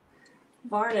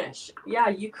 Varnish. Yeah,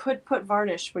 you could put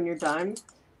varnish when you're done.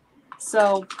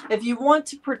 So if you want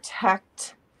to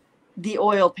protect the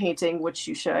oil painting, which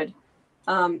you should,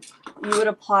 you would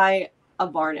apply a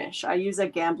varnish. I use a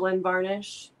Gamblin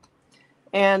varnish,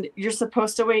 and you're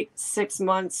supposed to wait 6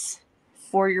 months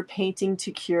for your painting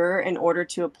to cure in order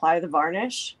to apply the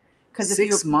varnish.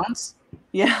 6 months?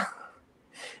 Yeah.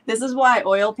 This is why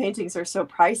oil paintings are so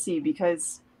pricey,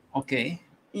 because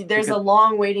there's a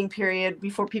long waiting period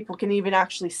before people can even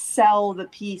actually sell the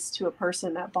piece to a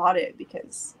person that bought it,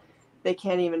 because they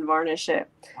can't even varnish it.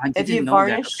 If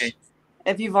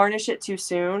you varnish it too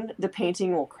soon, the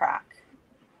painting will crack.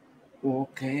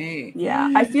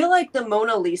 Yeah, I feel like the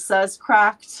Mona Lisa is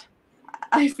cracked.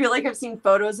 I feel like I've seen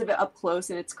photos of it up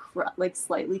close and it's like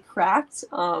slightly cracked.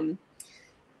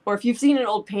 Or if you've seen an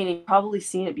old painting, you've probably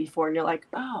seen it before and you're like,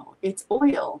 oh, it's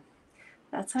oil.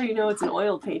 That's how you know it's an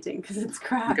oil painting, because it's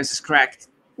cracked. Because it's cracked.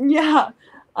 Yeah.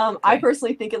 I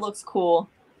personally think it looks cool.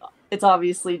 It's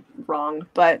obviously wrong,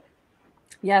 but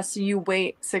yeah, so you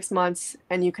wait 6 months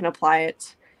and you can apply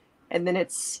it. And then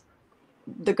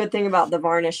the good thing about the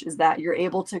varnish is that you're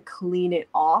able to clean it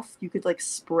off. You could like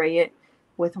spray it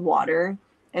with water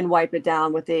and wipe it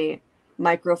down with a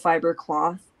microfiber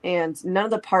cloth, and none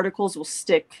of the particles will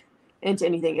stick into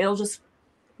anything. It'll just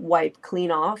wipe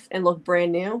clean off and look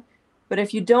brand new. But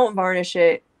if you don't varnish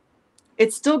it,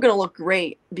 it's still going to look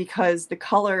great, because the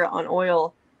color on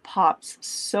oil pops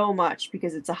so much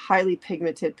because it's a highly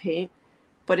pigmented paint,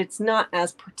 but it's not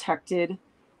as protected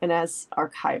and as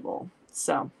archival.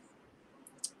 So,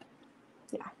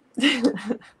 yeah.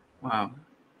 Wow.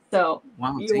 So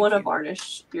Wow. you want to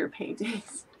varnish your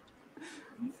paintings.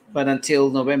 But until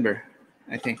November,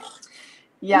 I think.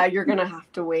 Yeah, you're going to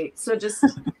have to wait. So just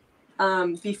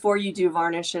before you do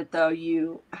varnish it, though,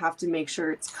 you have to make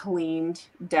sure it's cleaned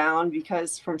down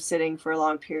because from sitting for a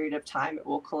long period of time, it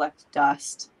will collect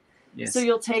dust. Yes. So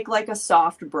you'll take like a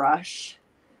soft brush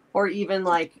or even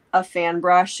like a fan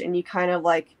brush and you kind of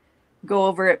like go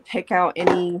over it, pick out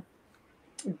any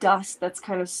dust that's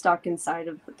kind of stuck inside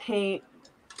of the paint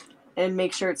and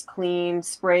make sure it's clean,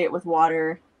 spray it with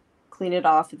water, clean it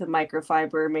off with a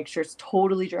microfiber, make sure it's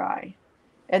totally dry.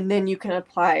 And then you can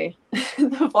apply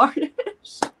the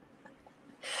varnish.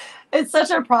 It's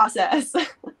such a process.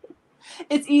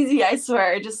 It's easy, I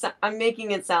swear. I'm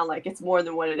making it sound like it's more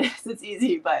than what it is. It's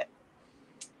easy, but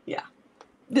yeah.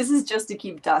 This is just to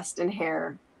keep dust and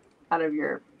hair out of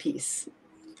your piece.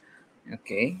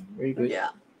 Okay, very good. Yeah.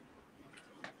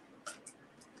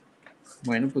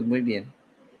 Bueno, pues muy bien.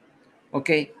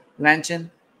 Okay,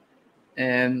 Lanchen,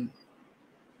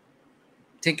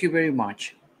 thank you very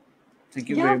much. Thank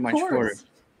you very much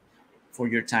for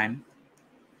your time.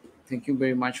 Thank you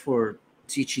very much for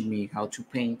teaching me how to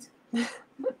paint.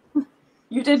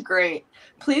 You did great.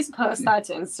 Please post that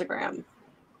to Instagram.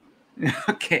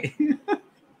 Okay.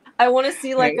 I want to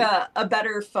see like a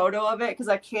better photo of it because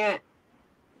I can't.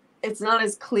 It's not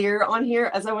as clear on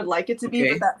here as I would like it to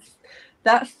be, but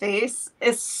that face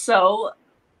is so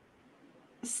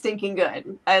stinking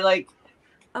good. I like.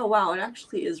 Oh wow, it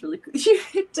actually is really good.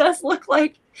 It does look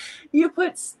like you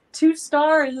put 2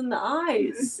 stars in the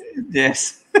eyes.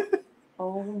 Yes.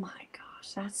 Oh my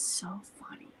gosh, that's so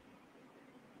funny.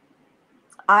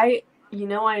 I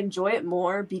enjoy it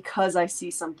more because I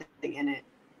see something in it.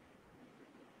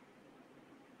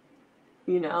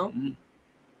 You know? Mm-hmm.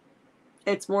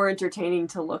 It's more entertaining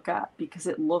to look at because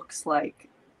it looks like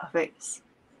a face.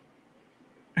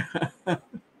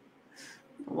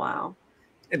 Wow.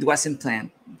 It wasn't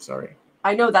planned. I'm sorry.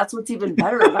 I know, that's what's even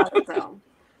better about it though.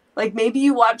 Like maybe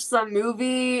you watch some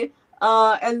movie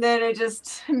and then it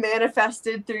just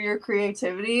manifested through your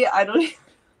creativity. I don't even...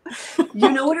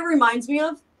 You know what it reminds me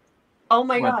of? Oh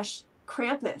my gosh,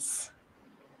 Krampus.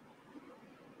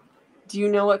 Do you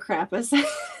know what Krampus is?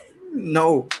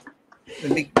 No.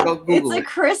 Let me go Google it. It's a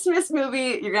Christmas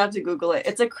movie. You're going to have to Google it.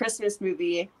 It's a Christmas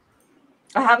movie.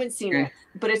 I haven't seen it,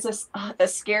 but it's a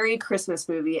scary Christmas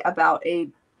movie about a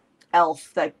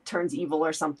elf that turns evil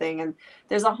or something. And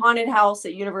there's a haunted house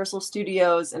at Universal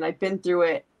Studios, and I've been through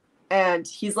it. And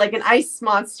he's like an ice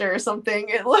monster or something.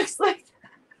 It looks like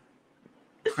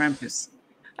Krampus.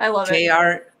 I love it.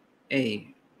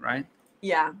 K-R-A, right?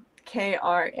 Yeah.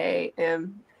 Krampus.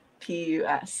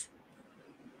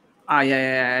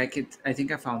 Yeah. I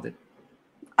think I found it.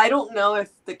 I don't know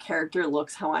if the character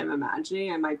looks how I'm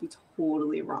imagining. I might be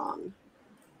totally wrong.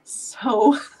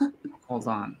 So hold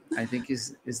on. I think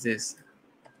is this.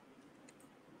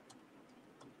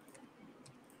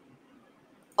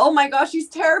 Oh my gosh, he's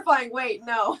terrifying. Wait,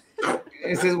 no.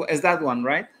 Is that one,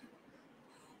 right?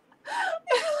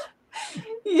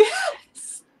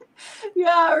 Yes.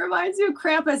 Yeah, it reminds me of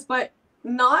Krampus, but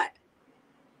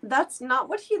that's not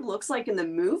what he looks like in the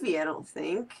movie, I don't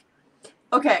think.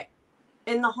 Okay.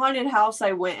 In the haunted house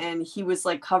I went in, he was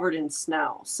like covered in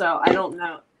snow. So I don't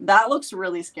know. That looks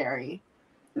really scary.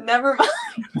 Never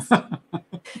mind.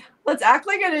 Let's act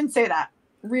like I didn't say that.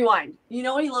 Rewind. You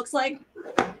know what he looks like?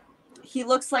 He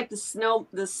looks like the snow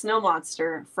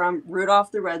monster from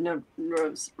Rudolph the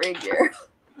Red-Nosed Reindeer.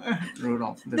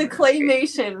 Rudolph. The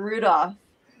claymation Rudolph.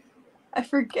 I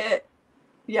forget.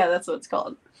 Yeah, that's what it's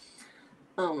called.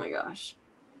 Oh my gosh.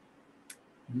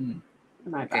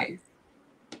 My bad.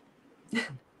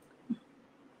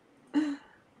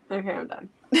 Okay, I'm done.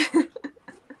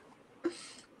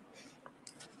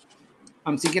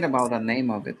 I'm thinking about the name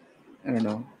of it. I don't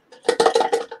know.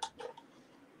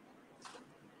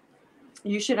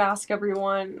 You should ask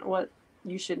everyone what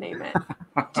you should name it.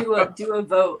 Do a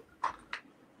vote.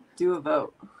 Do a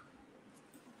vote.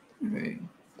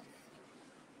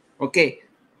 Okay.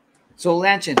 So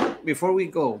Lanchen, before we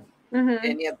go, Mm-hmm.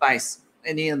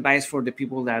 any advice for the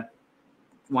people that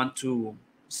want to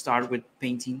start with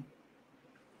painting?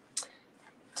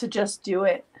 To just do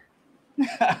it.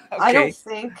 Okay. I don't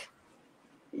think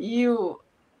you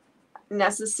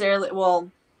necessarily,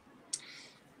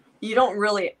 you don't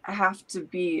really have to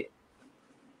be,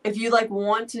 if you like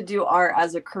want to do art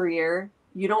as a career,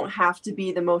 you don't have to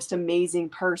be the most amazing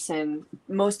person,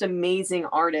 most amazing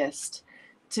artist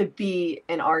to be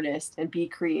an artist and be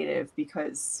creative,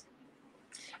 because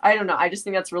I don't know, I just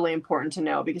think that's really important to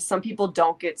know, because some people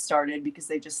don't get started because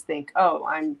they just think, oh,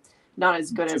 I'm not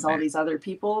as good as all these other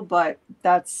people, but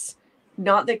that's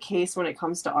not the case when it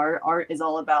comes to art. Art is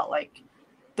all about like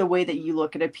the way that you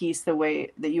look at a piece, the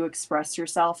way that you express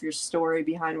yourself, your story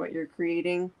behind what you're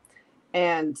creating,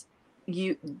 and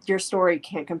your story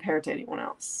can't compare to anyone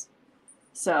else.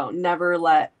 So never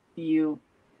let you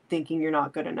thinking you're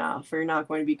not good enough or you're not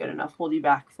going to be good enough hold you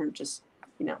back from just,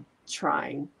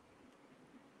 trying.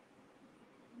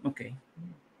 Okay,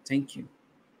 thank you.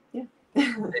 Yeah.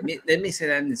 let me say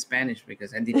that in Spanish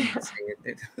because I didn't say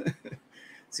it.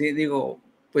 Sí, digo,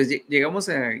 pues llegamos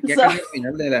ya casi al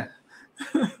final de la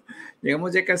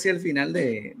llegamos ya casi al final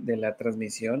de la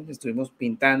transmisión. Estuvimos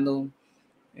pintando,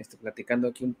 platicando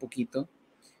aquí un poquito.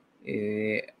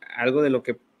 Algo de lo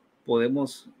que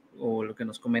podemos, o lo que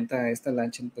nos comenta esta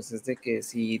Lanchen, pues es de que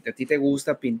si a ti te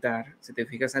gusta pintar, si te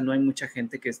fijas, no hay mucha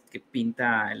gente que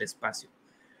pinta el espacio.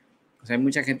 O sea, hay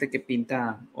mucha gente que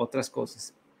pinta otras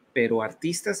cosas, pero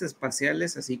artistas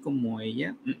espaciales así como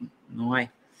ella, no hay.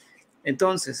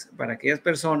 Entonces, para aquellas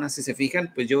personas, si se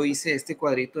fijan, pues yo hice este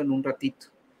cuadrito en un ratito.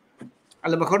 A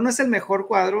lo mejor no es el mejor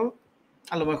cuadro,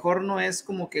 a lo mejor no es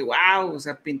como que, wow, o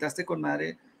sea, pintaste con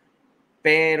madre,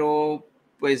 pero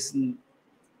pues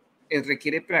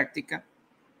requiere práctica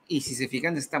y si se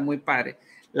fijan está muy padre.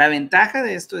 La ventaja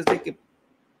de esto es de que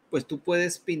pues tú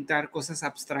puedes pintar cosas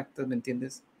abstractas, ¿me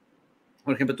entiendes?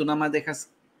 Por ejemplo, tú nada más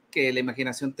dejas que la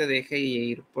imaginación te deje y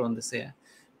ir por donde sea.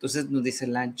 Entonces nos dice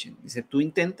Lanchen, dice, tú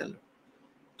inténtalo,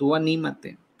 tú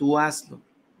anímate, tú hazlo,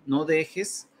 no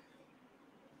dejes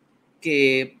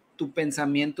que tu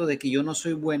pensamiento de que yo no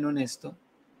soy bueno en esto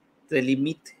te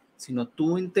limite, sino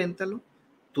tú inténtalo,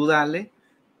 tú dale,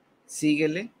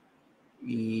 síguele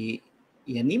y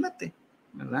anímate,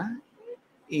 ¿verdad?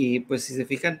 Y pues si se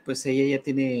fijan, pues ella ya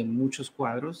tiene muchos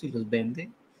cuadros y los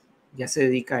vende, ya se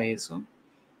dedica a eso.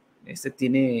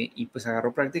 Tiene, y pues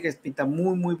agarró práctica y pinta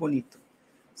muy, muy bonito,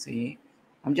 ¿sí?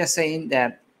 I'm just saying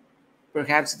that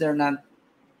perhaps they're not,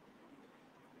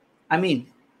 I mean,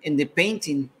 in the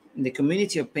painting, in the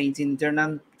community of painting, there are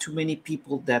not too many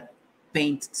people that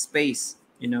paint space,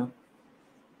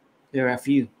 there are a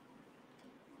few.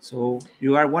 So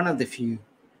you are one of the few.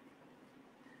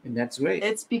 And that's great.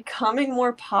 It's becoming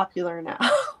more popular now.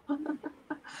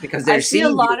 Because they're seeing you. I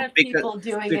see a lot of people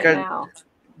doing it now.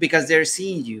 Because they're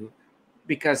seeing you.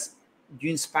 Because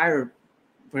you inspire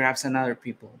perhaps another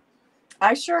people.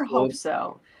 I sure hope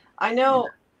so. I know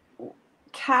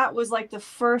Kat was like the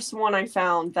first one I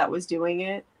found that was doing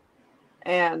it.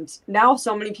 And now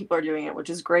so many people are doing it,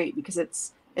 which is great because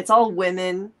it's all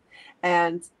women.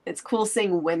 And it's cool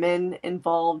seeing women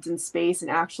involved in space and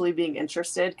actually being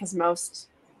interested, because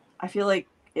I feel like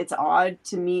it's odd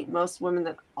to meet most women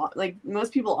that, like,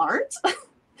 most people aren't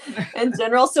in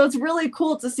general. So it's really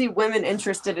cool to see women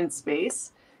interested in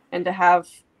space and to have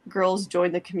girls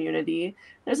join the community.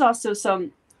 There's also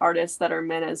some artists that are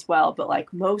men as well, but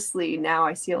like mostly now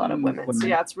I see a lot of women. So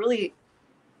yeah,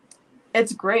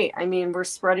 it's great. I mean, we're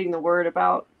spreading the word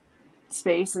about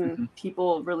space, and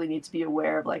people really need to be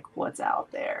aware of like what's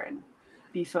out there and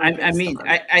be focused. I mean,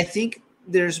 I think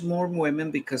there's more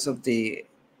women because of the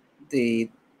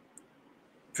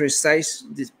precise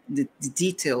the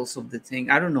details of the thing.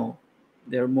 I don't know,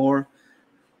 they're more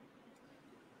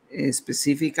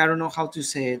specific. I don't know how to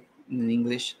say it in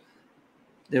English.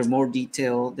 They're more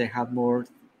detailed, they have more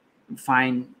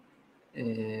fine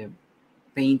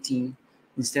painting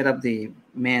instead of the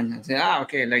men. I say,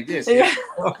 okay, like this. Yeah.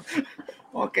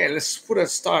 Okay, let's put a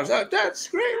stars. Oh, that's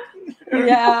great.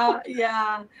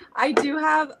 Yeah. I do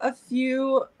have a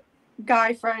few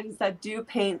guy friends that do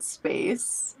paint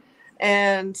space,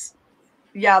 and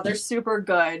yeah, they're super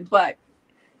good. But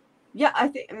yeah, I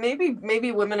think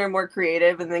maybe women are more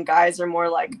creative, and then guys are more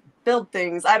like build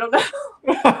things. I don't know.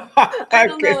 I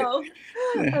don't know.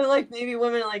 Or like maybe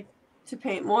women like to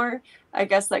paint more. I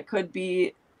guess that could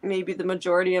be maybe the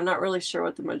majority. I'm not really sure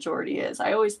what the majority is.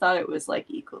 I always thought it was like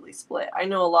equally split. I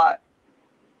know a lot.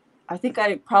 I think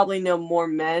I probably know more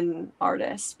men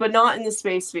artists, but not in the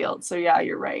space field. So yeah,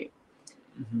 you're right.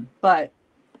 But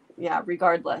yeah,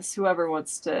 regardless, whoever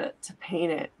wants to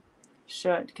paint it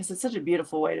should, because it's such a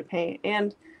beautiful way to paint,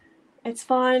 and it's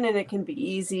fun and it can be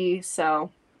easy.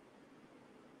 So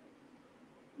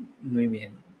muy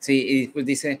bien. Sí, y pues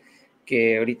dice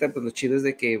que ahorita pues lo chido es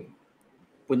de que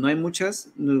pues no hay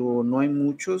muchos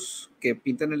que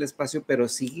pintan el espacio, pero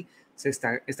sí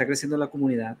está creciendo la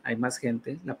comunidad, hay más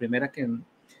gente. La primera que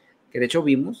de hecho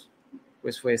vimos,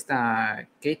 pues fue esta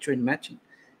Catherine Matching,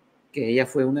 que ella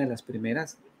fue una de las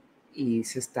primeras y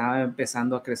se está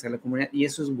empezando a crecer la comunidad, y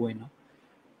eso es bueno,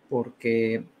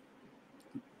 porque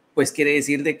pues quiere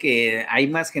decir de que hay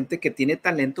más gente que tiene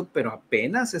talento, pero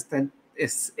apenas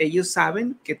ellos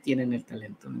saben que tienen el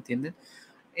talento, ¿me entienden?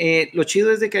 Lo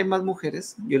chido es de que hay más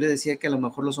mujeres. Yo les decía que a lo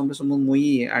mejor los hombres somos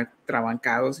muy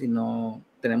atrabancados y no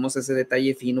tenemos ese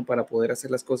detalle fino para poder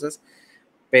hacer las cosas,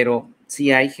 pero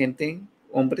sí hay gente,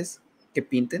 hombres, que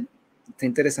pinten. Está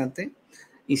interesante.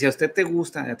 Y si a usted te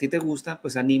gusta, a ti te gusta,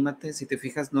 pues anímate. Si te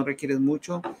fijas, no requieres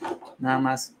mucho, nada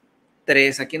más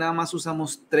 3. Aquí nada más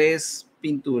usamos 3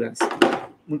 pinturas,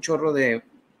 un chorro de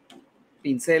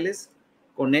pinceles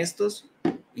con estos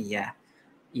y ya.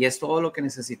 Y es todo lo que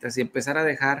necesitas y empezar a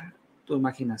dejar tu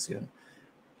imaginación.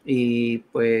 Y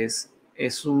pues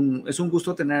es un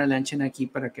gusto tener a Lanchen aquí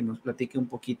para que nos platique un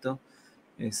poquito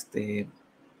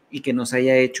y que nos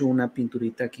haya hecho una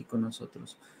pinturita aquí con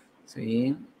nosotros.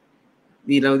 ¿Sí?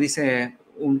 Y luego dice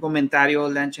un comentario,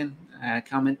 Lanchen,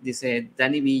 comment, dice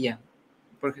Dani Villa,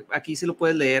 porque aquí se lo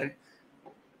puedes leer.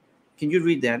 Can you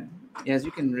read that? Yes,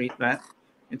 you can read that.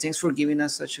 And thanks for giving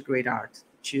us such a great art.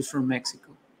 Cheers from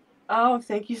Mexico. Oh,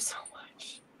 thank you so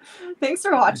much. Thanks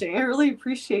for watching. I really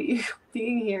appreciate you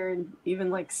being here and even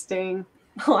like staying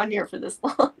on here for this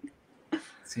long.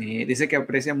 Sí, dice que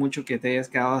aprecia mucho que te hayas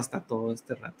quedado hasta todo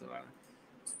este rato, ¿verdad?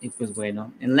 Y pues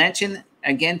bueno, and Lanchen,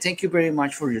 again, thank you very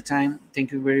much for your time.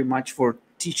 Thank you very much for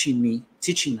teaching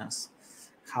us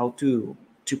how to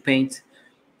paint.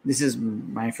 This is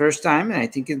my first time, and I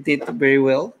think it did very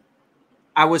well.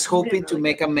 I was hoping to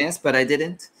make a mess, but I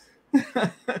didn't.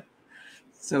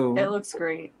 So it looks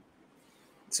great.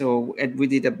 So we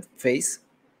did a face.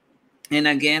 And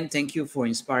again, thank you for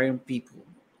inspiring people.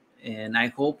 And I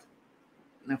hope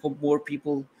more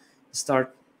people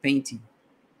start painting.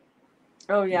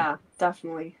 Oh yeah,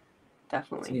 definitely.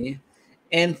 See?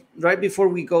 And right before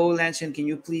we go, Lanchen, can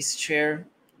you please share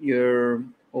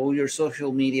all your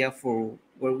social media for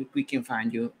where we can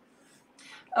find you?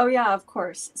 Oh yeah, of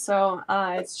course. So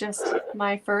it's just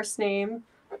my first name,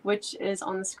 which is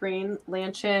on the screen,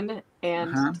 Lanchen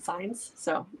and Designs.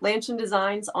 So Lanchen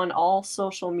Designs on all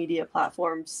social media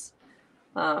platforms.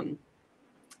 And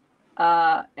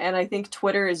I think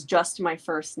Twitter is just my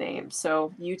first name.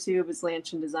 So YouTube is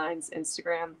Lanchen Designs,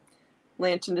 Instagram,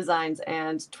 Lanchen Designs,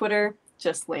 and Twitter,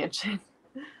 just Lanchen.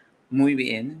 Muy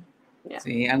bien. Yeah.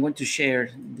 Sí, I'm going to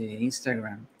share the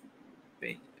Instagram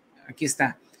page. Aquí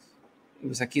está.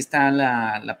 Pues aquí está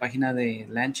la página de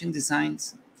Lanchen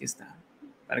Designs. Aquí está.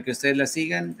 Para que ustedes la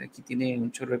sigan. Aquí tiene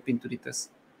un chorro de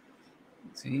pinturitas.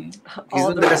 Sí. Aquí es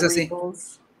donde las así.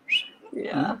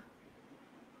 Yeah.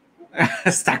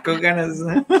 Está con ganas.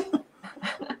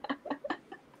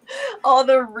 All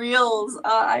the reels.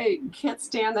 I can't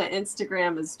stand that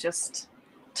Instagram is just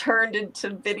turned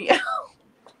into video.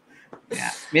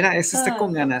 Yeah. Mira, ese está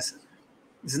con ganas.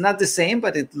 It's not the same,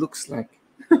 but it looks like.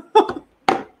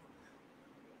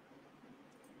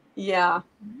 Yeah.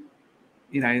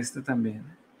 Mira, este también.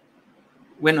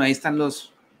 Bueno, ahí están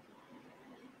los.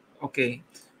 Ok.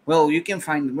 Well, you can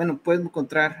find. Bueno, puedes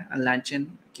encontrar a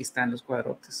Lanchen. Aquí están los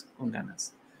cuadrotes con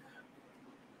ganas.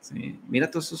 Sí. Mira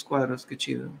todos esos cuadros, qué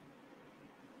chido.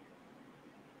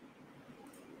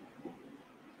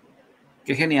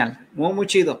 Qué genial. Muy, muy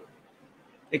chido.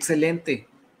 Excelente.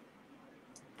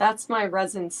 That's my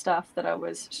resin stuff that I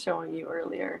was showing you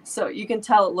earlier. So you can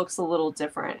tell it looks a little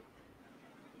different.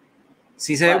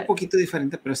 Sí, se ve un poquito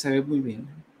diferente, pero se ve muy bien.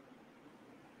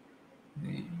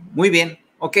 Muy bien.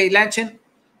 Ok, Lanchen.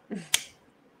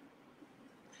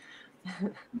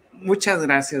 Muchas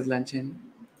gracias, Lanchen.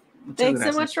 Thanks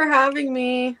so much for having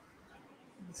me.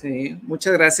 Sí,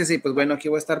 muchas gracias. Y pues bueno, aquí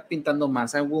voy a estar pintando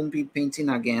más. I won't be painting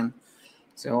again.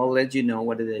 So I'll let you know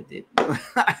what I did.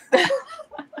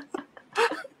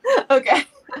 Okay.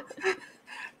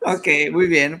 Ok, muy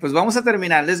bien. Pues vamos a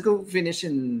terminar. Let's go finish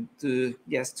to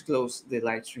close the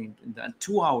live stream.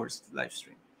 2 hours live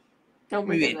stream. Oh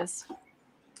my goodness.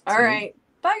 All right.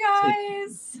 Bye,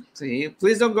 guys. Sí,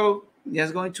 please don't go.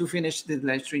 Just going to finish the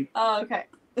live stream. Oh, okay.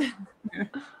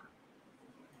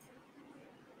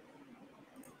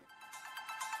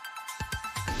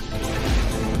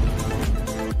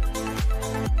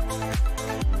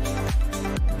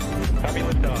 Copy,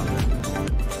 liftoff.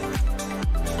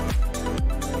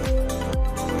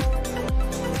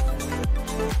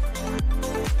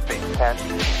 Phase 10.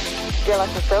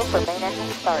 Galaxias go for main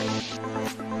engine start.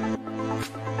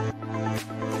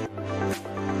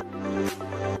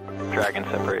 Dragon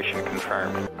separation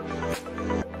confirmed.